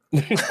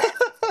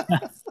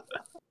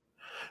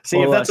 See,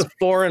 if that's a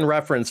foreign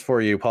reference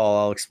for you, Paul,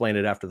 I'll explain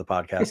it after the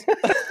podcast.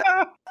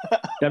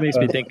 That makes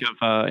me think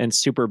of in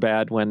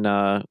Superbad when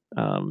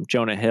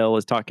Jonah Hill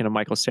is talking to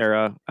Michael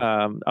Cera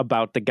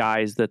about the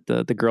guys that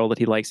the girl that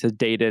he likes has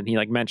dated, and he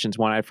mentions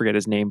one, I forget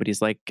his name, but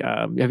he's like,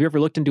 have you ever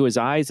looked into his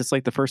eyes? It's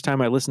like the first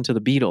time I listened to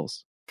the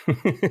Beatles.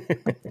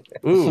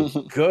 Ooh,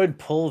 good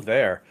pull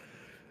there.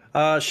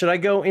 Should I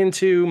go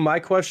into my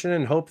question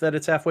and hope that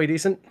it's halfway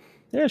decent?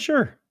 Yeah,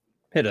 sure.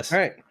 Hit us. All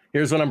right.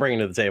 Here's what I'm bringing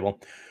to the table.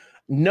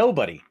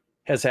 Nobody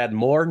has had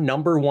more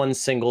number one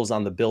singles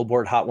on the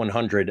Billboard Hot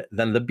 100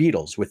 than the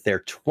Beatles, with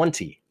their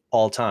 20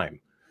 all time.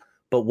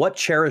 But what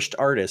cherished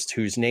artist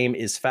whose name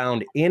is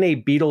found in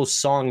a Beatles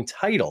song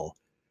title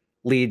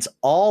leads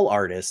all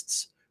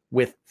artists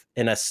with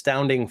an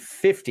astounding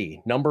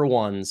 50 number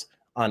ones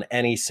on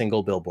any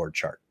single Billboard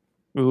chart?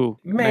 Ooh,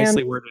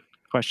 nicely worded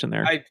question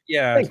there.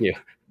 Thank you.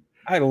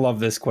 I love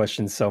this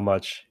question so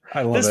much.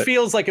 I love it. This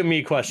feels like a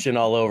me question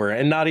all over,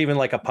 and not even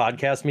like a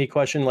podcast me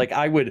question. Like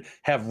I would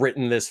have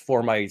written this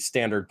for my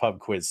standard pub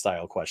quiz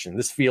style question.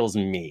 This feels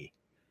me.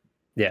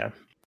 Yeah.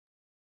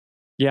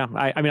 Yeah.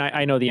 I mean,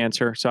 I know the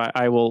answer, so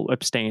I will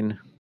abstain.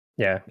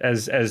 Yeah,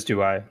 as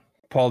do I.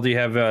 Paul, do you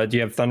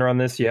have thunder on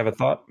this? Do you have a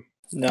thought?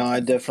 No, I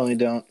definitely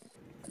don't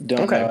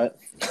know it.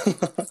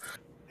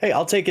 Hey,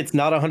 I'll take it's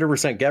not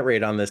 100% get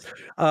rate on this.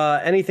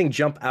 Anything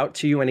jump out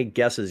to you? Any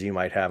guesses you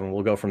might have? And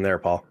we'll go from there,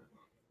 Paul.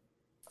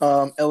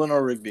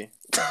 Eleanor Rigby.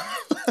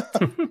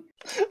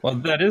 Well,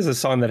 that is a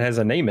song that has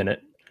a name in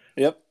it.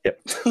 Yep.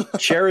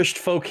 Cherished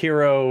folk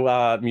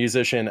hero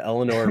musician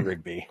Eleanor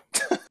Rigby.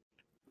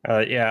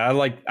 Yeah, I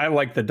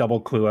like the double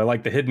clue. I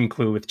like the hidden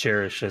clue with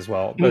Cherish as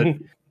well. But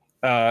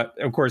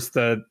of course,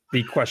 the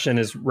question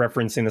is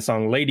referencing the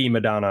song Lady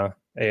Madonna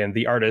and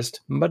the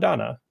artist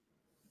Madonna.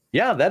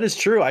 Yeah, that is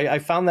true. I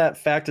found that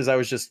fact as I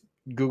was just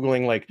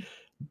Googling like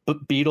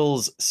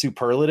Beatles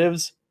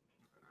superlatives.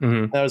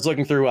 Mm-hmm. I was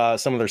looking through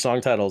some of their song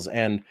titles,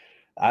 and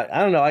I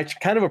don't know. I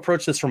kind of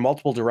approached this from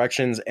multiple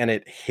directions, and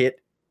it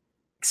hit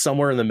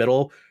somewhere in the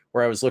middle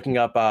where I was looking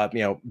up,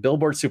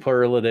 Billboard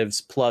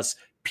superlatives plus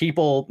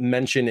people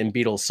mentioned in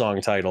Beatles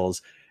song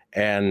titles,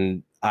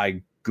 and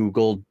I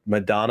Googled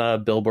Madonna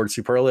Billboard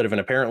superlative, and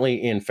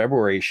apparently in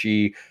February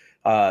she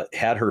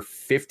had her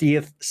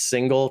 50th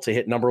single to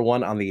hit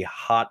 #1 on the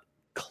Hot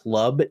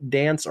Club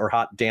Dance or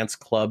Hot Dance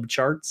Club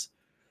charts.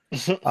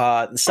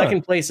 The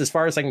second place, as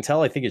far as I can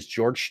tell, I think is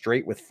George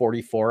Strait with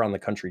 44 on the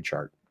country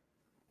chart.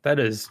 That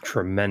is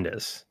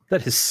tremendous.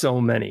 That is so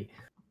many.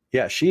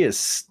 Yeah, she is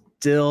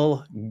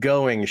still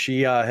going.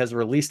 She has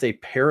released a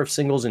pair of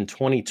singles in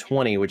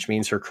 2020, which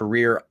means her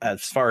career,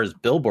 as far as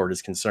Billboard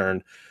is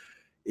concerned,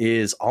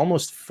 is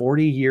almost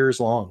 40 years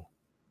long.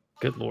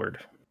 Good Lord.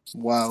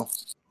 Wow.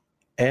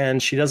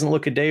 And she doesn't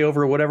look a day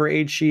over whatever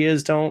age she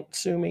is. Don't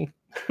sue me.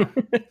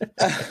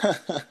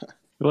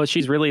 Well,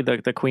 she's really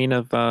the queen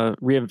of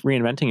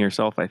reinventing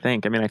herself, I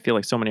think. I mean, I feel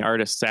like so many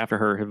artists after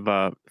her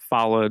have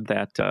followed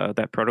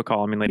that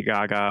protocol. I mean, Lady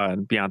Gaga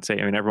and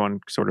Beyonce. I mean, everyone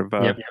sort of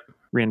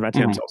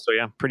reinvented himself. So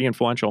yeah, pretty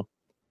influential.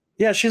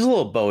 Yeah, she's a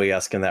little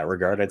Bowie-esque in that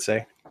regard, I'd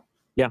say.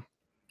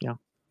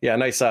 Yeah,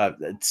 nice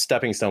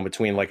stepping stone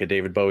between like a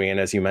David Bowie and,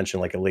 as you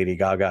mentioned, like a Lady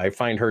Gaga. I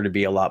find her to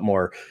be a lot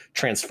more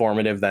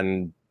transformative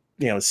than,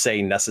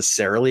 say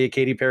necessarily a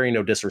Katy Perry,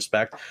 no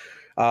disrespect.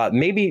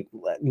 Maybe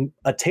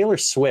a Taylor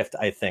Swift,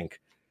 I think,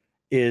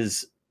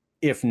 is,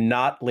 if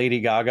not Lady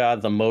Gaga,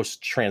 the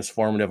most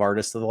transformative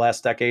artist of the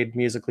last decade,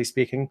 musically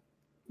speaking.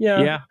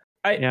 I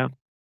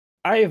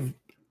have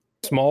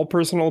small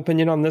personal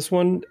opinion on this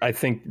one. I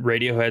think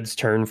Radiohead's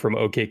turn from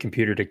OK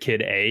Computer to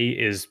Kid A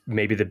is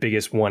maybe the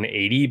biggest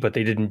 180, but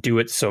they didn't do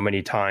it so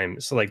many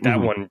times. Like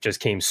that one just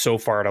came so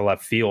far to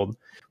left field.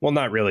 Well,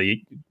 not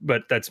really,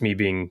 but that's me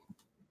being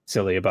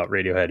silly about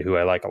Radiohead, who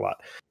I like a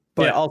lot.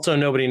 But yeah, also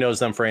nobody knows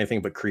them for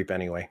anything but Creep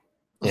anyway.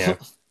 Yeah.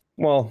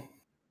 Well,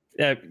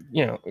 I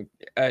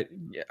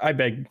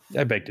beg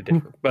to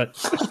differ, but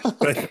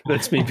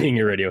that's me being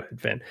a Radiohead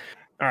fan.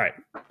 All right.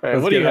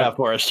 What do you have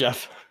for us,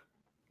 Jeff?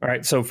 All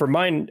right. So for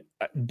mine,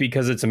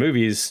 because it's a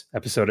movies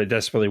episode, I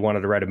desperately wanted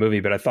to write a movie,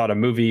 but I thought a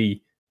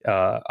movie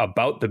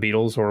about the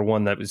Beatles or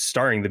one that was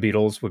starring the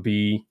Beatles would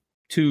be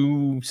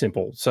too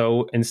simple.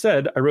 So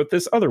instead, I wrote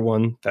this other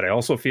one that I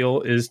also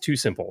feel is too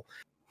simple,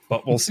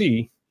 but we'll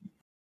see.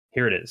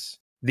 Here it is.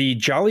 The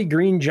Jolly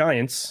Green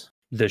Giants,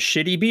 the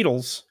Shitty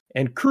Beatles,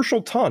 and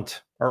Crucial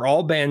Taunt are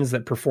all bands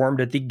that performed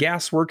at the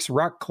Gasworks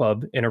Rock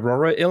Club in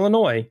Aurora,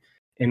 Illinois,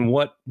 in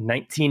what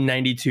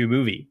 1992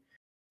 movie?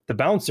 The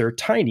bouncer,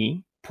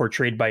 Tiny,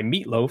 portrayed by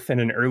Meatloaf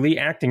in an early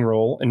acting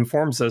role,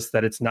 informs us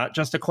that it's not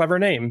just a clever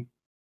name.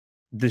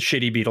 The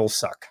Shitty Beatles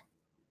suck.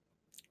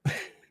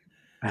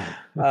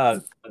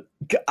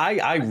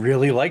 I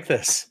really like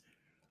this.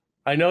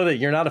 I know that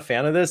you're not a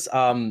fan of this.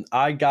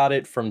 I got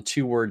it from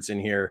 2 words in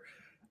here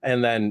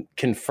and then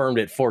confirmed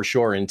it for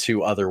sure in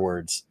 2 other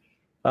words.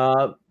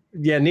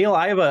 Yeah, Neil,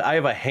 I have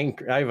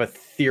a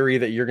theory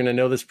that you're going to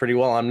know this pretty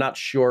well. I'm not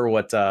sure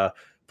what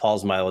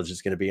Paul's mileage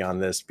is going to be on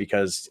this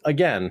because,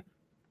 again,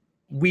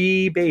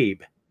 Wee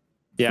Babe.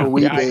 Yeah,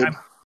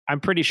 I'm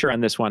pretty sure on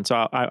this one. So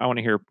I want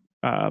to hear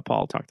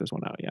Paul talk this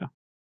one out. Yeah.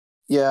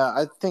 Yeah,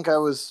 I think I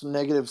was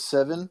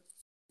 -7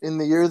 in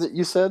the year that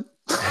you said.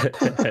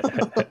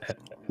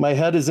 My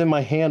head is in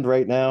my hand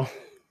right now.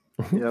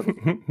 Yep.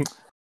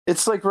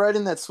 It's like right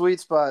in that sweet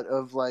spot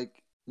of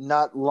like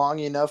not long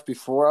enough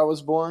before I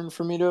was born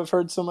for me to have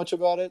heard so much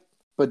about it,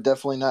 but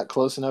definitely not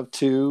close enough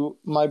to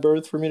my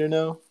birth for me to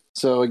know.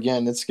 So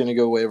again, it's going to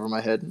go way over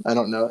my head. I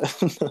don't know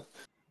it. All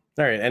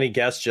right. Any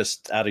guess,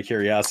 just out of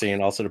curiosity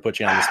and also to put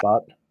you on the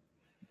spot?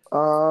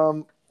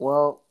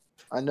 Well,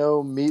 I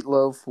know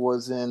Meatloaf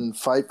was in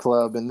Fight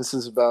Club, and this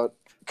is about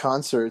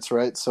concerts,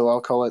 right? So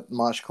I'll call it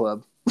Mosh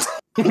Club.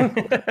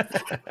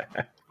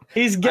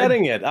 He's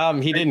getting it.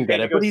 He didn't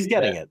get it, but he's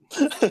getting it.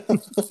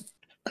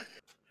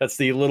 That's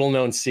the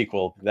little-known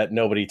sequel that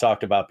nobody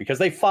talked about because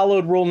they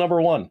followed rule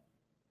number 1.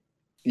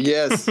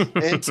 Yes,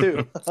 and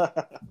 2. All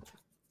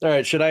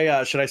right. Should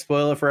I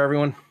spoil it for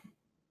everyone?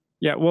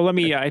 Yeah, well,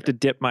 I have to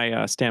dip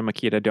my Stan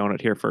Mikita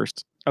donut here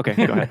first. Okay,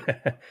 go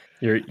ahead.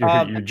 your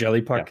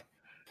jelly puck.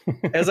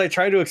 Yeah. As I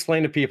try to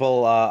explain to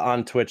people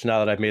on Twitch now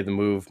that I've made the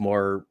move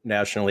more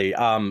nationally,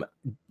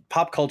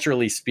 pop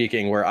culturally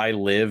speaking, where I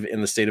live in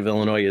the state of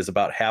Illinois is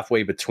about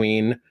halfway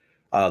between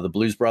The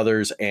Blues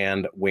Brothers,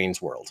 and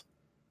Wayne's World.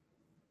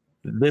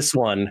 This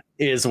one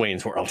is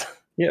Wayne's World.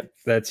 Yep,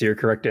 that's your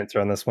correct answer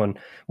on this one.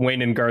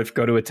 Wayne and Garth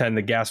go to attend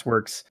the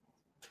Gasworks,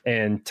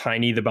 and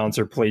Tiny, the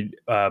bouncer played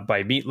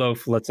by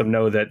Meatloaf, lets them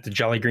know that the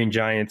Jolly Green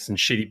Giants and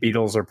Shitty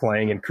Beatles are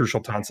playing and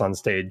Crucial Taunts on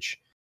stage.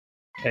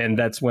 And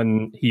that's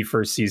when he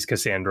first sees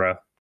Cassandra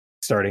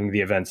starting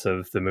the events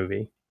of the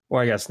movie.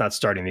 Well, I guess not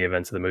starting the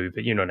events of the movie,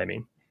 but you know what I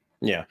mean.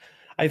 Yeah.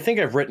 I think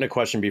I've written a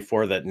question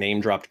before that name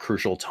dropped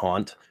Crucial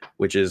Taunt,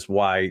 which is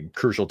why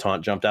Crucial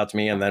Taunt jumped out to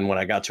me. And then when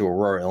I got to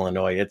Aurora,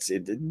 Illinois,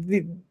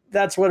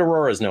 that's what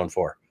Aurora is known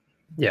for.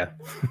 Yeah.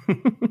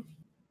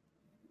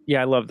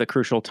 Yeah, I love the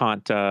Crucial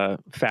Taunt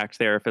fact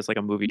there. If it's like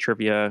a movie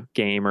trivia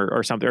game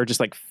or something, or just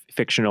like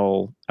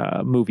fictional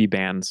movie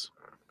bands.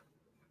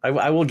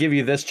 I will give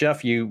you this,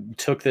 Jeff. You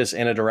took this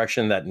in a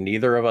direction that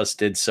neither of us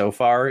did so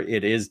far.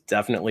 It is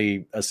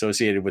definitely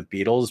associated with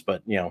Beatles,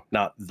 but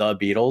not the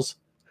Beatles.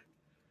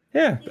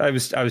 Yeah, I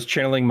was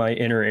channeling my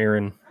inner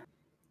Aaron.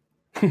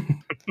 You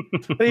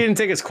didn't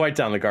take us quite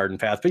down the garden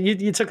path, but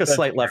you took a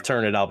slight left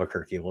turn at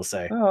Albuquerque, we'll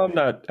say. Oh,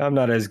 I'm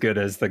not as good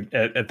as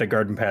at the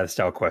garden path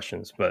style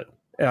questions, but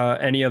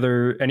any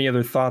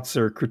other thoughts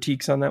or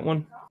critiques on that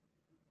one?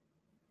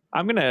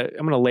 I'm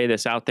gonna lay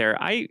this out there.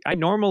 I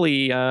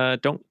normally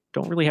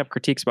don't really have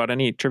critiques about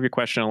any trivia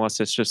question unless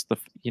it's just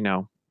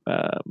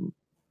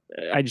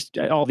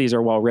all these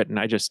are well written.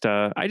 I just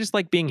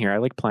like being here. I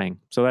like playing.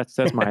 So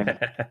that's my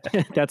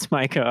that's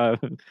my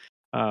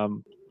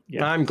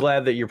yeah. I'm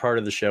glad that you're part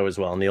of the show as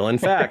well, Neil. In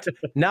fact,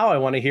 now I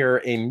want to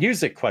hear a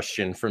music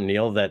question from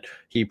Neil that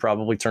he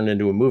probably turned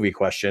into a movie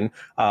question,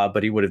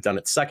 but he would have done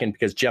it second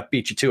because Jeff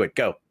beat you to it.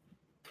 Go.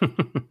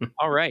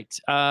 All right.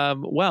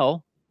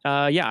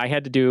 Yeah, I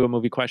had to do a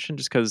movie question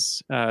just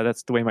because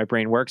that's the way my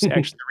brain works.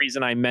 Actually, the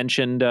reason I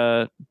mentioned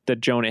the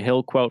Jonah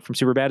Hill quote from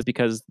Superbad is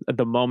because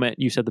the moment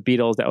you said the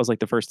Beatles, that was like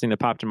the first thing that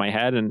popped in my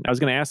head. And I was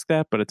going to ask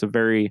that, but it's a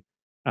very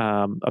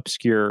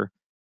obscure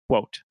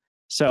quote.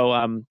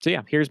 So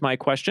yeah, here's my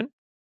question.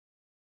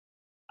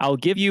 I'll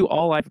give you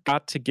all I've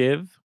got to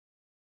give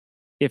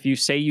if you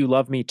say you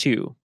love me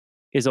too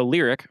is a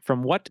lyric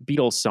from what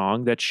Beatles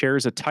song that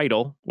shares a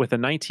title with a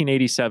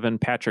 1987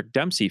 Patrick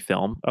Dempsey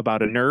film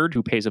about a nerd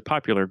who pays a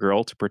popular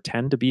girl to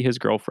pretend to be his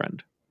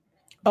girlfriend?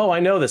 Oh,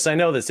 I know this.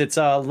 It's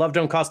Love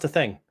Don't Cost a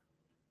Thing.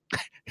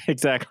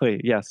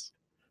 Exactly. Yes.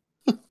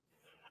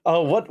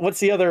 Oh, what's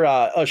the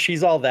other?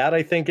 She's All That,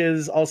 I think,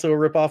 is also a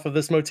ripoff of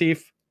this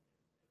motif.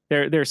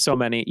 There's so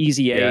many.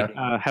 Easy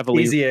A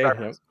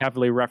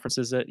heavily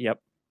references it. Yep.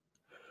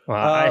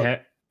 Well,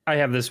 I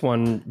have this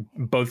one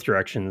both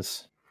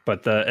directions,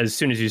 but as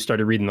soon as you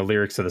started reading the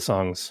lyrics of the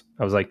songs,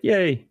 I was like,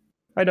 yay,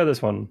 I know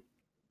this one.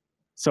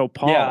 So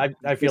Paul, yeah,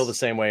 I feel the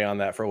same way on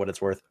that for what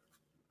it's worth.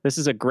 This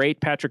is a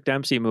great Patrick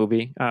Dempsey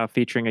movie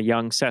featuring a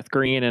young Seth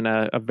Green and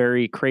a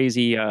very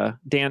crazy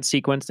dance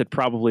sequence that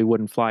probably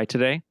wouldn't fly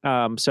today.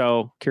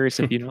 So curious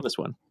if you know this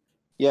one.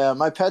 Yeah,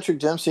 my Patrick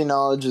Dempsey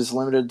knowledge is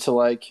limited to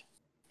like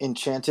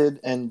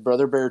Enchanted and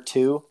Brother Bear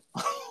 2.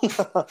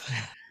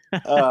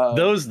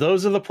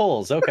 Those are the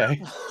polls.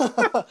 Okay.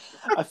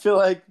 I feel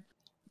like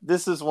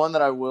this is one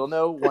that I will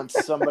know once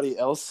somebody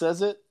else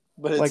says it,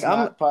 but it's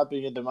not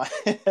popping into my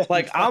head.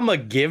 Like, I'm going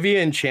to give you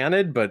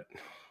Enchanted, but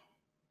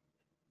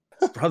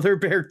Brother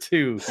Bear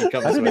 2. I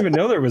didn't even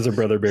know there was a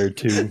Brother Bear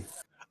 2.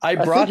 I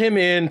brought him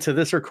into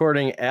this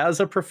recording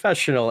as a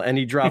professional, and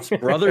he drops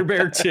Brother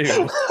Bear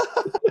 2.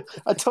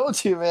 I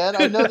told you, man.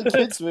 I know the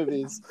kids'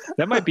 movies.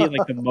 That might be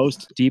like the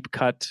most deep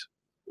cut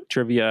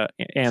trivia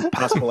and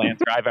possible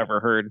answer I've ever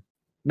heard.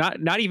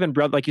 Not even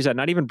brother, like you said,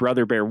 not even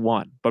Brother Bear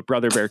 1, but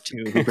Brother Bear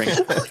 2. Who brings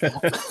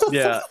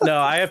Yeah, no,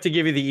 I have to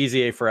give you the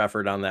easy A for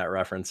effort on that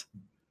reference.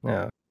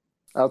 Yeah,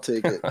 I'll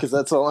take it because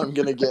that's all I'm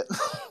gonna get.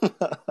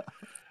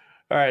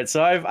 All right,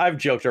 so I've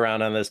joked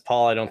around on this.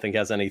 Paul, I don't think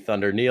has any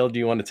thunder. Neil, do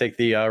you want to take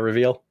the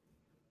reveal?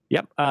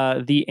 Yep.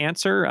 The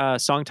answer,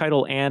 song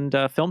title and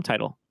film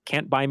title.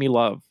 Can't Buy Me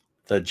Love.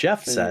 The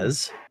Jeff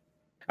says,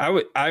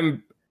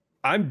 I'm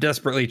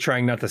desperately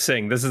trying not to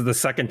sing. This is the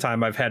second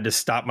time I've had to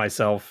stop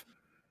myself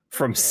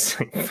from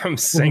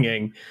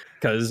singing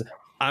because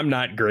I'm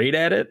not great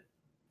at it,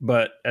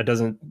 but it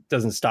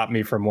doesn't stop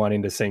me from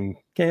wanting to sing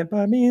 "Can't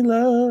Buy Me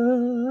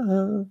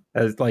Love"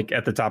 as like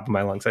at the top of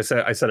my lungs. I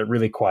said it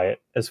really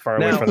quiet, as far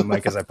away from the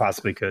mic as I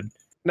possibly could.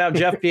 Now,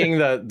 Jeff, being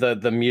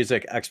the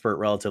music expert,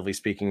 relatively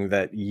speaking,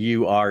 that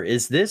you are,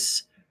 is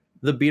this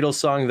the Beatles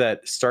song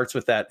that starts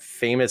with that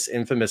famous,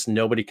 infamous,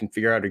 nobody can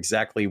figure out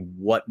exactly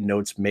what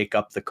notes make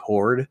up the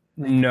chord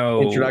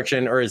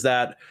introduction, or is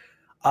that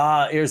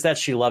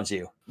She Loves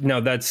You? No,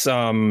 that's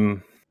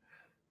hold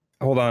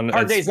on.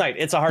 Hard Day's Night.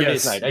 It's a Hard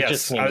Day's Night. I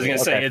was going to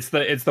say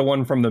it's the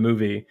one from the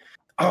movie.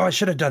 Oh, I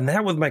should have done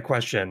that with my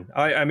question.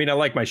 I mean, I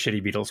like my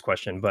shitty Beatles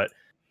question, but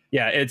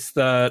yeah, it's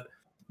that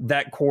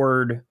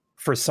chord.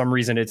 For some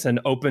reason, it's an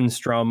open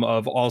strum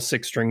of all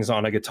 6 strings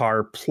on a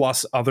guitar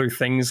plus other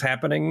things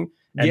happening.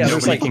 And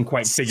nobody can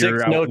quite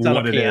figure out notes on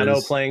what a piano it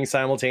is. Playing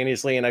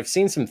simultaneously. And I've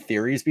seen some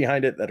theories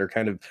behind it that are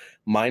kind of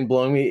mind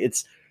blowing me.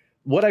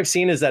 What I've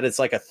seen is that it's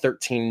like a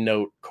 13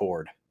 note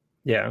chord.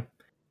 Yeah.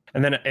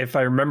 And then if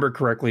I remember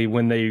correctly,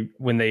 when they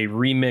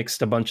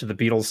remixed a bunch of the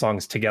Beatles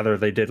songs together,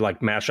 they did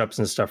like mashups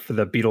and stuff for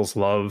the Beatles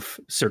Love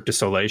Cirque du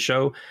Soleil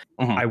show.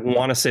 Mm-hmm. I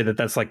want to say that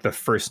that's like the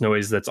first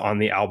noise that's on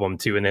the album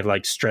too, and they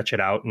like stretch it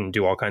out and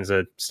do all kinds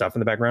of stuff in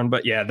the background.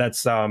 But yeah,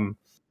 that's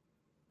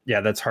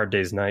Hard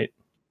Day's Night.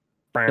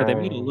 Yeah, they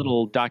made a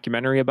little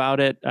documentary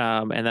about it,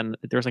 and then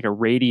there's like a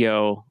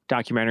radio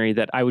documentary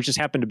that I was just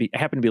happened to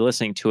be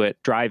listening to it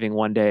driving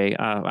one day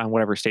on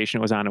whatever station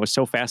it was on. It was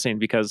so fascinating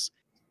because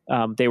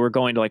they were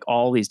going to like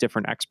all these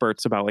different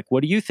experts about like,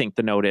 what do you think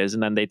the note is?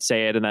 And then they'd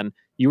say it, and then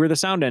you were the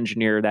sound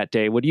engineer that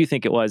day. What do you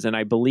think it was? And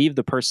I believe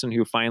the person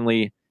who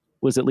finally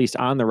was at least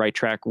on the right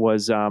track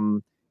was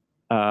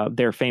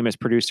their famous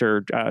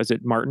producer. Is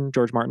it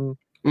George Martin?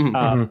 Mm-hmm.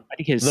 I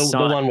think his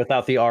son, the one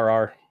without the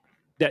RR.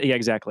 Yeah,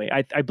 exactly.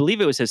 I believe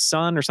it was his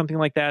son or something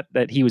like that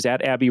he was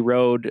at Abbey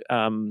Road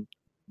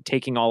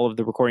taking all of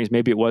the recordings.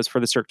 Maybe it was for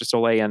the Cirque du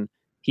Soleil, and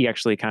he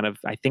actually kind of,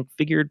 I think,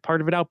 figured part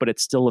of it out, but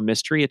it's still a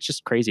mystery. It's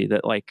just crazy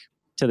that like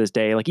to this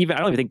day, like even I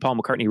don't even think Paul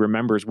McCartney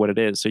remembers what it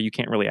is, so you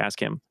can't really ask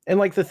him. And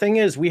like the thing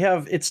is,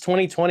 it's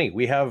 2020.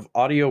 We have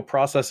audio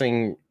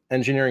processing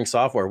engineering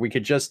software. We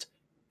could just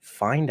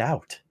find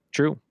out.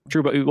 True.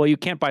 But well, you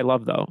can't buy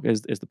love though,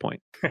 is the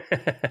point.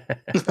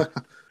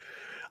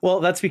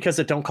 Well, that's because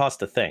it don't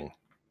cost a thing.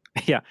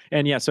 Yeah.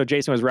 And yeah, so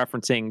Jason was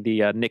referencing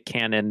the Nick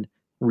Cannon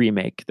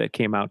remake that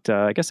came out,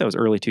 I guess that was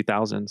early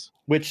 2000s.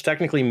 Which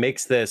technically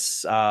makes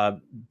this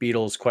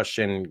Beatles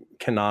question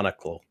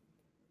canonical.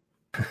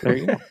 There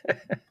you go.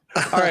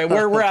 All right,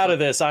 we're out of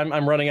this.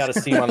 I'm running out of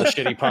steam on the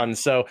shitty puns.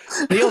 So,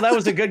 Neil, that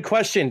was a good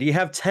question. Do you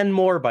have 10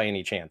 more by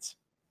any chance?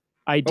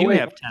 I do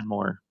have 10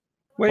 more.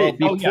 Wait,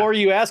 well, before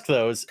you ask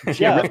those,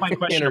 Jeff, my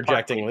question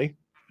interjectingly.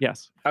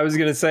 Yes. I was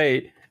going to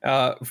say,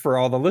 for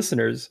all the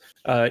listeners,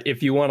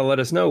 if you want to let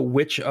us know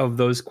which of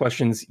those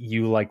questions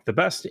you like the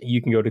best,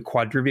 you can go to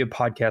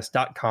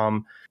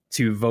quadriviapodcast.com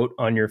to vote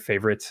on your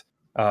favorite.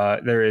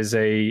 There is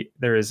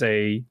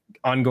a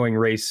ongoing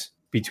race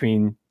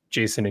between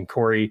Jason and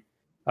Corey.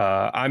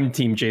 I'm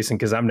team Jason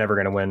because I'm never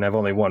going to win. I've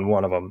only won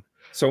one of them.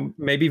 So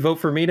maybe vote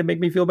for me to make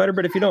me feel better.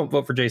 But if you don't,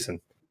 vote for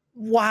Jason.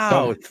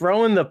 Wow.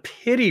 Throwing the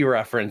pity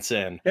reference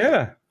in.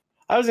 Yeah.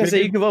 I was going to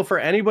say, you can vote for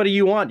anybody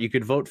you want. You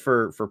could vote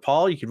for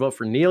Paul. You could vote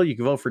for Neil. You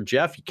could vote for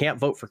Jeff. You can't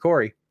vote for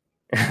Corey.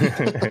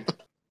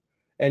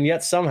 And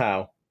yet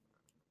somehow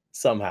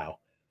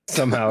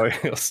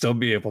you'll still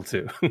be able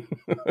to.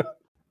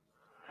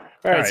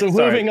 All right, so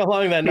moving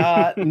along then.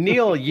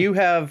 Neil, you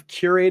have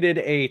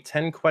curated a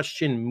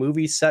 10-question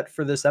movie set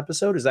for this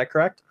episode. Is that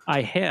correct?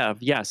 I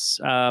have,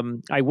 yes.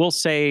 I will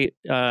say,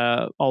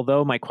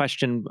 although my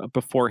question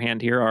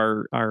beforehand here,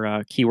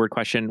 our keyword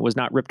question, was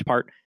not ripped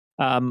apart,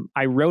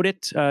 I wrote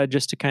it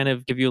just to kind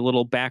of give you a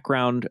little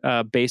background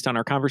based on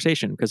our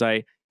conversation, because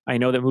I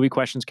know that movie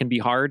questions can be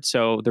hard.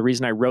 So the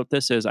reason I wrote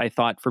this is I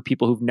thought for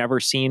people who've never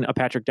seen a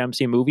Patrick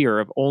Dempsey movie or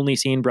have only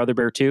seen Brother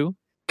Bear 2,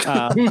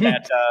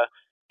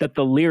 that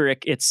the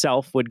lyric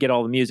itself would get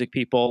all the music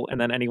people,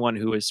 and then anyone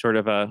who is sort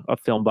of a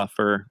film buff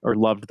or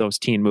loved those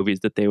teen movies,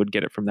 that they would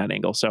get it from that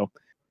angle. So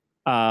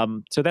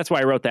that's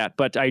why I wrote that.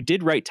 But I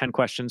did write 10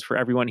 questions for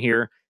everyone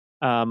here.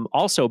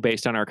 Also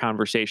based on our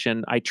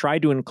conversation, I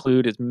tried to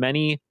include as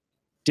many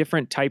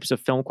different types of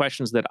film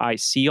questions that I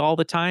see all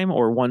the time,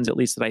 or ones at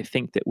least that I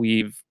think that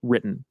we've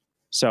written.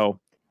 So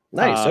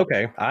nice.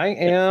 Okay. I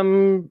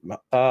am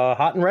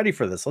hot and ready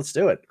for this. Let's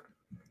do it.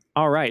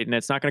 All right. And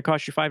it's not going to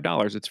cost you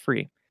 $5. It's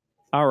free.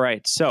 All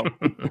right. So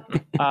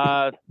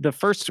the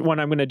first one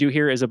I'm going to do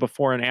here is a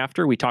before and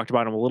after. We talked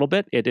about them a little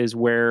bit. It is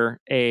where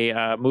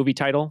a movie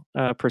title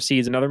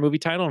precedes another movie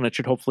title, and it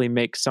should hopefully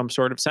make some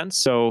sort of sense.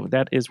 So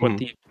that is what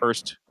the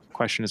first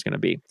question is going to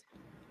be.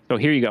 So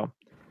here you go.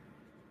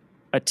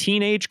 A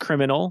teenage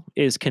criminal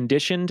is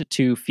conditioned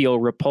to feel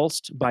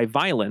repulsed by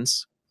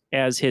violence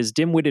as his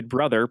dim-witted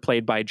brother,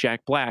 played by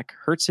Jack Black,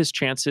 hurts his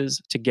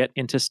chances to get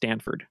into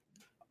Stanford.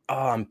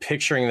 Oh, I'm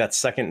picturing that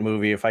second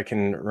movie, if I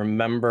can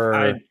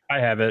remember. I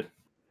have it.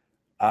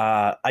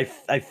 I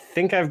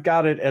think I've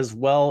got it as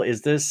well.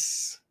 Is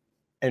this,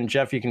 and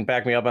Jeff, you can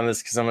back me up on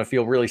this because I'm going to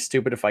feel really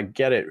stupid if I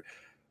get it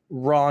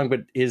wrong,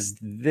 but is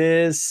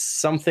this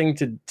something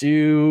to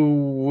do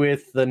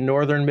with the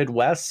Northern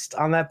Midwest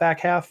on that back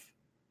half?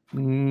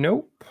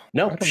 Nope.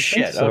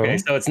 Shit. So. Okay,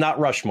 so it's not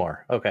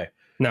Rushmore. Okay.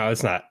 No,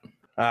 it's not.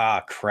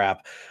 Ah,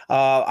 crap.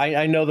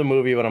 I know the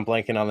movie, but I'm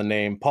blanking on the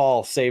name.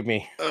 Paul, save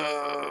me.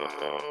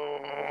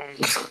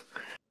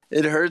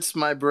 It hurts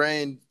my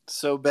brain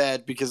so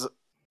bad because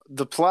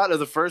the plot of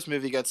the first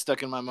movie got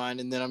stuck in my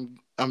mind, and then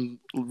I'm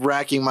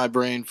racking my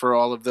brain for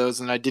all of those,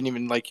 and I didn't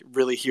even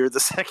really hear the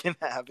second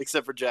half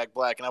except for Jack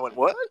Black, and I went,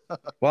 "What?"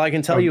 Well, I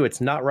can tell you,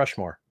 it's not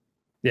Rushmore.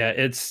 Yeah,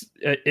 it's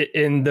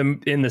in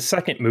the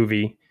second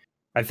movie.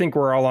 I think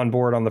we're all on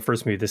board on the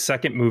first movie. The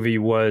second movie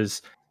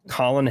was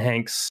Colin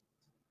Hanks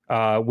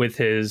with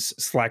his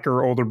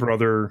slacker older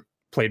brother,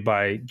 played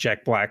by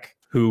Jack Black,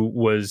 who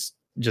was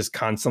just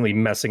constantly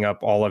messing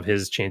up all of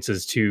his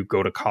chances to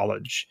go to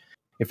college.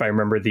 If I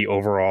remember, the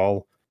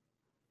overall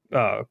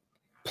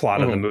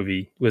plot of the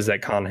movie was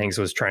that Colin Hanks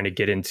was trying to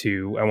get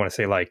into, I want to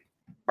say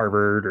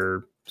Harvard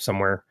or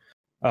somewhere.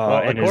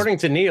 Well, according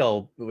to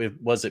Neil,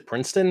 was it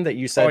Princeton that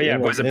you said? Oh yeah,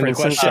 was it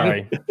Princeton?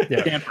 Sorry,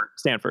 yeah.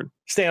 Stanford.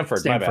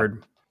 My bad.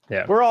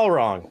 Yeah, we're all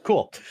wrong.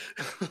 Cool.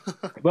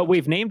 But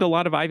we've named a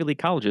lot of Ivy League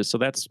colleges, so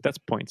that's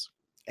points.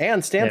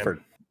 And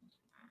Stanford.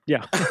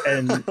 Yeah.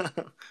 And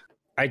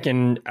I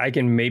can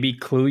maybe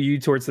clue you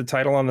towards the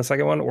title on the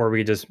second one, or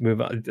we just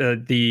move on.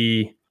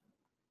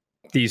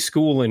 The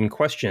school in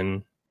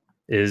question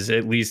is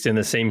at least in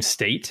the same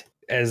state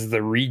as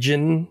the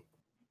region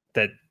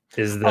that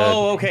is the.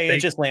 Oh, okay. It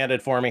just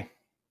landed for me.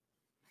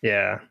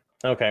 Yeah.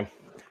 Okay.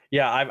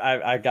 Yeah,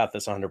 I got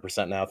this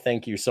 100% now.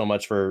 Thank you so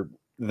much for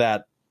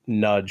that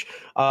nudge.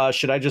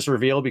 Should I just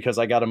reveal because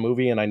I got a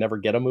movie and I never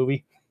get a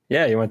movie?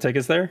 Yeah, you want to take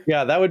us there?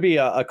 Yeah, that would be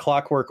a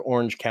Clockwork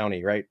Orange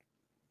County, right?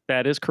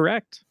 That is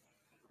correct.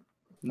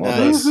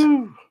 Nice.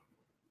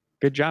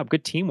 Good job.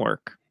 Good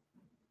teamwork.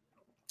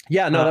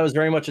 Yeah, no, that was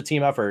very much a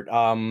team effort.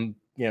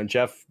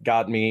 Jeff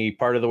got me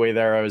part of the way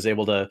there. I was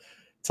able to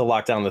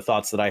lock down the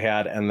thoughts that I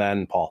had, and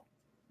then Paul.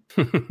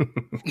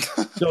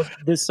 So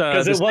this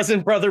because it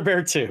wasn't Brother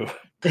Bear 2.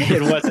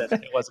 It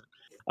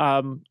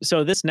wasn't.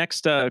 So this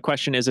next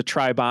question is a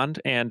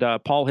tri-bond, and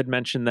Paul had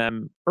mentioned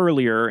them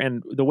earlier.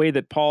 And the way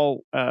that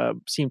Paul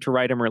seemed to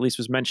write him, or at least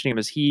was mentioning him,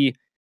 is he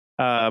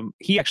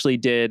actually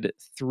did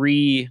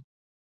 3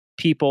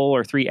 people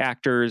or 3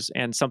 actors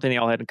and something they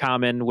all had in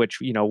common, which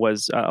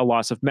was a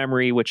loss of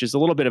memory, which is a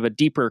little bit of a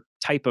deeper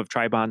type of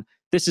tri-bond.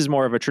 This is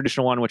more of a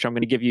traditional one, which I'm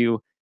going to give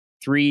you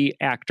 3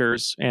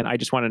 actors, and I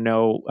just want to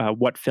know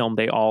what film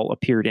they all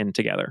appeared in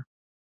together.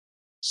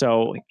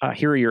 So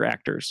here are your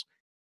actors: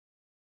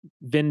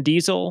 Vin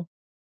Diesel,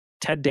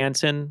 Ted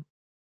Danson,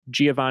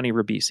 Giovanni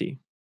Ribisi.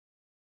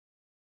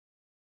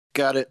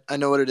 Got it. I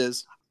know what it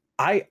is.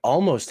 I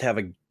almost have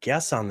a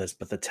guess on this,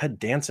 but the Ted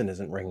Danson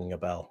isn't ringing a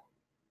bell.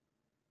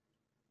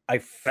 I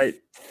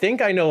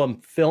think I know a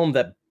film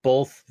that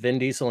both Vin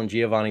Diesel and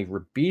Giovanni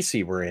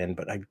Ribisi were in,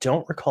 but I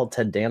don't recall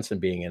Ted Danson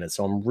being in it.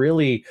 So I'm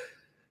really,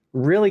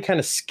 really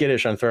kind of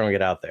skittish on throwing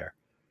it out there.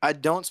 I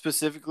don't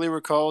specifically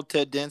recall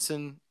Ted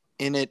Danson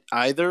in it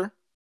either,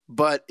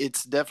 but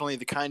it's definitely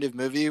the kind of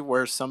movie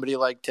where somebody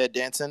like Ted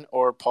Danson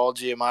or Paul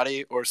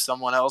Giamatti or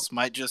someone else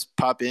might just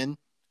pop in,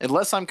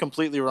 unless I'm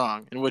completely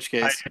wrong, in which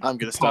case I'm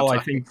going to stop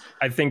talking.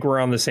 I think we're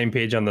on the same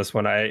page on this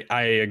one. I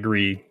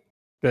agree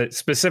that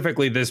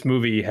specifically this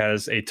movie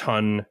has a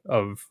ton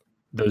of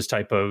those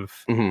type of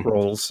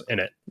roles in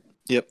it.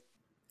 Yep.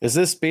 Is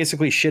this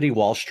basically Shitty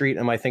Wall Street?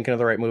 Am I thinking of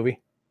the right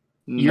movie?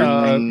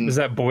 Is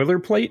that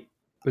Boilerplate?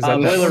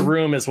 Boiler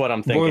Room is what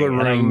I'm thinking. Boiler Room.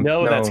 And I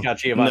know that's got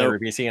Giovanni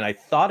Ribisi, and I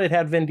thought it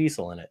had Vin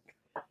Diesel in it.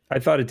 I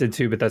thought it did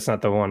too, but that's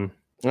not the one.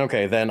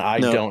 Okay, then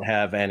I don't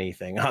have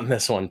anything on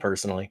this one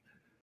personally.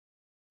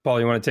 Paul,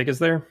 you want to take us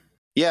there?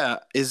 Yeah.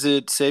 Is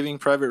it Saving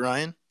Private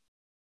Ryan?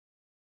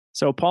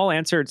 So Paul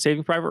answered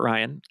Saving Private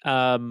Ryan.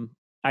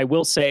 I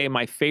will say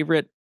my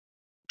favorite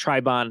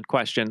tri-bond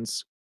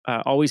questions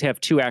always have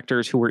 2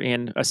 actors who were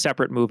in a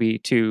separate movie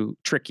to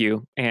trick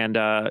you. And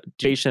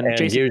Jason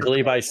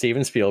usually by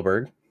Steven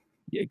Spielberg.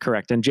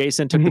 Correct. And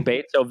Jason took the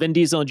bait. So Vin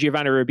Diesel and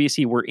Giovanni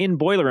Ribisi were in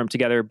Boiler Room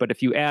together, but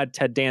if you add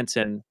Ted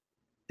Danson,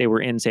 they were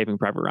in Saving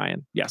Private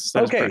Ryan. Yes.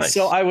 Okay,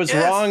 so I was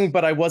wrong,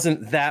 but I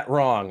wasn't that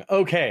wrong.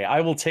 Okay,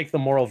 I will take the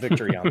moral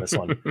victory on this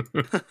one.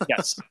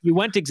 Yes, you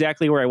went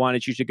exactly where I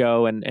wanted you to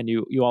go, and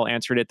you all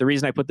answered it. The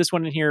reason I put this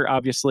one in here,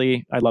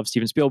 obviously, I love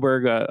Steven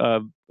Spielberg,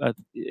 a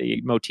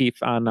motif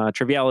on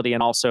Triviality,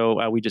 and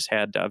also we just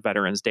had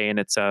Veterans Day, and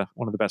it's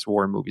one of the best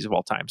war movies of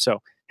all time.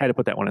 So had to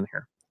put that one in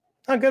here.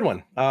 Oh, good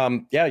one.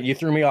 Yeah, you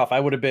threw me off. I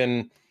would have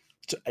been,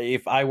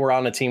 if I were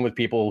on a team with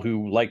people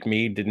who, like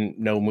me, didn't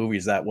know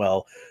movies that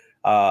well,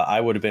 I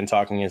would have been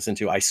talking us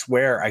into. I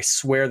swear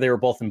they were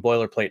both in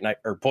Boilerplate night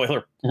or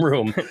Boiler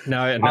Room.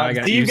 now I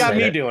got you got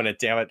me doing it,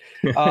 damn it.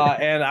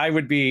 And I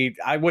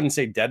wouldn't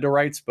say dead to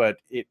rights, but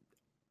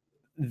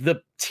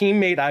the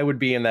teammate I would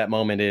be in that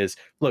moment is,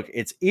 look,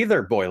 it's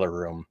either Boiler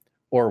Room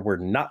or we're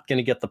not going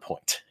to get the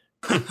point.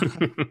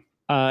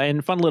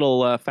 And fun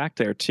little fact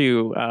there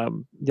too,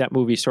 that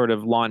movie sort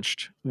of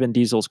launched Vin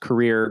Diesel's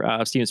career.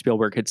 Steven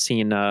Spielberg had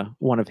seen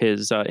one of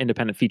his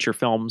independent feature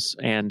films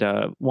and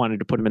wanted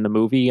to put him in the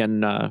movie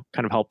and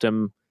kind of helped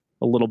him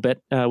a little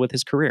bit with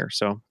his career.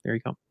 So there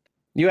you go.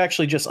 You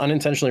actually just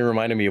unintentionally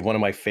reminded me of one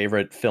of my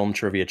favorite film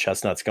trivia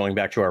chestnuts going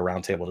back to our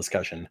roundtable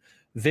discussion.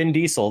 Vin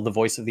Diesel, the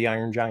voice of the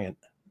Iron Giant.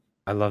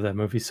 I love that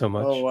movie so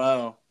much. Oh,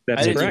 wow.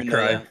 That's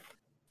correct.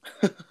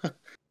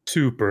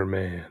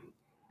 Superman.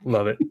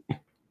 Love it.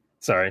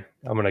 Sorry,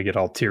 I'm going to get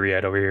all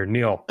teary-eyed over here.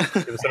 Neil,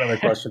 give us another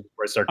question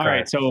before I start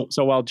crying. All right,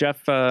 so while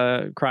Jeff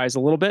cries a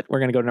little bit, we're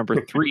going to go to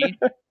number 3.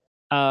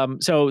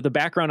 So the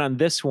background on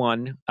this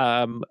one,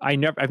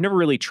 I've never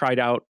really tried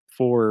out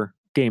for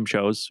game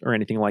shows or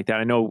anything like that.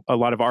 I know a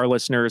lot of our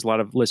listeners, a lot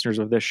of listeners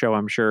of this show,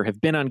 I'm sure,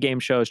 have been on game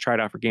shows, tried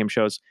out for game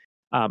shows.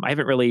 I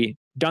haven't really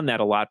done that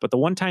a lot, but the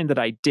one time that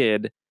I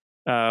did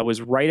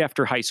was right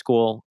after high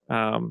school.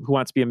 Who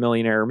Wants to Be a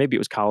Millionaire? Maybe it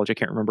was college. I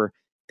can't remember.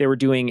 They were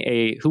doing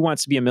a Who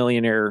Wants to Be a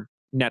Millionaire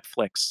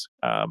Netflix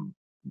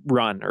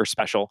run or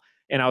special.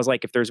 And I was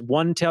like, if there's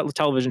one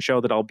television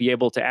show that I'll be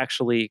able to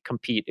actually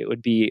compete, it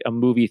would be a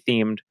movie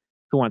themed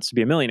Who Wants to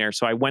Be a Millionaire.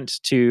 So I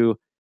went to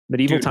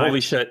Medieval Times.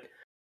 Holy shit.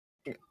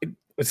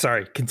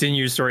 Sorry, continue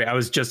your story. I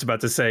was just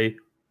about to say,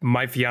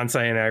 my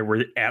fiance and I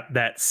were at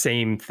that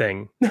same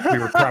thing. We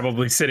were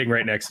probably sitting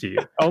right next to you.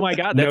 Oh my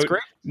God, that's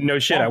great. No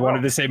shit. I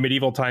wanted to say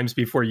Medieval Times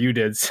before you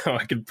did, so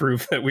I could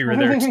prove that we were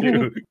there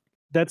too.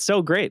 That's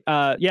so great.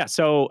 Yeah,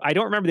 so I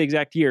don't remember the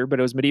exact year, but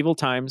it was Medieval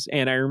Times.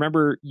 And I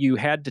remember you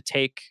had to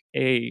take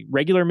a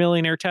regular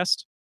millionaire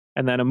test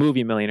and then a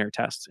movie millionaire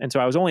test. And so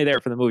I was only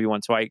there for the movie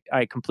one. So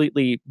I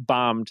completely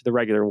bombed the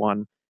regular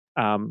one,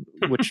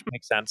 which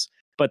makes sense.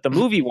 But the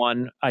movie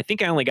one, I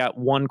think I only got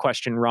one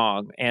question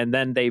wrong. And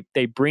then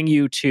they bring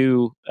you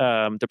to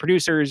the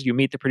producers. You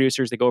meet the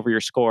producers. They go over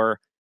your score.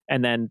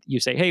 And then you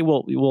say, hey,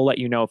 we'll let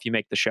you know if you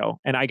make the show.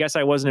 And I guess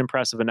I wasn't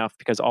impressive enough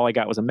because all I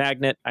got was a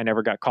magnet. I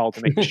never got called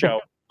to make the show.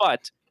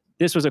 But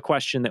this was a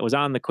question that was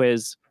on the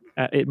quiz.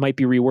 It might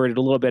be reworded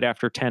a little bit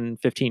after 10,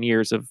 15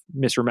 years of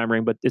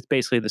misremembering, but it's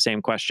basically the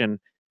same question.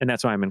 And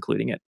that's why I'm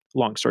including it.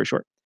 Long story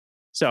short.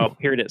 So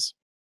here it is.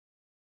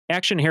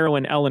 Action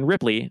heroine Ellen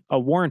Ripley, a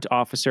warrant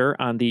officer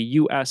on the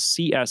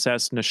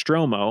USCSS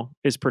Nostromo,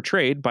 is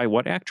portrayed by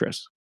what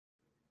actress?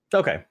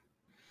 Okay.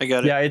 I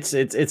got it. Yeah, it's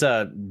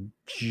a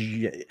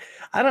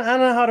I don't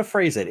know how to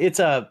phrase it.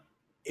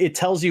 It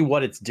tells you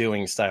what it's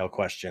doing style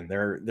question.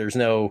 There's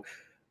no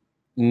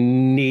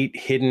neat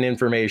hidden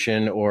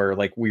information or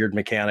like weird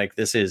mechanic.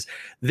 This is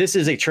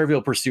a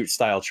Trivial Pursuit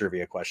style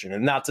trivia question.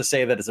 And not to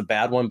say that it's a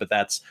bad one, but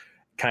that's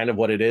kind of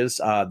what it is.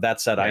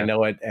 That said, yeah. I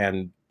know it,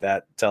 and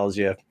that tells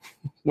you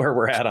where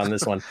we're at on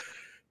this one.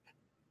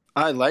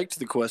 I liked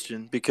the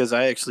question because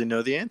I actually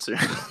know the answer.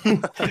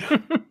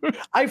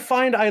 I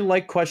find I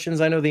like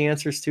questions I know the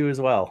answers to as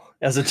well,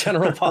 as a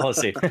general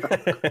policy.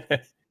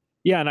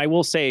 Yeah, and I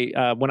will say,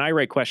 when I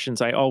write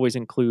questions, I always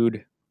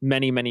include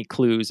many, many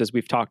clues, as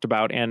we've talked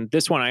about. And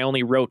this one I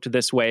only wrote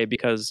this way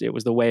because it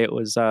was the way it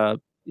was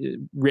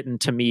written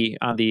to me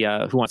on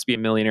the Who Wants to Be a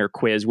Millionaire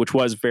quiz, which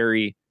was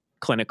very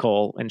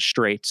clinical and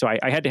straight. So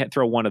I had to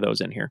throw one of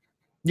those in here.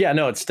 Yeah,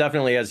 no, it's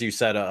definitely, as you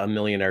said, a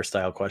millionaire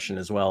style question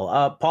as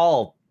well.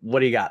 Paul,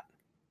 what do you got?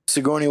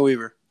 Sigourney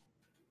Weaver.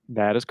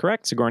 That is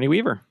correct. Sigourney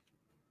Weaver.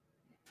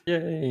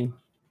 Yay.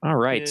 All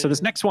right. Yay. So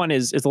this next one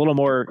is a little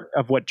more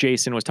of what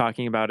Jason was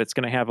talking about. It's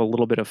going to have a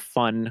little bit of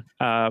fun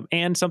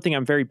and something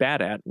I'm very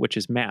bad at, which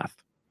is math.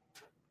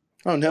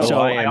 Oh, no. So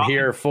I am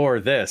here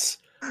for this.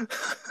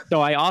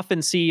 So I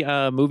often see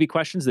movie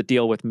questions that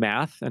deal with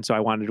math. And so I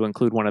wanted to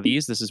include one of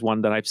these. This is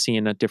one that I've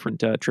seen at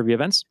different trivia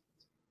events.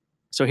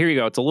 So here you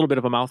go. It's a little bit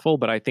of a mouthful,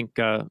 but I think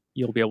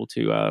you'll be able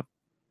to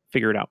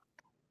figure it out.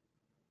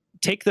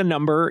 Take the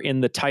number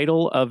in the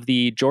title of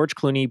the George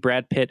Clooney,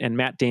 Brad Pitt, and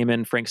Matt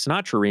Damon Frank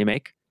Sinatra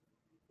remake.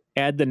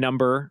 Add the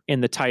number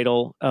in the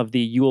title of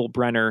the Yul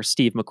Brynner,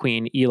 Steve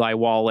McQueen, Eli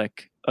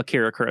Wallach,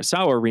 Akira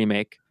Kurosawa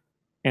remake.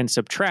 And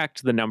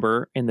subtract the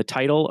number in the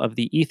title of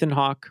the Ethan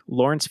Hawke,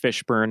 Lawrence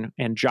Fishburne,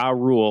 and Ja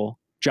Rule,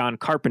 John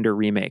Carpenter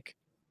remake.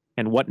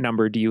 And what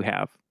number do you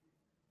have?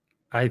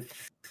 I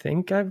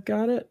think I've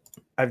got it.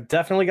 I've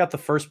definitely got the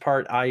first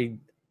part.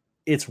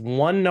 It's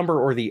one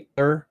number or the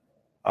other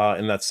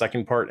in that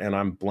second part, and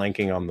I'm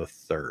blanking on the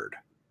third.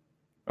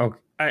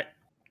 Okay,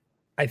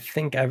 I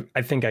think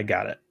I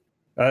got it.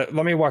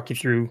 Let me walk you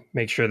through,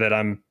 make sure that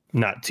I'm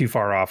not too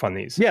far off on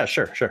these. Yeah,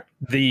 sure.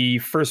 The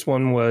first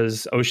one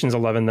was Ocean's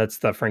 11. That's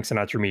the Frank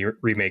Sinatra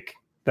remake.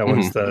 That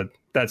one's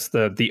that's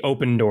the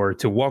open door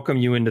to welcome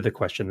you into the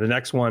question. The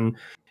next one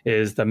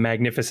is the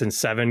Magnificent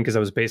Seven, because it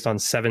was based on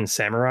Seven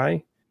Samurai.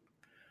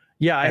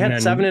 Yeah, I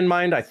had 7 in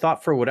mind. I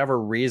thought for whatever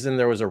reason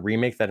there was a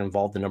remake that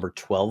involved the number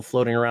 12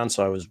 floating around.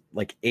 So I was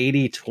like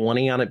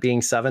 80-20 on it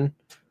being 7.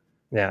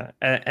 Yeah.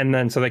 And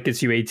then so that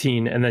gets you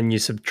 18. And then you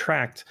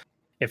subtract,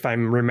 if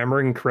I'm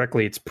remembering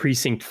correctly, it's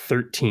Precinct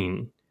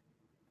 13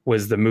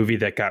 was the movie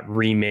that got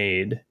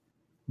remade.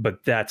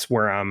 But that's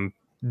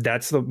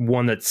that's the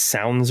one that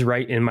sounds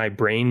right in my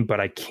brain, but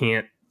I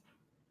can't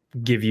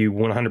give you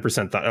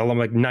 100% thought. I'm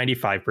like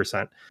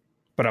 95%.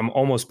 But I'm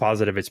almost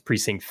positive it's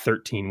Precinct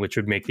 13, which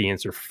would make the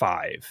answer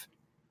 5.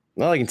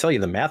 Well, I can tell you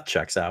the math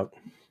checks out.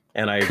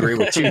 And I agree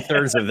with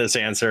 2/3 of this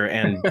answer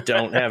and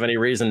don't have any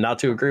reason not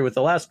to agree with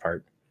the last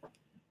part.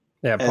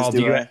 Yeah, Paul,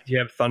 do you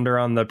have thunder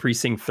on the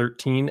Precinct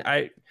 13?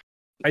 I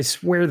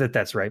swear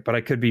that's right, but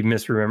I could be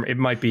misremembering. It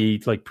might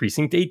be like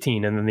Precinct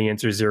 18, and then the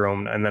answer is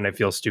 0, and then I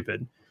feel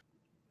stupid.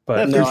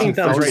 But no, 13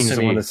 sounds right is to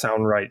the me. one that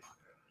sound right.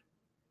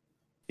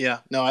 Yeah,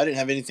 no, I didn't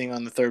have anything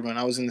on the third one.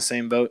 I was in the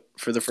same boat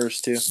for the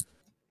first 2.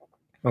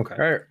 Okay.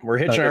 All right, we're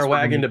hitching our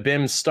wagon to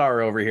Bim's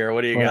star over here.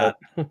 What do you got?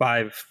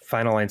 5,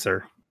 final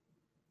answer.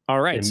 All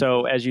right.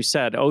 So as you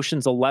said,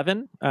 Ocean's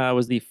 11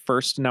 was the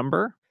first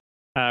number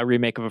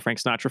remake of a Frank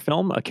Sinatra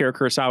film. Akira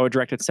Kurosawa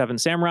directed Seven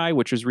Samurai,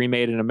 which was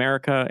remade in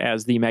America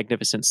as The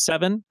Magnificent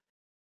Seven.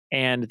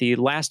 And the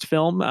last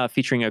film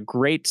featuring a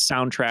great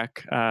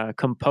soundtrack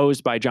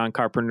composed by John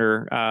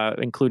Carpenter,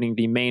 including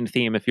the main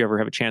theme, if you ever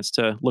have a chance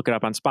to look it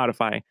up on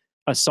Spotify,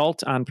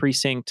 Assault on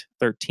Precinct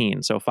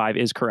 13. So 5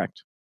 is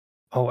correct.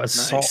 Oh,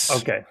 Assault.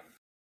 Nice. Okay.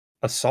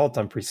 Assault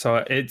on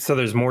Precinct. So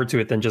there's more to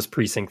it than just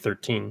Precinct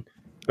 13.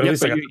 But Yep,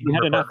 but you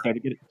had enough there to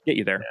get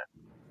you there.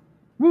 Yeah.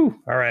 Woo!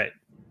 All right.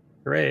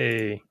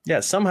 Hooray. Yeah,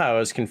 somehow I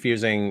was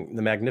confusing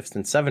the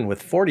Magnificent Seven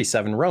with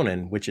 47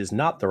 Ronin, which is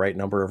not the right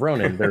number of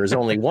Ronin. There is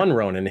only one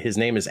Ronin. His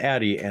name is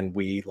Addy, and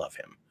we love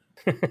him.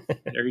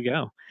 There you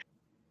go.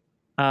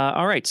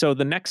 All right. So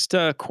the next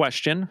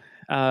question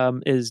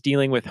is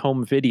dealing with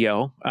home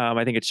video.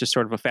 I think it's just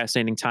sort of a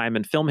fascinating time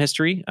in film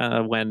history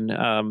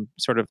when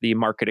sort of the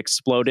market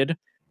exploded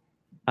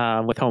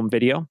with home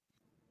video.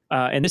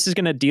 And this is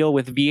going to deal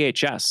with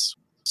VHS.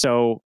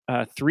 So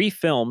 3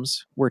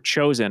 films were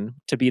chosen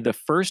to be the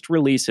first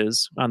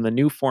releases on the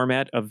new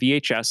format of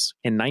VHS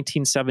in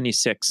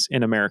 1976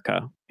 in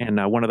America. And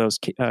one of those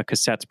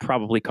cassettes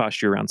probably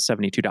cost you around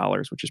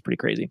 $72, which is pretty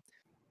crazy.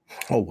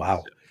 Oh,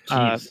 wow.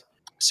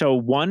 So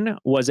one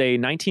was a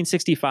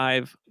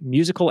 1965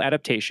 musical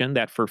adaptation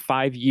that for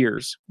 5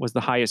 years was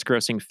the highest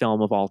grossing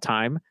film of all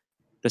time.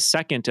 The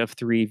second of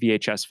 3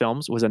 VHS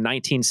films was a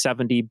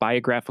 1970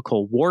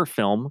 biographical war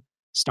film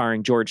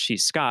starring George C.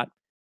 Scott.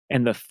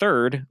 And the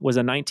third was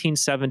a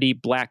 1970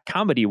 black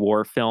comedy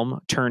war film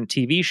turned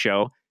TV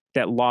show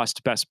that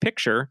lost Best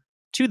Picture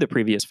to the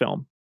previous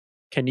film.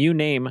 Can you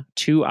name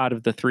 2 out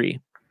of the 3?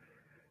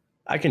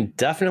 I can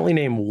definitely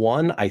name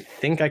one. I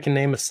think I can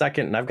name a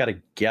second, and I've got a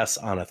guess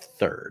on a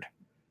third.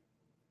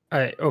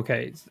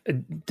 Okay.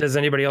 Does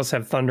anybody else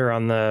have Thunder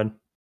on the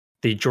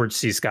George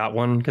C. Scott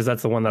one? Because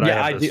that's the one that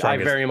I have. I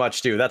very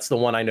much do. That's the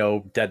one I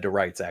know dead to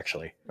rights,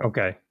 actually.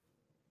 Okay.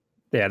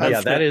 Yeah,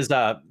 that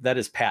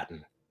is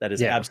Patton. That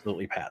is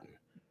absolutely Patton.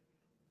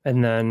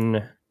 And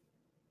then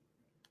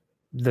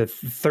the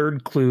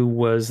third clue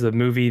was the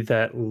movie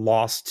that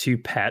lost to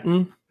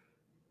Patton.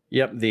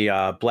 Yep,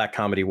 the black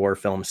comedy war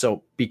film.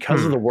 So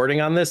because of the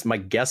wording on this, my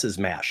guess is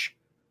MASH.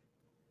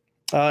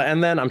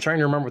 And then I'm trying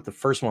to remember what the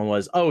first one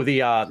was. Oh,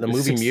 the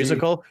movie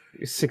musical.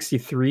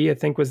 63, I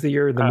think, was the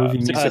year the movie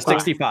musical.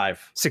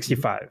 65.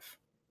 65.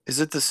 Is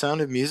it The Sound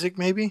of Music,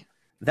 maybe?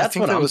 That's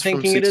what I'm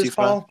thinking it is,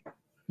 Paul.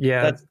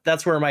 Yeah.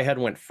 That's where my head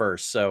went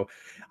first. So,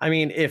 I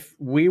mean, if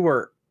we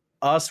were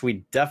us,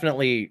 we'd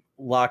definitely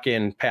lock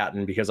in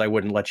Patton because I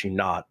wouldn't let you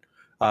not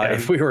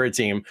if we were a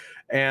team.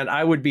 And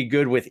I would be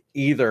good with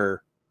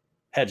either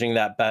hedging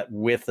that bet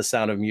with The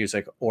Sound of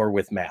Music or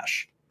with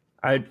MASH.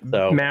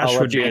 MASH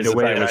would be the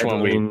way that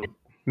I'd lean.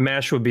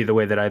 MASH would be the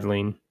way that I'd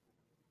lean.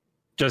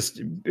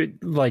 Just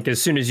like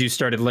as soon as you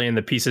started laying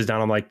the pieces down,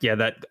 I'm like, yeah,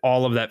 that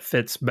all of that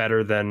fits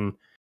better than.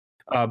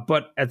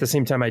 But at the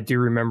same time, I do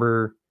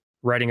remember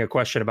writing a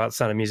question about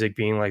Sound of Music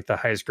being like the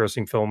highest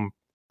grossing film.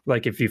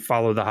 Like if you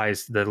follow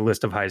the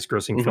list of highest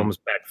grossing films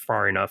back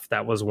far enough,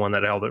 that was one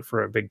that held it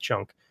for a big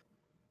chunk.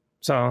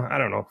 So I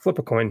don't know, flip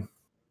a coin.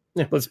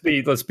 Yeah, let's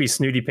be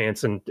snooty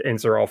pants and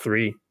answer all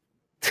 3.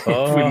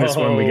 Oh, we miss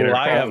one, we get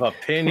I have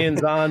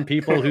opinions on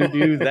people who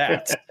do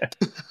that.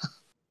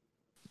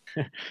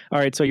 All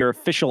right, so your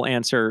official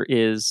answer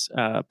is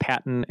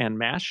Patton and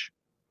MASH?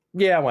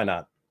 Yeah, why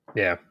not?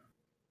 Yeah.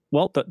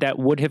 Well, that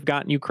would have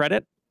gotten you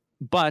credit,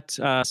 but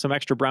some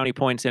extra brownie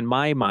points in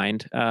my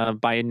mind.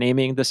 By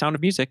naming The Sound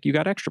of Music, you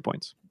got extra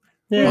points.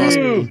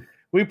 Yeah.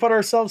 We put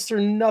ourselves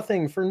through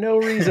nothing for no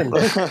reason.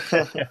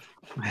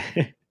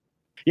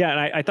 Yeah,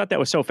 and I thought that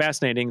was so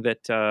fascinating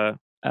that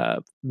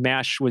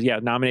MASH was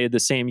nominated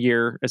the same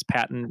year as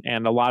Patton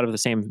and a lot of the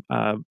same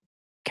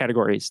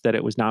categories that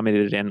it was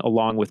nominated in,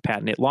 along with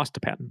Patton. It lost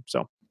to Patton.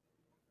 So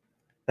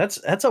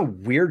that's a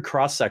weird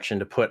cross section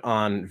to put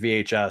on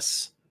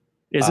VHS,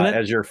 isn't it?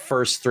 As your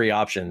first 3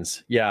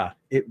 options. Yeah,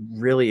 it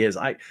really is.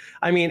 I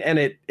mean, and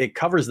it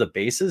covers the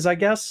bases, I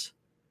guess.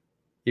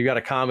 You've got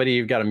a comedy,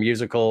 you've got a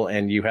musical,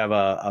 and you have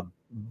a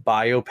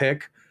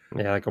biopic.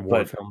 Yeah, like a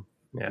war film.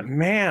 Yeah,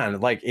 man,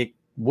 like it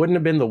wouldn't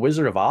have been The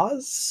Wizard of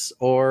Oz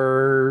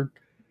or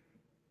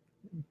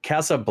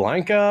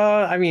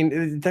Casablanca. I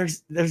mean,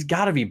 there's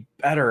got to be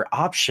better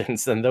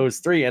options than those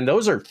 3, and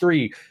those are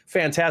 3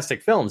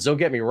 fantastic films. Don't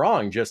get me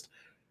wrong. Just,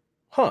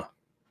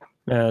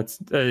 Yeah,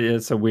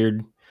 it's a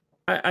weird.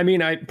 I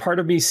mean, part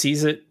of me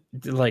sees it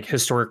like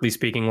historically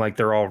speaking, like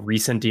they're all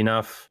recent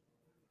enough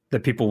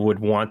that people would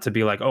want to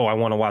be like, oh, I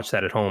want to watch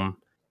that at home.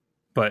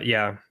 But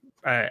yeah,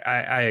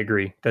 I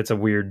agree. That's a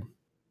weird.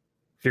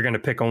 If you're going to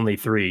pick only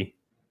 3,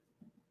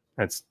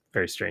 that's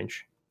very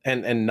strange.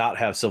 And not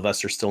have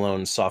Sylvester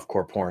Stallone's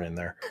softcore porn in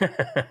there.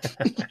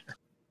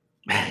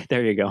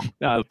 There you go.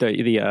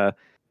 The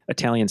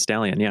Italian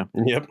Stallion. Yeah.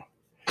 Yep.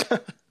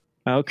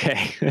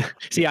 Okay.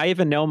 See, I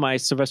even know my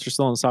Sylvester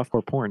Stallone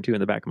softcore porn too in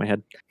the back of my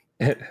head.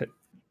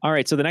 All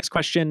right. So the next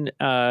question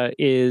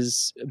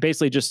is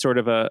basically just sort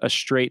of a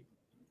straight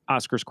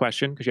Oscars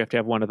question because you have to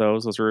have one of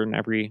those. Those are in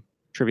every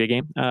trivia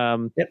game.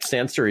 Yep.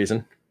 Stands to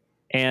reason.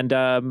 And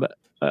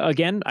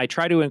again, I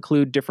try to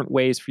include different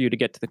ways for you to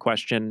get to the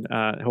question.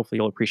 Hopefully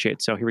you'll appreciate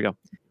it. So here we go.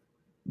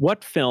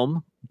 What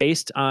film,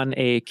 based on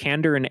a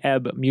Kander and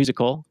Ebb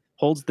musical,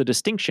 holds the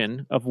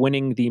distinction of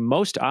winning the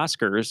most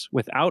Oscars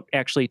without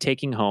actually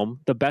taking home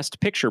the Best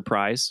Picture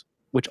prize,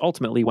 which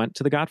ultimately went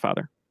to The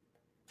Godfather?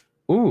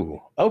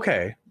 Ooh,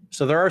 okay.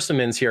 So there are some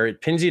ins here.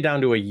 It pins you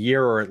down to a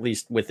year, or at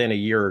least within a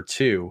year or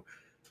two,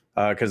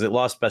 because it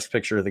lost Best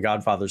Picture of The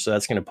Godfather. So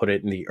that's going to put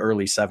it in the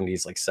early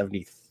 70s, like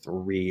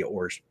 73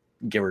 or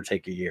give or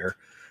take a year.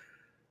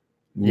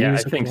 Yeah,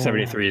 musical. I think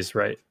 73 is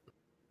right.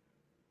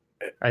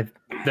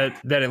 That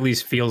at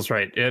least feels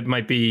right. It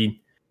might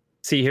be,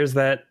 see, here's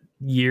that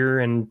year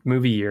and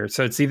movie year.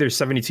 So it's either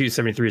 72,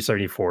 73, or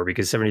 74,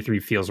 because 73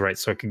 feels right.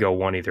 So it could go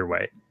one either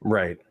way.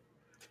 Right.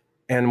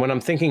 And when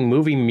I'm thinking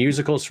movie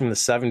musicals from the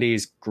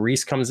 70s,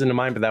 Grease comes into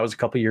mind, but that was a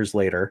couple years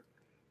later.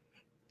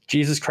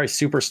 Jesus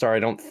Christ Superstar, I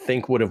don't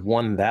think would have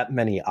won that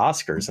many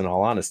Oscars, in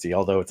all honesty,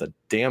 although it's a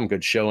damn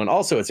good show. And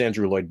also it's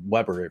Andrew Lloyd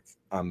Webber, if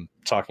I'm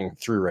talking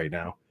through right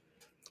now.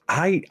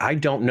 I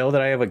don't know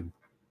that I have a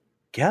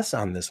guess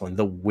on this one.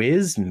 The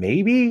Wiz,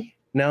 maybe?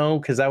 No,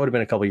 because that would have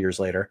been a couple years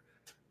later.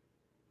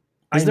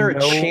 Is there a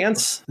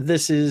chance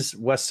this is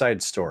West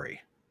Side Story?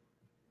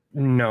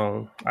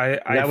 No.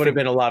 That would have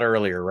been a lot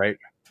earlier, right?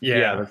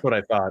 Yeah, that's what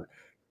I thought.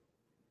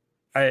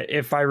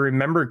 If I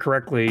remember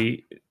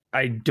correctly,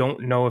 I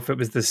don't know if it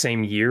was the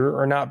same year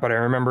or not, but I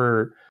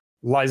remember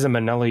Liza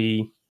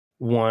Minnelli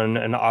won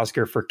an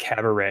Oscar for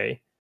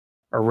Cabaret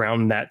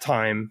around that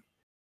time.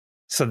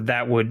 So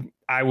that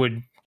I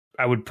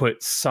would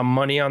put some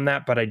money on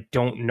that, but I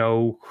don't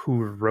know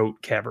who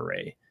wrote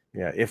Cabaret.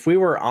 Yeah, if we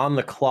were on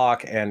the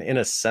clock, and in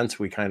a sense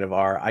we kind of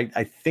are,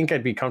 I think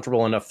I'd be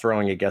comfortable enough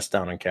throwing a guess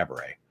down on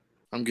Cabaret.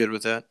 I'm good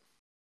with that.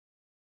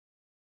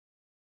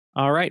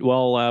 All right.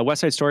 Well,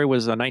 West Side Story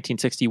was a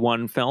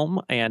 1961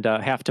 film, and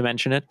have to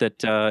mention it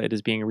that it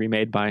is being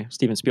remade by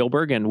Steven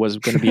Spielberg and was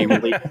going to be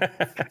released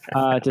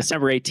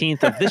December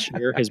 18th of this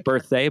year, his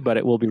birthday, but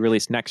it will be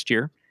released next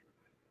year.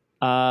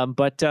 So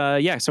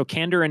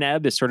Kander and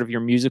Ebb is sort of your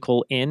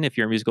musical in. If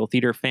you're a musical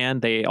theater fan,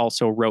 they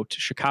also wrote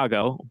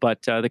Chicago,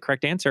 but the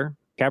correct answer,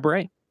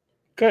 Cabaret.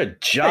 Good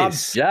job,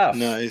 Jeff.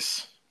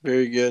 Nice.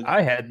 Very good.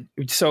 Were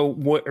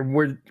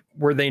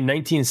they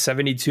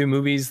 1972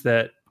 movies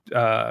that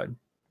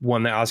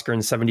won the Oscar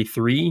in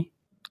 73?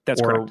 That's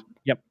correct.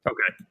 Yep.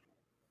 Okay.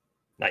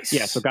 Nice.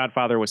 Yeah. So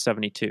Godfather was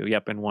 72.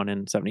 Yep. And one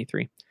in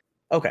 73.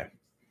 Okay.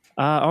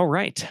 All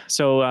right.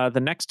 So the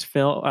next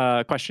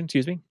question,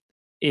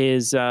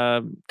 is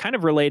kind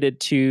of related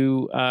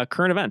to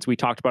current events. We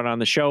talked about it on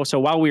the show.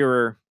 So while we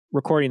were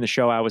recording the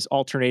show, I was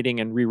alternating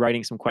and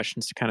rewriting some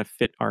questions to kind of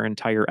fit our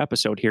entire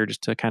episode here,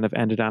 just to kind of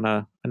end it on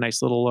a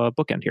nice little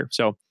bookend here.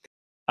 So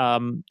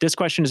this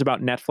question is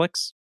about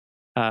Netflix.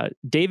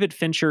 David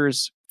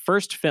Fincher's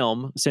first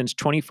film since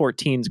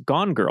 2014's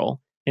Gone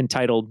Girl,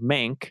 entitled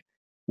Mank,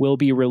 will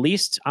be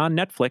released on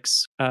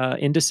Netflix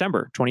in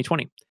December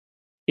 2020.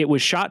 It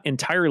was shot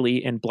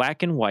entirely in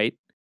black and white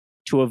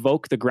to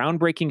evoke the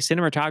groundbreaking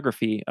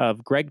cinematography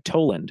of Greg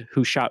Toland,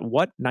 who shot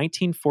what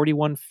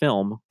 1941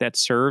 film that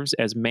serves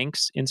as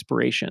Mank's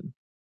inspiration?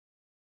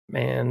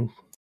 Man,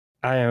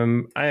 I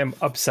am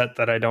upset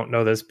that I don't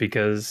know this,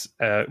 because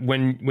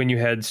when you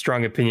had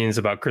strong opinions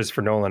about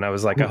Christopher Nolan, I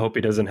was like, I hope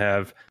he doesn't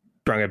have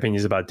strong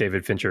opinions about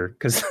David Fincher,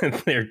 because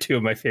they're two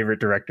of my favorite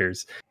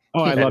directors.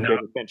 Oh, I love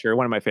David Fincher.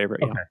 One of my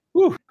favorite. Okay.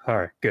 Yeah. All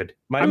right, good.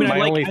 I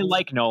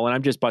like Nolan.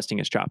 I'm just busting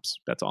his chops.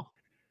 That's all.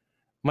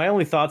 My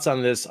only thoughts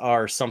on this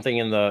are something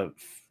in the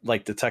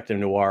detective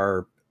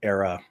noir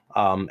era,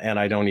 and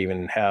I don't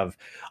have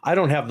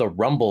the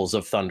rumbles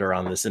of thunder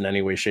on this in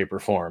any way, shape, or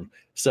form.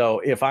 So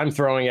if I'm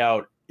throwing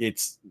out,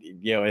 it's,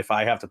 if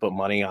I have to put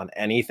money on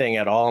anything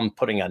at all, I'm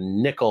putting a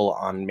nickel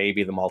on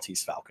maybe the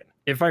Maltese Falcon.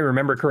 If I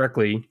remember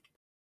correctly,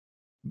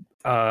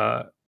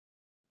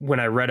 when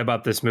I read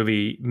about this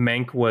movie,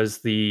 Mank was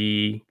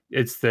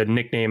it's the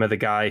nickname of the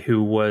guy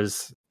who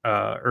was,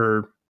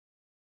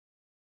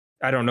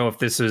 I don't know if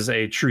this is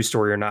a true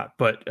story or not,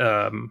 but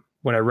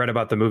when I read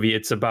about the movie,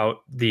 it's about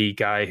the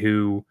guy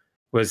who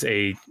was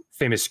a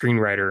famous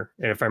screenwriter.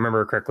 And if I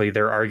remember correctly,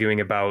 they're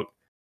arguing about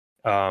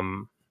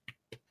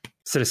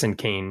Citizen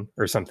Kane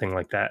or something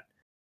like that.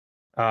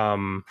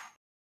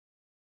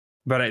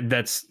 But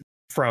that's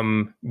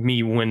from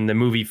me when the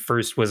movie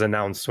first was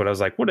announced, when I was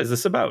like, what is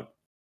this about?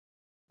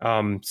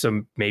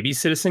 So maybe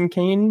Citizen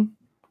Kane,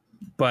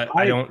 but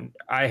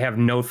I have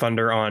no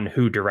thunder on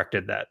who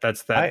directed that.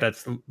 That's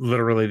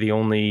literally the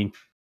only,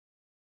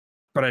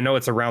 but I know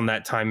it's around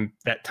that time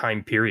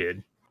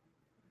period.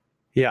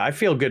 Yeah, I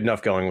feel good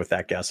enough going with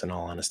that guess, in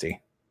all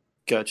honesty.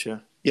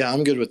 Gotcha. Yeah,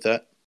 I'm good with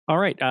that. All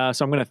right.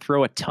 So I'm going to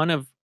throw a ton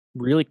of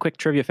really quick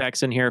trivia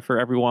facts in here for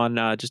everyone,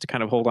 just to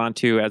kind of hold on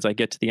to as I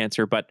get to the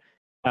answer. But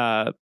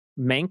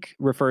Mank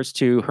refers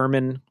to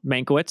Herman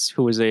Mankiewicz,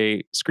 who was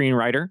a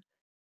screenwriter.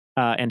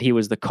 And he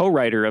was the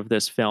co-writer of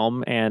this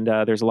film, and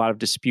there's a lot of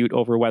dispute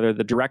over whether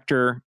the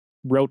director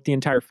wrote the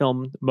entire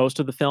film, most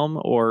of the film,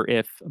 or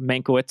if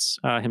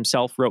Mankiewicz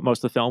himself wrote most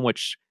of the film,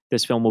 which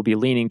this film will be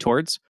leaning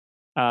towards.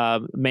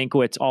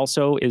 Mankiewicz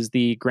also is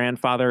the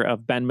grandfather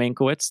of Ben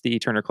Mankiewicz, the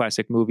Turner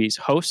Classic Movies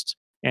host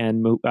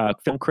and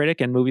film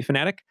critic and movie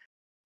fanatic.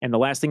 And the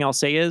last thing I'll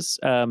say is,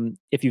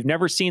 if you've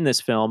never seen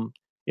this film,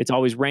 it's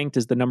always ranked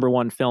as the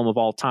 #1 film of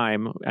all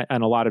time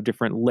on a lot of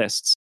different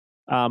lists.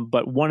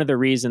 But one of the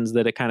reasons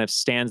that it kind of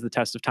stands the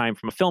test of time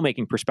from a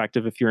filmmaking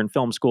perspective, if you're in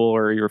film school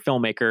or you're a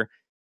filmmaker,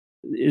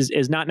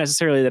 is not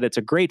necessarily that it's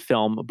a great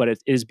film, but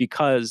it is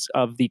because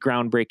of the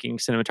groundbreaking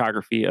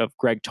cinematography of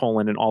Greg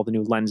Toland and all the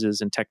new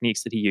lenses and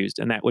techniques that he used.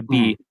 And that would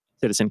be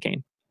Citizen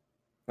Kane.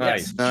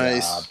 Nice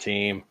job,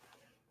 team.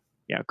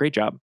 Yeah, great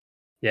job.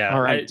 Yeah,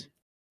 all right.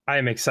 I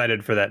am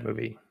excited for that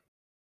movie.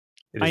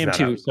 I am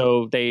too.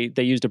 So they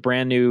used a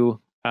brand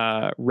new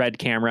red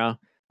camera,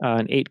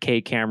 an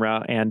 8K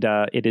camera, and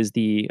it is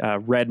the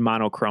red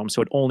monochrome.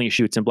 So it only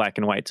shoots in black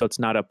and white. So it's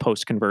not a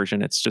post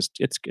conversion. It's just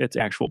it's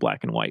actual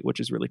black and white, which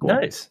is really cool.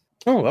 Nice.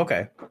 Oh,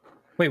 okay.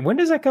 Wait, when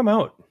does that come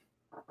out?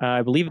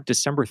 I believe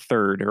December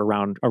 3rd or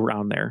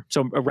around there.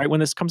 So right when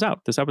this comes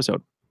out, this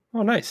episode.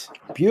 Oh, nice.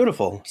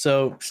 Beautiful.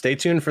 So stay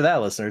tuned for that,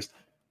 listeners.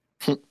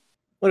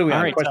 What do we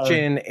have?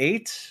 Question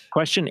 8?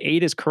 Question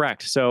 8 is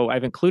correct. So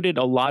I've included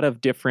a lot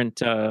of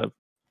different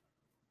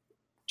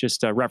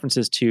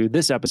references to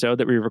this episode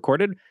that we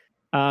recorded.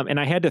 And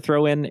I had to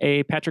throw in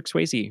a Patrick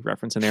Swayze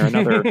reference in there,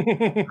 another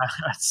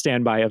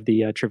standby of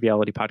the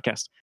Triviality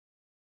podcast.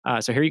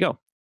 So here you go.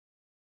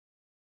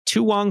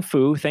 To Wong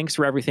Fu, Thanks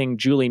for Everything,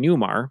 Julie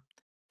Newmar,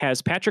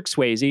 has Patrick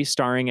Swayze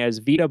starring as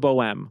Vita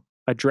Boheme,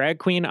 a drag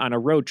queen on a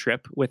road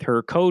trip with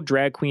her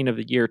co-drag queen of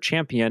the year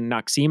champion,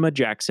 Noxima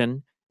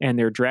Jackson, and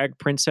their drag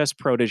princess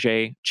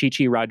protege,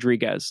 Chichi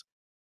Rodriguez.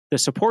 The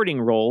supporting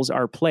roles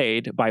are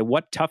played by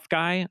what tough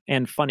guy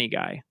and funny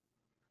guy?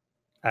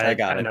 I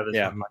got it.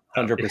 Yeah,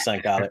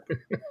 100% got it.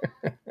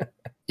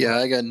 Yeah,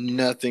 I got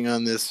nothing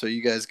on this, so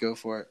you guys go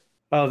for it.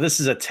 Oh, this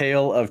is a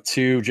tale of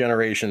two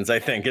generations, I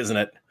think, isn't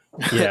it?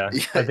 Yeah,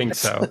 I think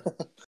so.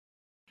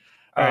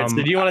 All right, so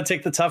do you want to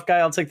take the tough guy?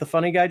 I'll take the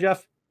funny guy,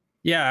 Jeff.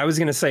 Yeah, I was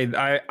going to say,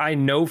 I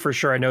know for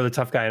sure I know the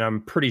tough guy, and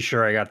I'm pretty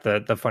sure I got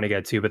the funny guy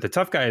too, but the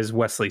tough guy is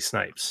Wesley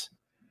Snipes.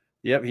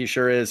 Yep, he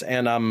sure is.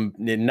 And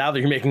now that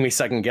you're making me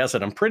second guess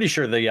it, I'm pretty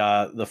sure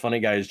the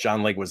funny guy is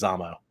John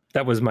Leguizamo.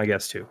 That was my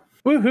guess too.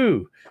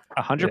 Woohoo!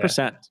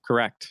 100%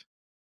 correct.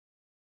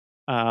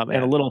 And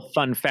a little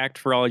fun fact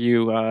for all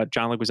you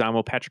John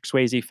Leguizamo, Patrick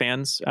Swayze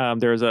fans.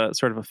 There's a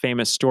sort of a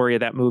famous story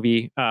of that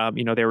movie.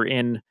 They were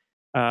in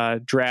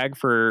drag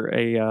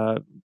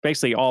for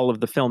basically all of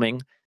the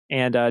filming.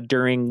 And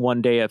during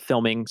one day of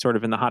filming, sort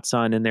of in the hot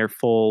sun in their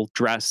full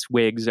dress,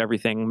 wigs,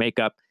 everything,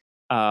 makeup,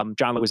 John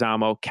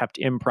Leguizamo kept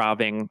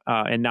improving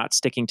and not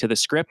sticking to the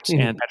script.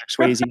 And Patrick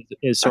Swayze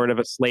is sort of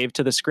a slave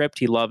to the script.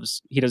 He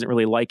doesn't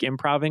really like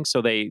improving.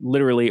 So they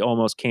literally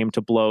almost came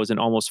to blows and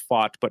almost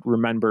fought, but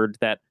remembered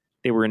that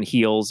they were in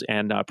heels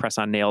and press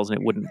on nails and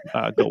it wouldn't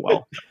go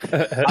well.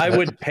 I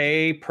would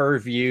pay per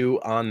view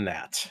on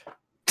that.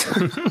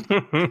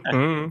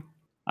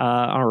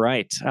 All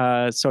right.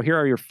 So here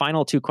are your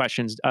final two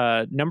questions.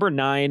 Number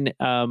 9,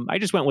 I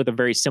just went with a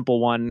very simple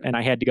one, and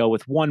I had to go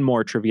with one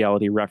more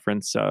triviality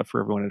reference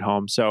for everyone at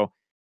home. So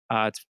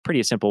it's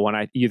pretty simple one.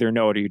 I either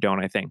know it or you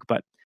don't, I think.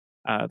 But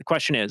the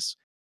question is,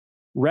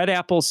 Red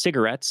Apple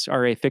cigarettes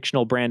are a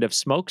fictional brand of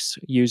smokes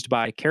used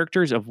by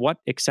characters of what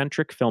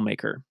eccentric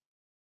filmmaker?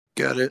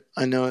 Got it.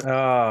 I know it.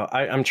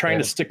 I'm trying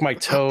to stick my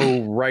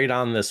toe right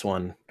on this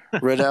one.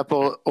 Red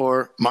Apple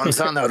or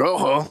Manzana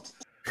Rojo.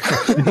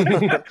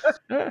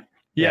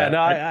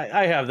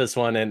 I have this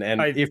one,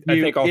 and I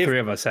think all three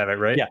of us have it,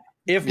 right? Yeah.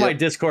 If my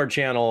Discord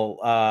channel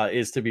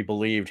is to be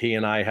believed, he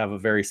and I have a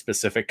very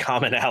specific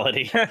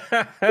commonality.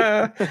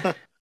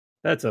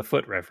 That's a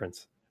Foot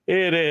reference.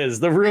 It is.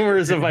 The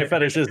rumors of my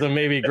fetishism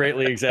may be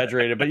greatly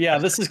exaggerated, but yeah,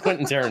 this is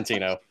Quentin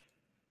Tarantino.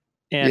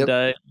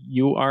 And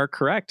you are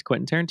correct,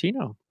 Quentin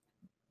Tarantino.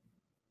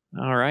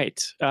 All right.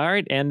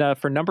 And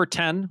for number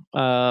 10,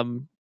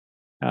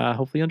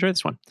 hopefully you'll enjoy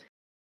this one.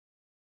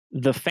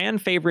 The fan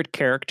favorite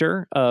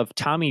character of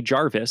Tommy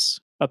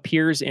Jarvis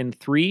appears in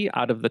 3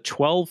 out of the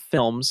 12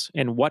 films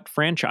in what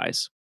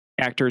franchise?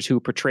 Actors who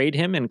portrayed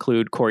him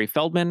include Corey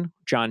Feldman,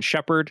 John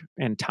Shepard,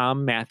 and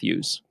Tom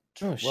Matthews.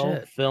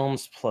 12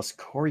 films plus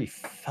Corey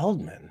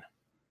Feldman.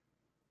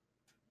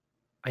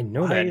 I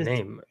know that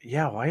name.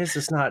 Yeah, why is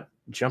this not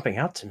jumping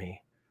out to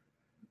me?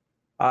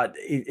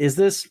 Is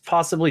this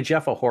possibly,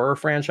 Jeff, a horror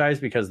franchise?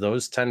 Because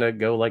those tend to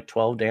go like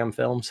 12 damn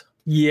films.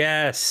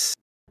 Yes,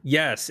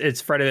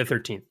 it's Friday the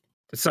 13th.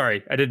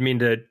 Sorry, I didn't mean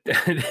to.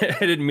 I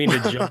didn't mean to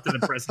jump to the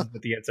presses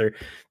with the answer.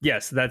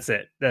 Yes, that's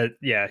it.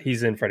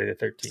 He's in Friday the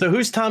 13th. So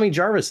who's Tommy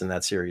Jarvis in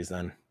that series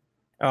then?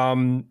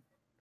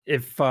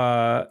 If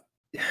I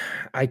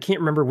can't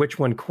remember which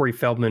one Corey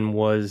Feldman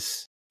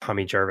was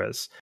Tommy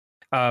Jarvis,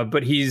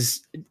 but he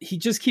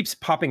just keeps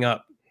popping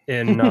up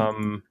in.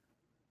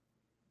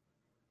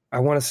 I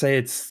want to say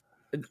it's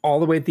all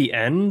the way at the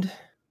end.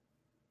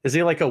 Is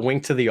he like a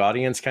wink to the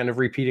audience kind of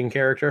repeating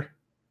character?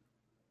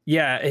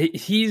 Yeah,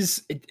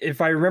 he's, if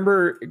I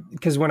remember,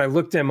 because when I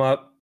looked him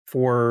up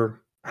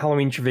for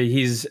Halloween Trivia,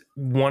 he's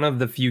one of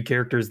the few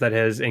characters that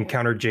has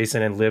encountered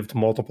Jason and lived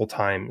multiple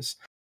times.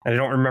 And I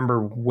don't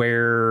remember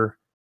where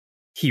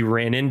he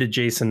ran into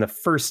Jason the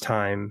first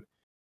time,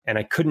 and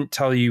I couldn't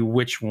tell you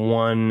which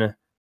one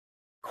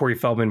Corey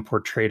Feldman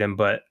portrayed him,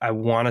 but I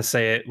want to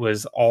say it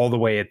was all the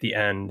way at the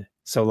end.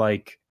 So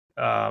like,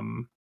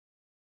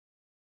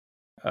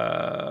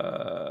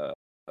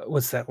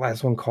 what's that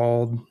last one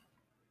called?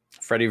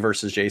 Freddy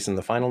versus Jason: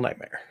 The Final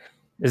Nightmare.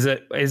 Is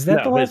that No,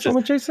 the last it's one just-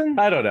 with Jason?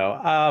 I don't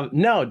know.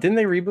 No, didn't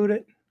they reboot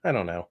it? I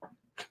don't know.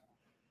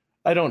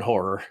 I don't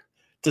horror,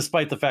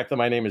 despite the fact that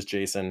my name is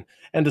Jason,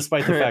 and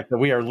despite the fact that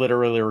we are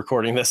literally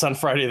recording this on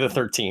Friday the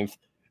 13th.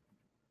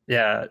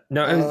 Yeah.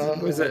 No,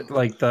 was it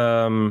like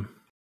the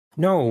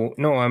no,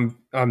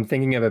 I'm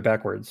thinking of it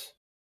backwards.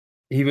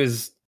 He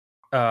was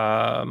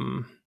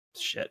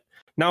shit.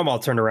 Now I'm all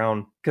turned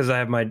around because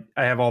I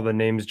have all the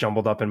names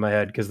jumbled up in my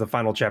head because the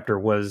final chapter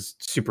was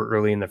super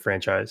early in the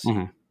franchise.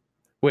 Mm-hmm.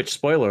 Which,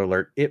 spoiler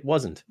alert, it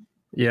wasn't.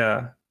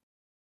 Yeah.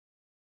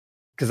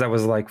 Because that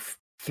was like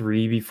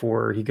 3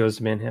 before he goes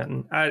to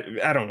Manhattan.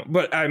 I don't know,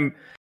 but I'm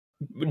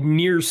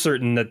near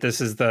certain that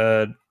this is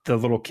the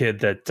little kid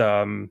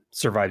that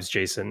survives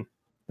Jason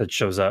that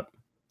shows up.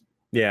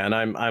 Yeah, and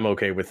I'm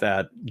okay with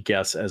that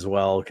guess as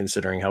well,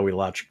 considering how we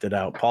logicked it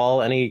out.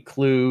 Paul, any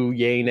clue,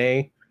 yay,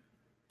 nay?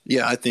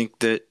 Yeah, I think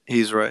that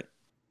he's right.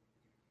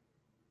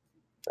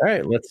 All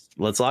right,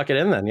 let's lock it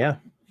in then. Yeah.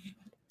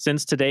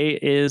 Since today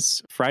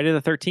is Friday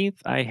the 13th,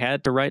 I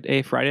had to write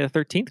a Friday the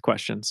 13th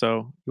question.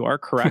 So you are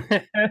correct.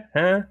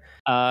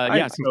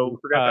 I So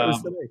forgot that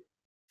was today.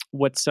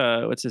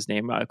 what's his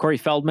name? Corey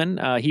Feldman.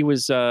 He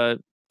was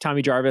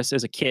Tommy Jarvis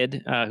as a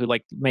kid who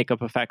liked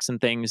makeup effects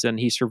and things, and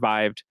he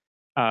survived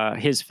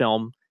his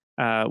film,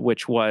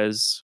 which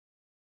was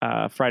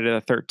Friday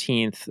the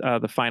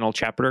 13th, the final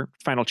chapter,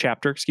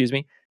 excuse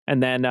me.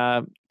 And then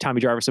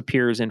Tommy Jarvis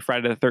appears in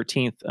Friday the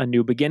 13th, A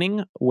New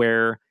Beginning,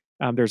 where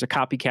there's a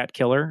copycat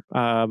killer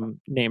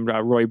named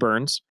Roy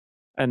Burns.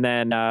 And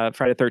then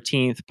Friday the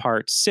 13th,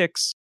 Part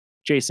 6,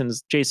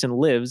 Jason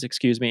Lives,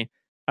 excuse me.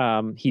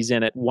 He's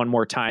in it one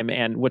more time.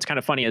 And what's kind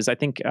of funny is I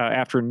think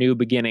after New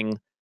Beginning,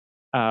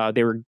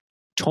 they were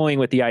toying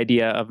with the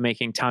idea of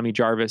making Tommy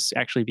Jarvis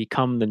actually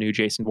become the new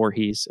Jason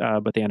Voorhees,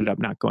 but they ended up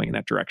not going in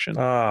that direction.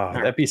 Oh,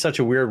 that'd be such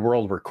a weird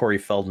world where Corey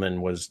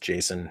Feldman was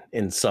Jason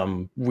in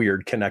some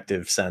weird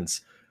connective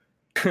sense.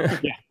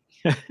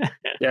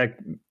 Yeah.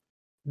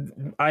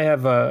 I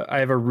have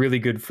a really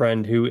good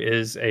friend who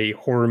is a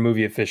horror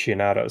movie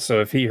aficionado. So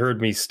if he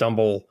heard me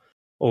stumble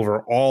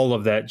over all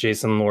of that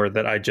Jason lore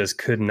that I just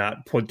could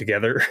not put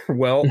together,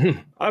 well,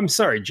 I'm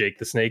sorry, Jake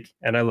the Snake,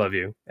 and I love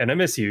you, and I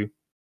miss you,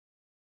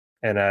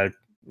 and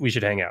we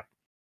should hang out,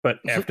 but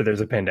after there's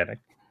a pandemic.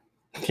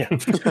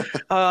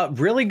 Yeah.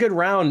 Really good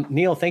round,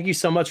 Neil. Thank you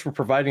so much for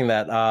providing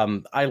that.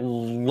 I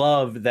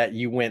love that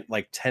you went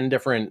like 10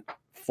 different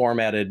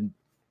formatted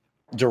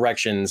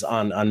directions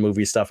on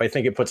movie stuff. I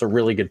think it puts a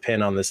really good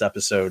pin on this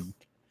episode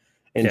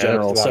in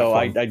general. So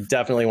I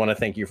definitely want to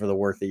thank you for the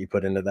work that you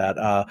put into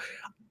that.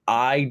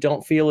 I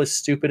don't feel as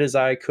stupid as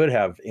I could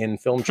have in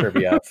film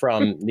trivia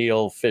from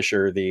Neil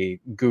Fisher, the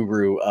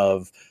guru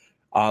of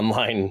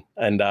online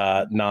and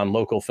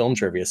non-local film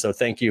trivia. So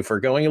thank you for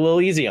going a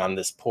little easy on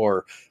this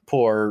poor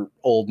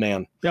old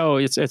man. No,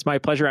 it's my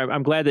pleasure.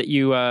 I'm glad that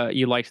you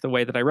liked the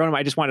way that I wrote them.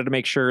 I just wanted to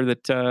make sure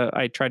that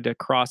I tried to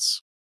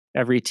cross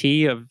every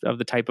T of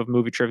the type of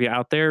movie trivia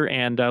out there.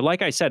 And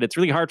like I said, it's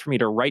really hard for me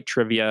to write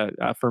trivia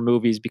for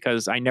movies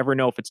because I never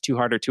know if it's too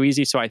hard or too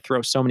easy. So I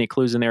throw so many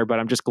clues in there, but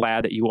I'm just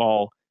glad that you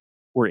all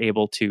were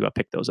able to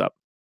pick those up.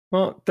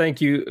 Well,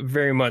 thank you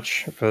very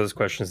much for those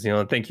questions, Neil.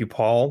 And thank you,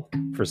 Paul,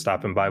 for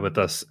stopping by with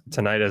us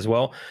tonight as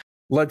well.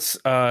 Let's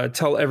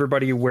tell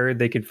everybody where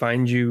they could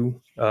find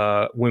you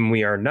when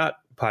we are not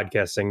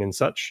podcasting and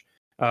such.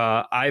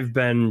 I've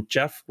been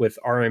Jeff with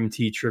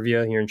RMT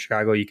Trivia here in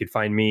Chicago. You could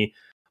find me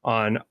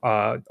on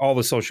all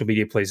the social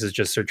media places.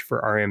 Just search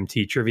for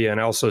RMT Trivia, and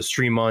I also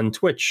stream on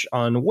Twitch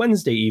on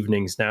Wednesday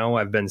evenings now.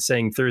 I've been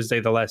saying Thursday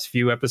the last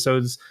few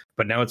episodes,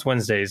 but now it's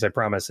Wednesdays. I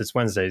promise it's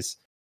Wednesdays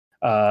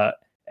at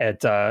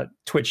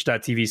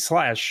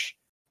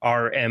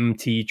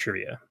twitch.tv/RMT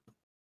Trivia.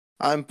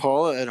 I'm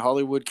Paul at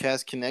Hollywood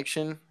Cast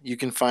Connection. You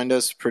can find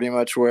us pretty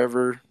much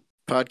wherever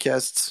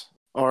podcasts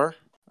are.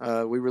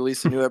 We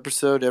release a new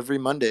episode every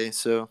Monday.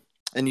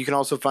 And you can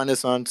also find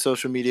us on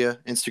social media,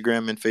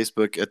 Instagram and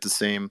Facebook at the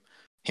same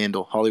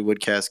handle, Hollywood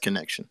Cast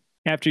Connection.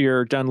 After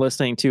you're done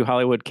listening to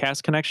Hollywood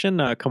Cast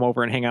Connection, come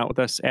over and hang out with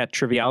us at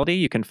Triviality.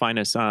 You can find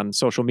us on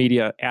social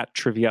media at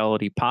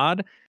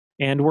TrivialityPod,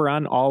 and we're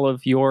on all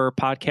of your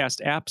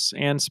podcast apps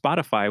and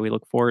Spotify. We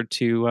look forward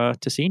to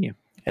seeing you.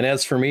 And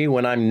as for me,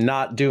 when I'm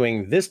not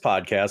doing this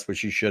podcast,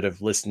 which you should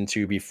have listened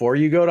to before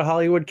you go to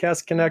Hollywood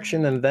Cast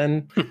Connection and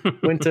then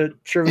went to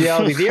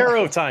Triviality, the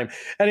arrow of time.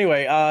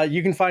 Anyway,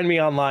 you can find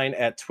me online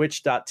at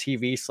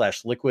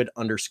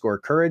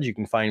twitch.tv/liquid_courage. You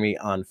can find me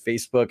on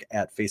Facebook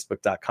at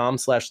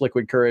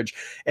facebook.com/liquidcourage.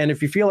 And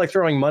if you feel like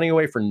throwing money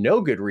away for no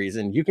good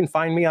reason, you can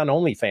find me on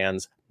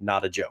OnlyFans.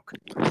 Not a joke.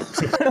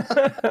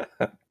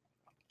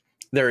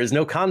 There is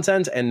no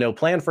content and no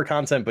plan for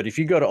content, but if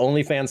you go to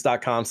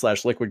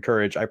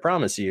onlyfans.com/liquidcourage, I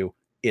promise you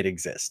it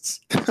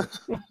exists.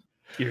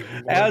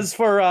 As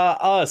for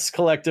us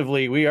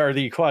collectively, we are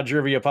the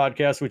Quadrivia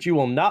Podcast, which you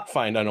will not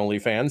find on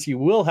OnlyFans. You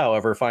will,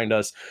 however, find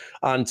us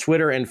on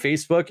Twitter and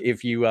Facebook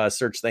if you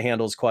search the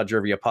handles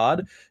Quadrivia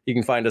Pod. You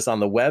can find us on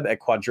the web at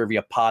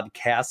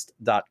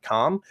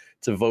quadriviapodcast.com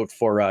to vote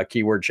for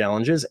keyword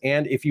challenges.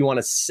 And if you want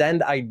to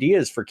send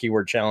ideas for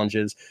keyword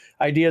challenges,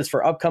 ideas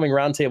for upcoming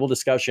roundtable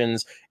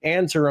discussions,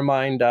 and to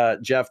remind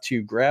Jeff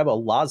to grab a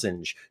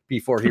lozenge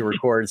before he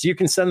records, you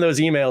can send those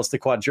emails to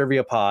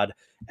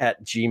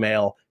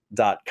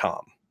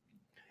quadriviapod@gmail.com.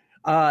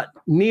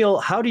 Neil,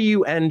 how do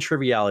you end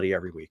Triviality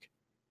every week?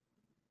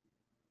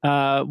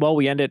 Well,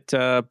 we end it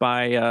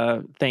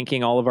by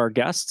thanking all of our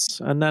guests,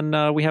 and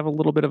then we have a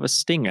little bit of a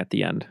sting at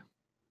the end.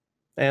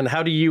 And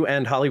how do you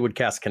end Hollywood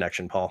Cast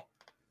Connection, Paul?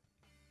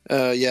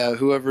 Yeah,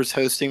 whoever's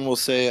hosting will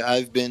say,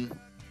 I've been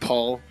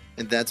Paul,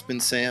 and that's been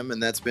Sam,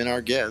 and that's been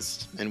our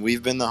guest, and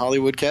we've been the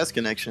Hollywood Cast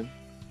Connection.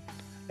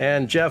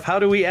 And Jeff, how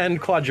do we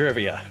end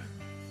Quadrivia?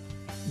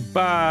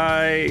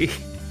 Bye.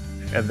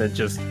 And then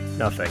just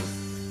nothing.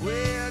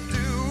 Where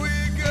do we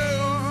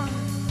go?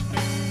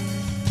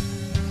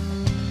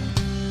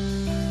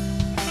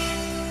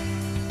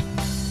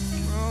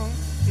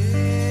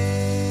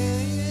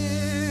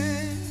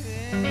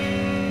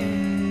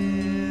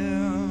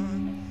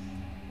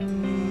 From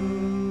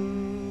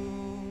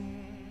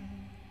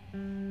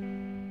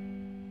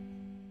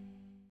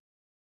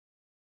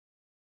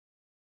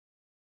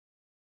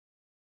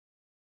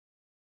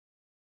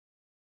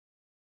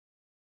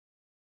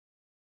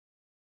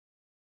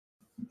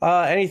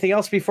Anything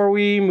else before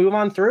we move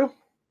on through?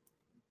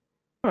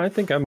 I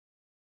think I'm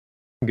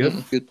good.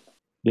 Good.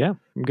 Yeah,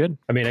 I'm good.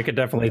 I mean, I could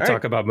definitely All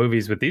talk about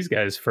movies with these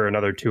guys for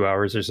another 2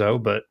 hours or so,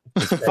 but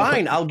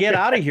Fine, I'll get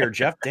out of here,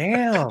 Jeff.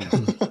 Damn.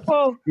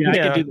 Well, I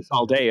could do this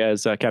all day,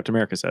 as Captain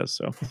America says.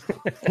 So,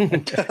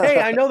 Hey,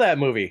 I know that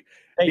movie.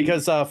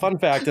 Because fun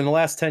fact, in the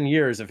last 10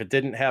 years, if it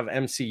didn't have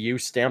MCU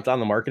stamped on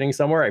the marketing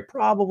somewhere, I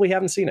probably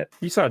haven't seen it.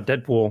 you saw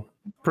Deadpool.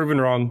 Proven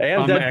wrong.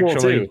 And Deadpool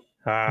actually. too.